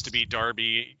Punk has to beat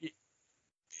Darby.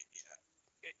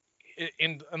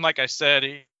 And like I said,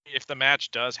 if the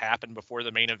match does happen before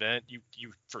the main event, you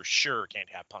for sure can't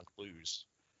have Punk lose.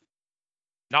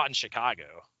 Not in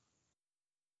Chicago.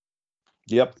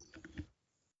 Yep.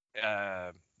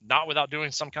 Not without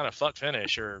doing some kind of fuck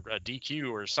finish or a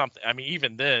DQ or something. I mean,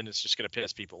 even then, it's just going to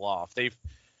piss people off.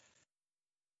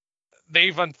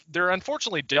 They're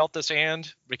unfortunately dealt this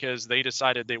hand because they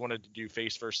decided they wanted to do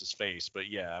face versus face. But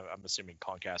yeah, I'm assuming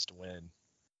Punk has to win,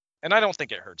 and I don't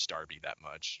think it hurts Darby that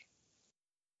much.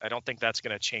 I don't think that's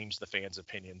going to change the fans'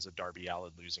 opinions of Darby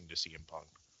Allin losing to CM Punk.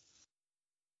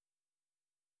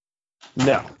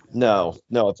 No.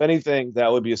 If anything,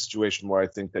 that would be a situation where I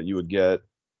think that you would get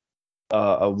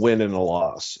a win and a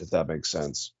loss, if that makes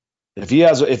sense. If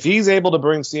he's able to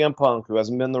bring CM Punk, who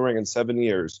hasn't been in the ring in 7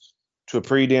 years, to a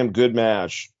pretty damn good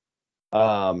match,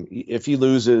 if he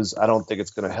loses, I don't think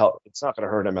it's going to help. It's not going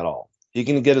to hurt him at all. He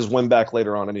can get his win back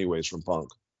later on, anyways, from Punk.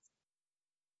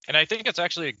 And I think it's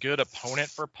actually a good opponent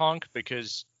for Punk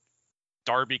because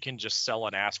Darby can just sell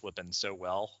an ass whipping so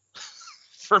well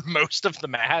for most of the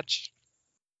match.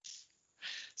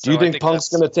 Do you think Punk's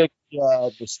going to take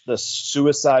the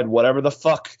suicide, whatever the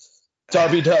fuck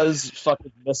Darby does,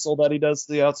 fucking missile that he does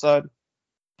to the outside?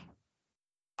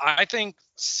 I think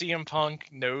CM Punk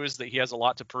knows that he has a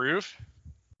lot to prove,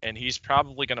 and he's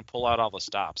probably going to pull out all the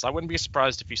stops. I wouldn't be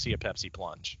surprised if you see a Pepsi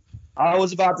plunge. I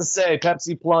was about to say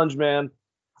Pepsi plunge, man.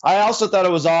 I also thought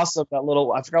it was awesome, that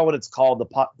little, I forgot what it's called,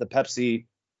 the Pepsi,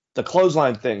 the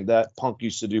clothesline thing that Punk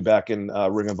used to do back in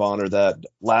Ring of Honor that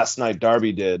last night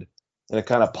Darby did. And it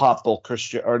kind of popped both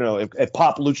it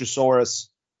popped Luchasaurus.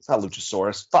 It's not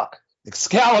Luchasaurus. Fuck.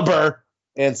 Excalibur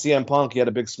and CM Punk. He had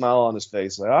a big smile on his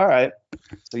face. Like, all right.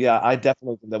 So, yeah, I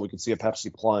definitely think that we could see a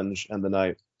Pepsi plunge end the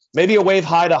night. Maybe a wave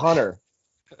high to Hunter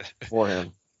for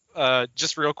him.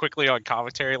 Just real quickly on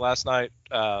commentary last night,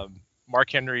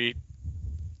 Mark Henry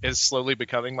is slowly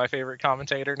becoming my favorite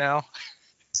commentator now.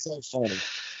 So funny.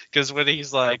 Because when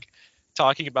he's like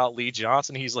talking about Lee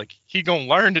Johnson, he's like, he gonna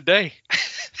learn today.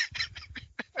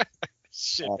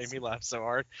 Shit made me laugh so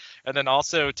hard. And then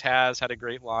also Taz had a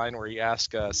great line where he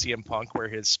asked CM Punk where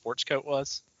his sports coat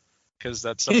was, because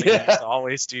that's something he used to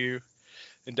always do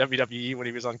in WWE when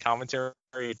he was on commentary.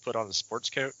 He'd put on a sports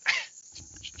coat.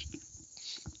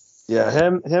 Yeah,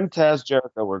 him, Taz,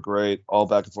 Jericho were great, all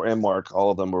back and forth, and Mark,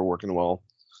 all of them were working well.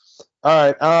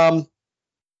 All right,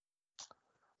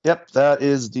 yep,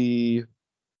 that's the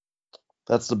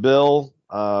bill.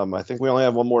 I think we only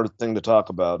have one more thing to talk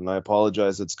about, and I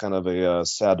apologize. It's kind of a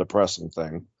sad, depressing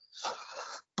thing.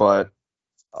 But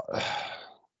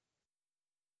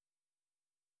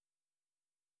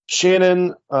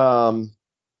Shannon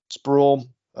Spruill,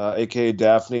 a.k.a.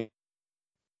 Daphne,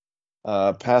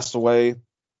 passed away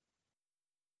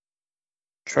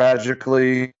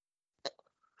tragically.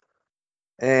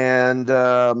 And,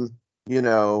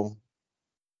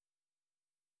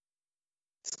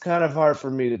 it's kind of hard for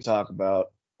me to talk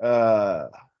about.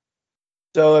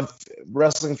 So if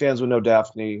wrestling fans would know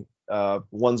Daphne,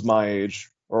 one's my age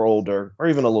or older, or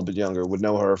even a little bit younger, would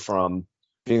know her from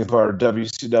being a part of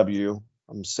WCW.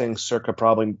 I'm saying circa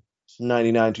probably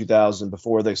 99, 2000,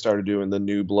 before they started doing the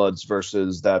New Bloods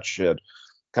versus that shit,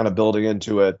 kind of building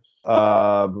into it.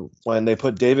 When they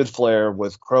put David Flair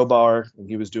with Crowbar, and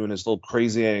he was doing his little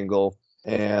crazy angle,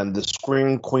 and the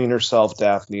Scream Queen herself,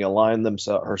 Daphne, aligned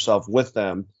herself with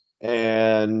them.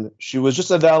 And she was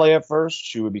just a valet at first.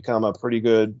 She would become a pretty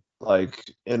good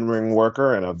in-ring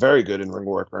worker, and a very good in-ring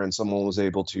worker, and someone was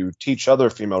able to teach other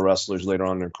female wrestlers later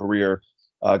on in their career.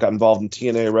 Got involved in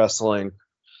TNA wrestling.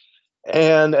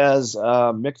 And as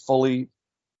Mick Foley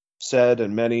said,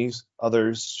 and many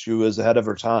others, she was ahead of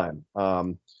her time.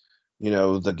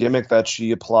 The gimmick that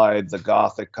she applied, the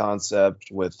gothic concept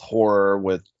with horror,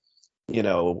 with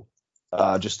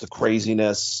just the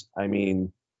craziness. I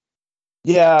mean,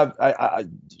 yeah,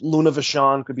 Luna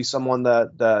Vachon could be someone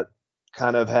that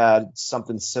kind of had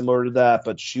something similar to that,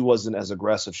 but she wasn't as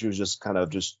aggressive. She was just kind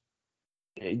of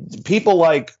people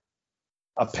like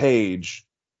a Paige,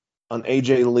 an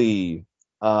AJ Lee,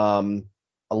 a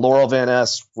Laurel Van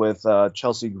Ness with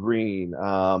Chelsea Green,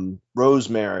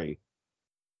 Rosemary,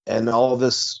 and all of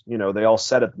this, they all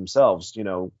said it themselves,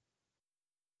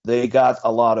 they got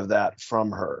a lot of that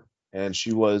from her, and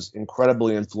she was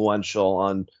incredibly influential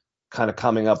on kind of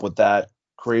coming up with that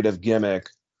creative gimmick.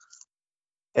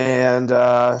 And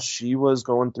she was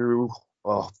going through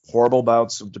horrible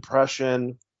bouts of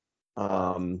depression,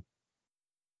 um,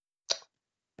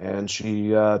 and she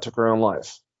took her own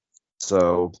life.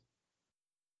 So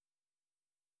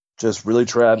just really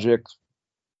tragic.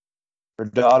 Her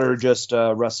daughter just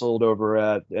wrestled over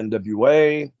at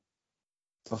NWA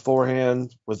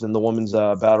beforehand within the women's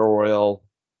battle royal,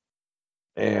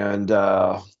 and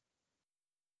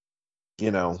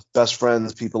best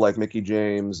friends, people like Mickey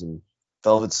James and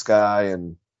Velvet Sky,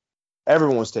 and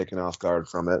everyone was taken off guard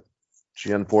from it.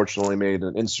 She unfortunately made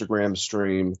an Instagram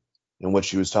stream in which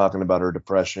she was talking about her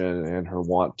depression and her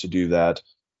want to do that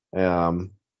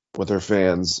with her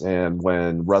fans. And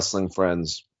when wrestling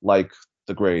friends like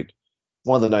the great,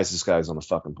 one of the nicest guys on the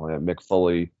fucking planet, Mick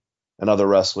Foley, and other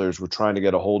wrestlers were trying to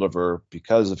get a hold of her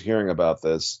because of hearing about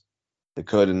this, they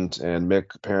couldn't. And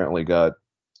Mick apparently got,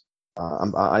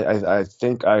 I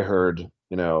think I heard,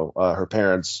 her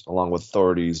parents along with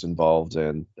authorities involved,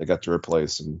 and they got to her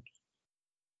place, and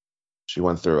she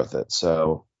went through with it.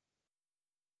 So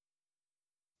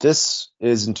this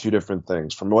is in two different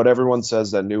things. From what everyone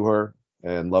says that knew her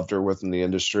and loved her within the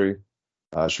industry,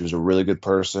 she was a really good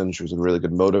person. She was a really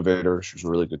good motivator. She was a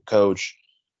really good coach.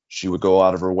 She would go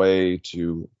out of her way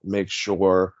to make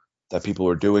sure that people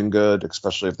were doing good,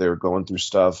 especially if they were going through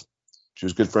stuff. She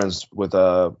was good friends with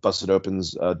Busted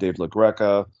Open's Dave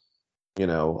LaGreca. A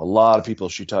lot of people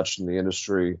she touched in the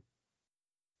industry.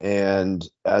 And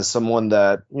as someone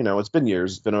that, it's been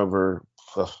years, it's been over,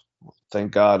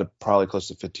 thank God, probably close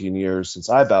to 15 years since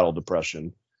I battled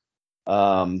depression,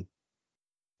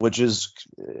 which is,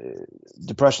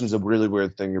 depression's a really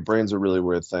weird thing. Your brain's a really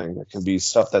weird thing. It can be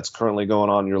stuff that's currently going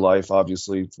on in your life,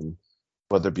 obviously, from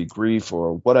whether it be grief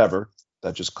or whatever,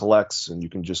 that just collects and you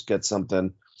can just get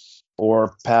something,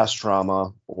 or past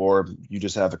trauma, or you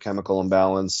just have a chemical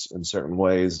imbalance in certain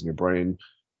ways and your brain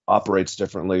operates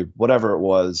differently, whatever it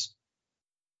was.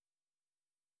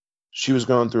 She was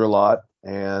going through a lot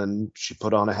and she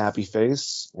put on a happy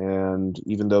face. And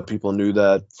even though people knew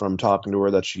that from talking to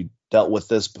her that she dealt with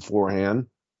this beforehand,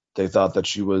 they thought that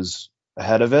she was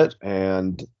ahead of it.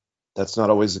 And that's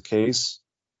not always the case,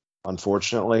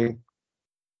 unfortunately.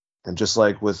 And just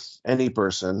like with any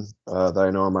person that I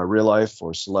know in my real life,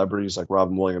 or celebrities like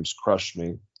Robin Williams crushed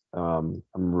me. I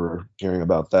remember hearing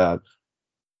about that.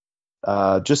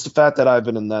 Just the fact that I've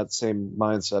been in that same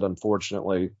mindset,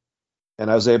 unfortunately,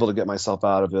 and I was able to get myself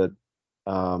out of it.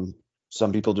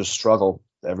 Some people just struggle.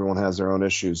 Everyone has their own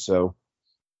issues. So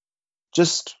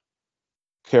just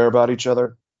care about each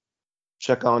other.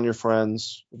 Check on your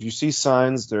friends. If you see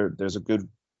signs, there's a good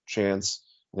chance.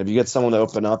 And if you get someone to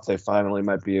open up, they finally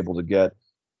might be able to get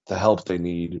the help they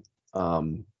need.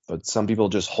 But some people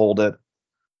just hold it,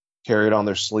 carry it on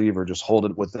their sleeve, or just hold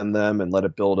it within them and let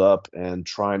it build up and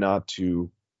try not to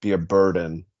be a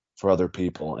burden for other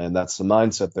people. And that's the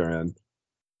mindset they're in.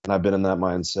 And I've been in that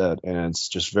mindset, and it's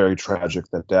just very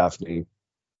tragic that Daphne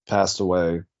passed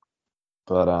away.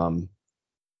 But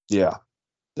yeah,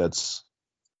 that's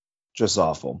just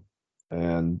awful.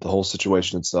 And the whole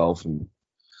situation itself, and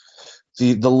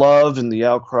the love and the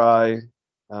outcry.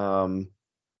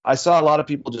 I saw a lot of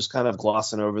people just kind of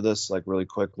glossing over this like really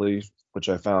quickly, which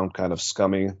I found kind of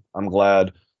scummy. I'm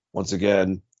glad, once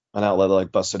again, an outlet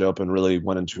like Busted Open really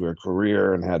went into her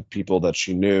career and had people that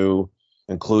she knew,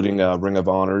 including Ring of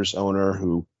Honor's owner,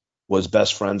 who was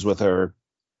best friends with her.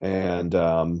 And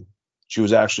she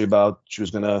was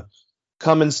going to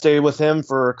come and stay with him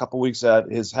for a couple weeks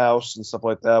at his house and stuff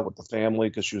like that with the family,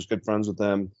 because she was good friends with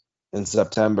them in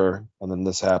September. And then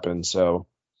this happened. So,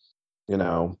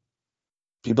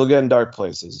 people get in dark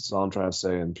places. That's all I'm trying to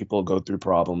say. And people go through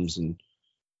problems, and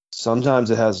sometimes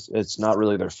it's not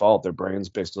really their fault. Their brain's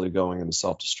basically going into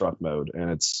self-destruct mode, and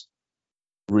it's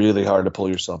really hard to pull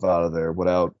yourself out of there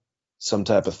without some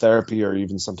type of therapy or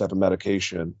even some type of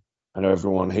medication. I know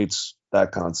everyone hates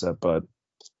that concept, but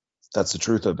that's the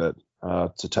truth of it.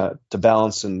 To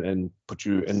balance and put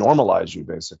you and normalize you,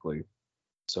 basically.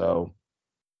 So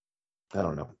I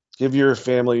don't know. Give your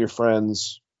family, your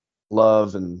friends,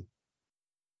 love and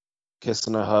kiss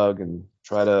and a hug, and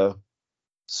try to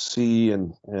see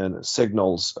and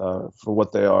signals for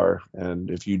what they are. And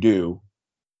if you do,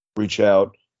 reach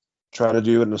out. Try to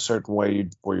do it in a certain way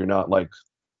where you're not like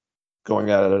going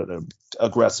at it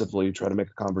aggressively. Try to make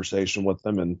a conversation with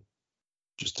them and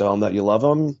just tell them that you love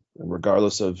them, and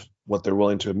regardless of what they're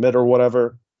willing to admit or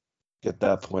whatever, get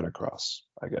that point across,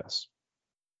 I guess.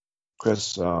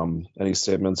 Chris, any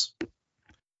statements?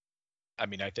 I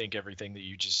mean, I think everything that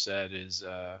you just said is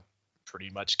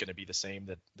pretty much going to be the same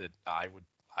that I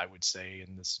would say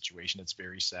in this situation. It's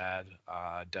very sad.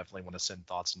 Definitely want to send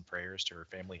thoughts and prayers to her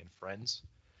family and friends.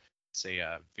 It's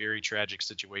a very tragic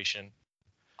situation.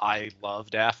 I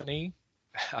love Daphne.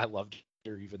 I loved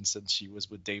her even since she was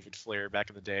with David Flair back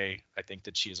in the day. I think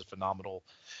that she is a phenomenal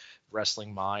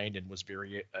wrestling mind and was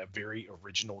a very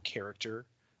original character.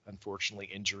 Unfortunately,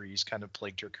 injuries kind of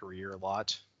plagued her career a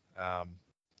lot. Um,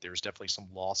 there was definitely some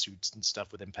lawsuits and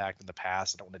stuff with Impact in the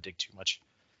past. I don't want to dig too much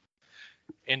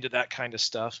into that kind of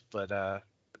stuff, but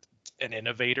an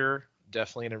innovator,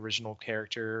 definitely an original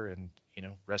character, and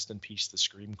rest in peace, the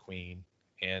Scream Queen.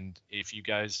 And if you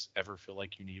guys ever feel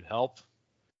like you need help,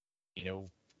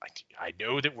 I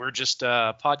know that we're just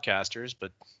podcasters,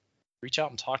 but reach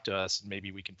out and talk to us, and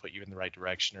maybe we can put you in the right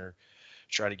direction or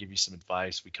try to give you some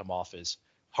advice. We come off as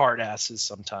hard asses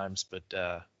sometimes, but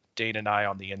Dane and I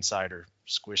on the inside are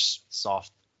squish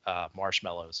soft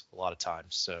marshmallows a lot of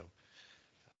times. So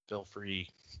feel free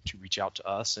to reach out to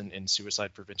us in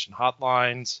suicide prevention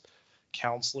hotlines,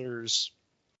 counselors.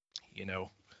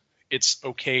 It's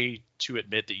okay to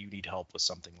admit that you need help with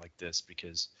something like this,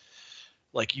 because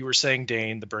like you were saying,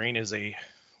 Dane, the brain is a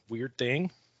weird thing,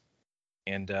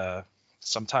 and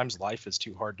sometimes life is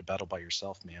too hard to battle by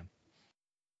yourself, man.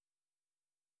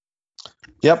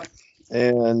 Yep.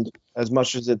 And as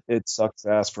much as it sucks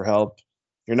to ask for help,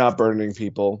 you're not burdening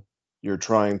people. You're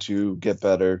trying to get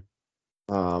better.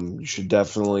 You should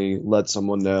definitely let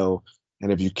someone know.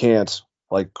 And if you can't,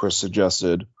 like Chris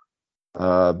suggested,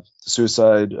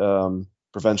 suicide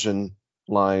prevention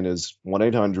line is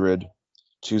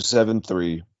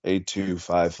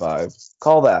 1-800-273-8255.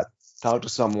 Call that. Talk to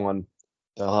someone.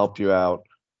 They'll help you out.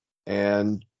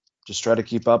 And just try to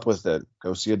keep up with it.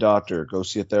 Go see a doctor. Go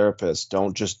see a therapist.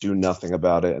 Don't just do nothing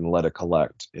about it and let it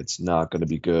collect. It's not going to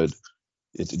be good.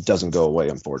 It doesn't go away,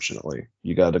 unfortunately.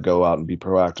 You got to go out and be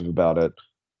proactive about it.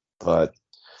 But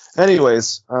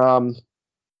anyways, I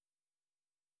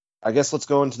guess let's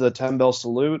go into the 10 bell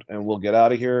salute and we'll get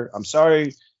out of here. I'm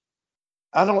sorry.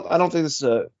 I don't think this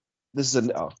is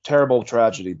a terrible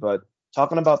tragedy, but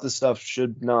talking about this stuff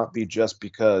should not be just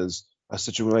because a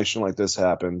situation like this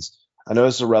happens. I know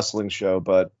it's a wrestling show,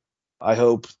 but I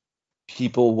hope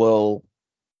people will,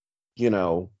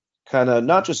 kind of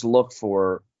not just look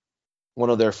for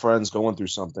one of their friends going through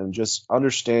something, just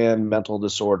understand mental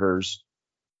disorders.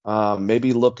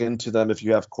 Maybe look into them if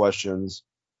you have questions,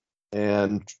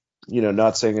 and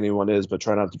not saying anyone is, but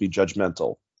try not to be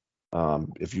judgmental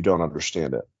if you don't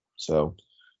understand it. So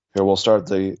here, we'll start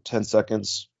the 10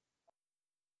 seconds.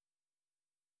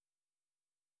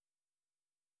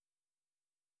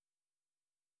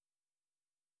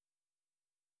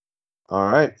 All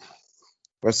right.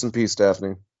 Rest in peace,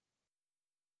 Daphne.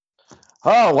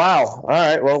 Oh, wow. All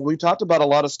right. Well, we talked about a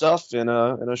lot of stuff in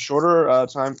a shorter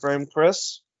time frame,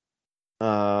 Chris.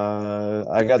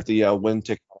 I got the win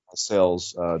ticket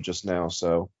sales just now,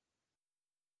 so.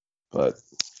 But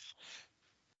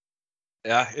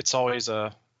yeah, it's always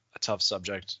a tough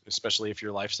subject, especially if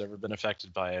your life's ever been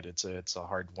affected by it. It's a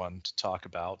hard one to talk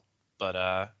about.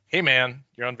 But hey, man,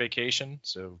 you're on vacation,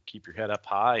 so keep your head up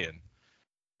high and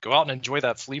go out and enjoy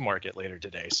that flea market later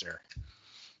today, sir.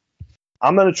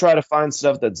 I'm going to try to find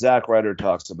stuff that Zack Ryder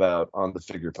talks about on the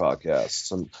Figure Podcast.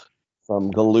 Some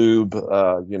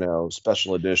Galoob,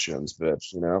 special editions,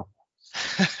 bitch,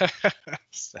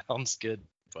 Sounds good,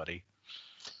 buddy.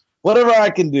 Whatever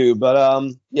I can do. But,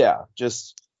 yeah,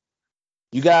 just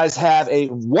you guys have a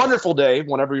wonderful day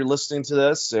whenever you're listening to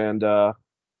this. And,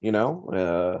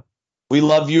 we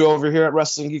love you over here at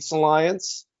Wrestling Geeks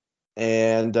Alliance.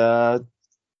 And,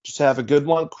 just have a good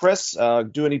one. Chris,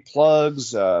 do any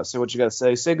plugs? Say what you got to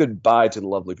say. Say goodbye to the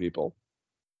lovely people.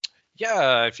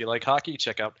 Yeah, if you like hockey,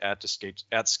 check out at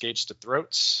Skates to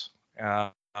Throats.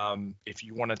 If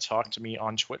you want to talk to me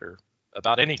on Twitter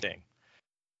about anything,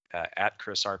 at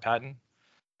Chris R. Patton,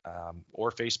 or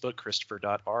Facebook,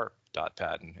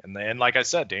 Christopher.R.Patton. And then, like I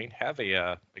said, Dane, have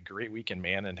a great weekend,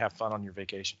 man, and have fun on your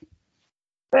vacation.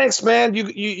 Thanks, man.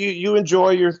 You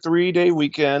enjoy your 3-day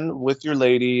weekend with your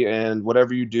lady, and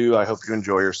whatever you do, I hope you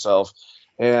enjoy yourself.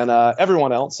 And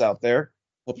everyone else out there,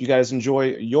 hope you guys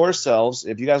enjoy yourselves.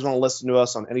 If you guys want to listen to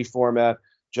us on any format,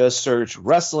 just search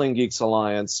Wrestling Geeks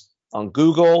Alliance on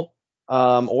Google,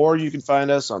 or you can find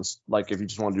us on, like, if you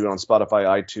just want to do it on Spotify,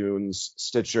 iTunes,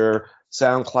 Stitcher,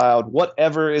 SoundCloud,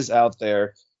 whatever is out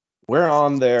there. We're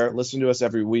on there. Listen to us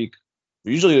every week.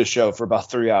 We usually do a show for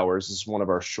about 3 hours. This is one of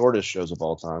our shortest shows of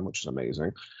all time, which is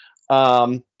amazing.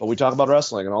 But we talk about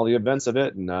wrestling and all the events of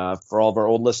it. And for all of our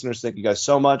old listeners, thank you guys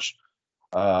so much.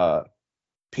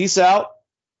 Peace out,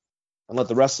 and let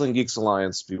the Wrestling Geeks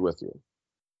Alliance be with you.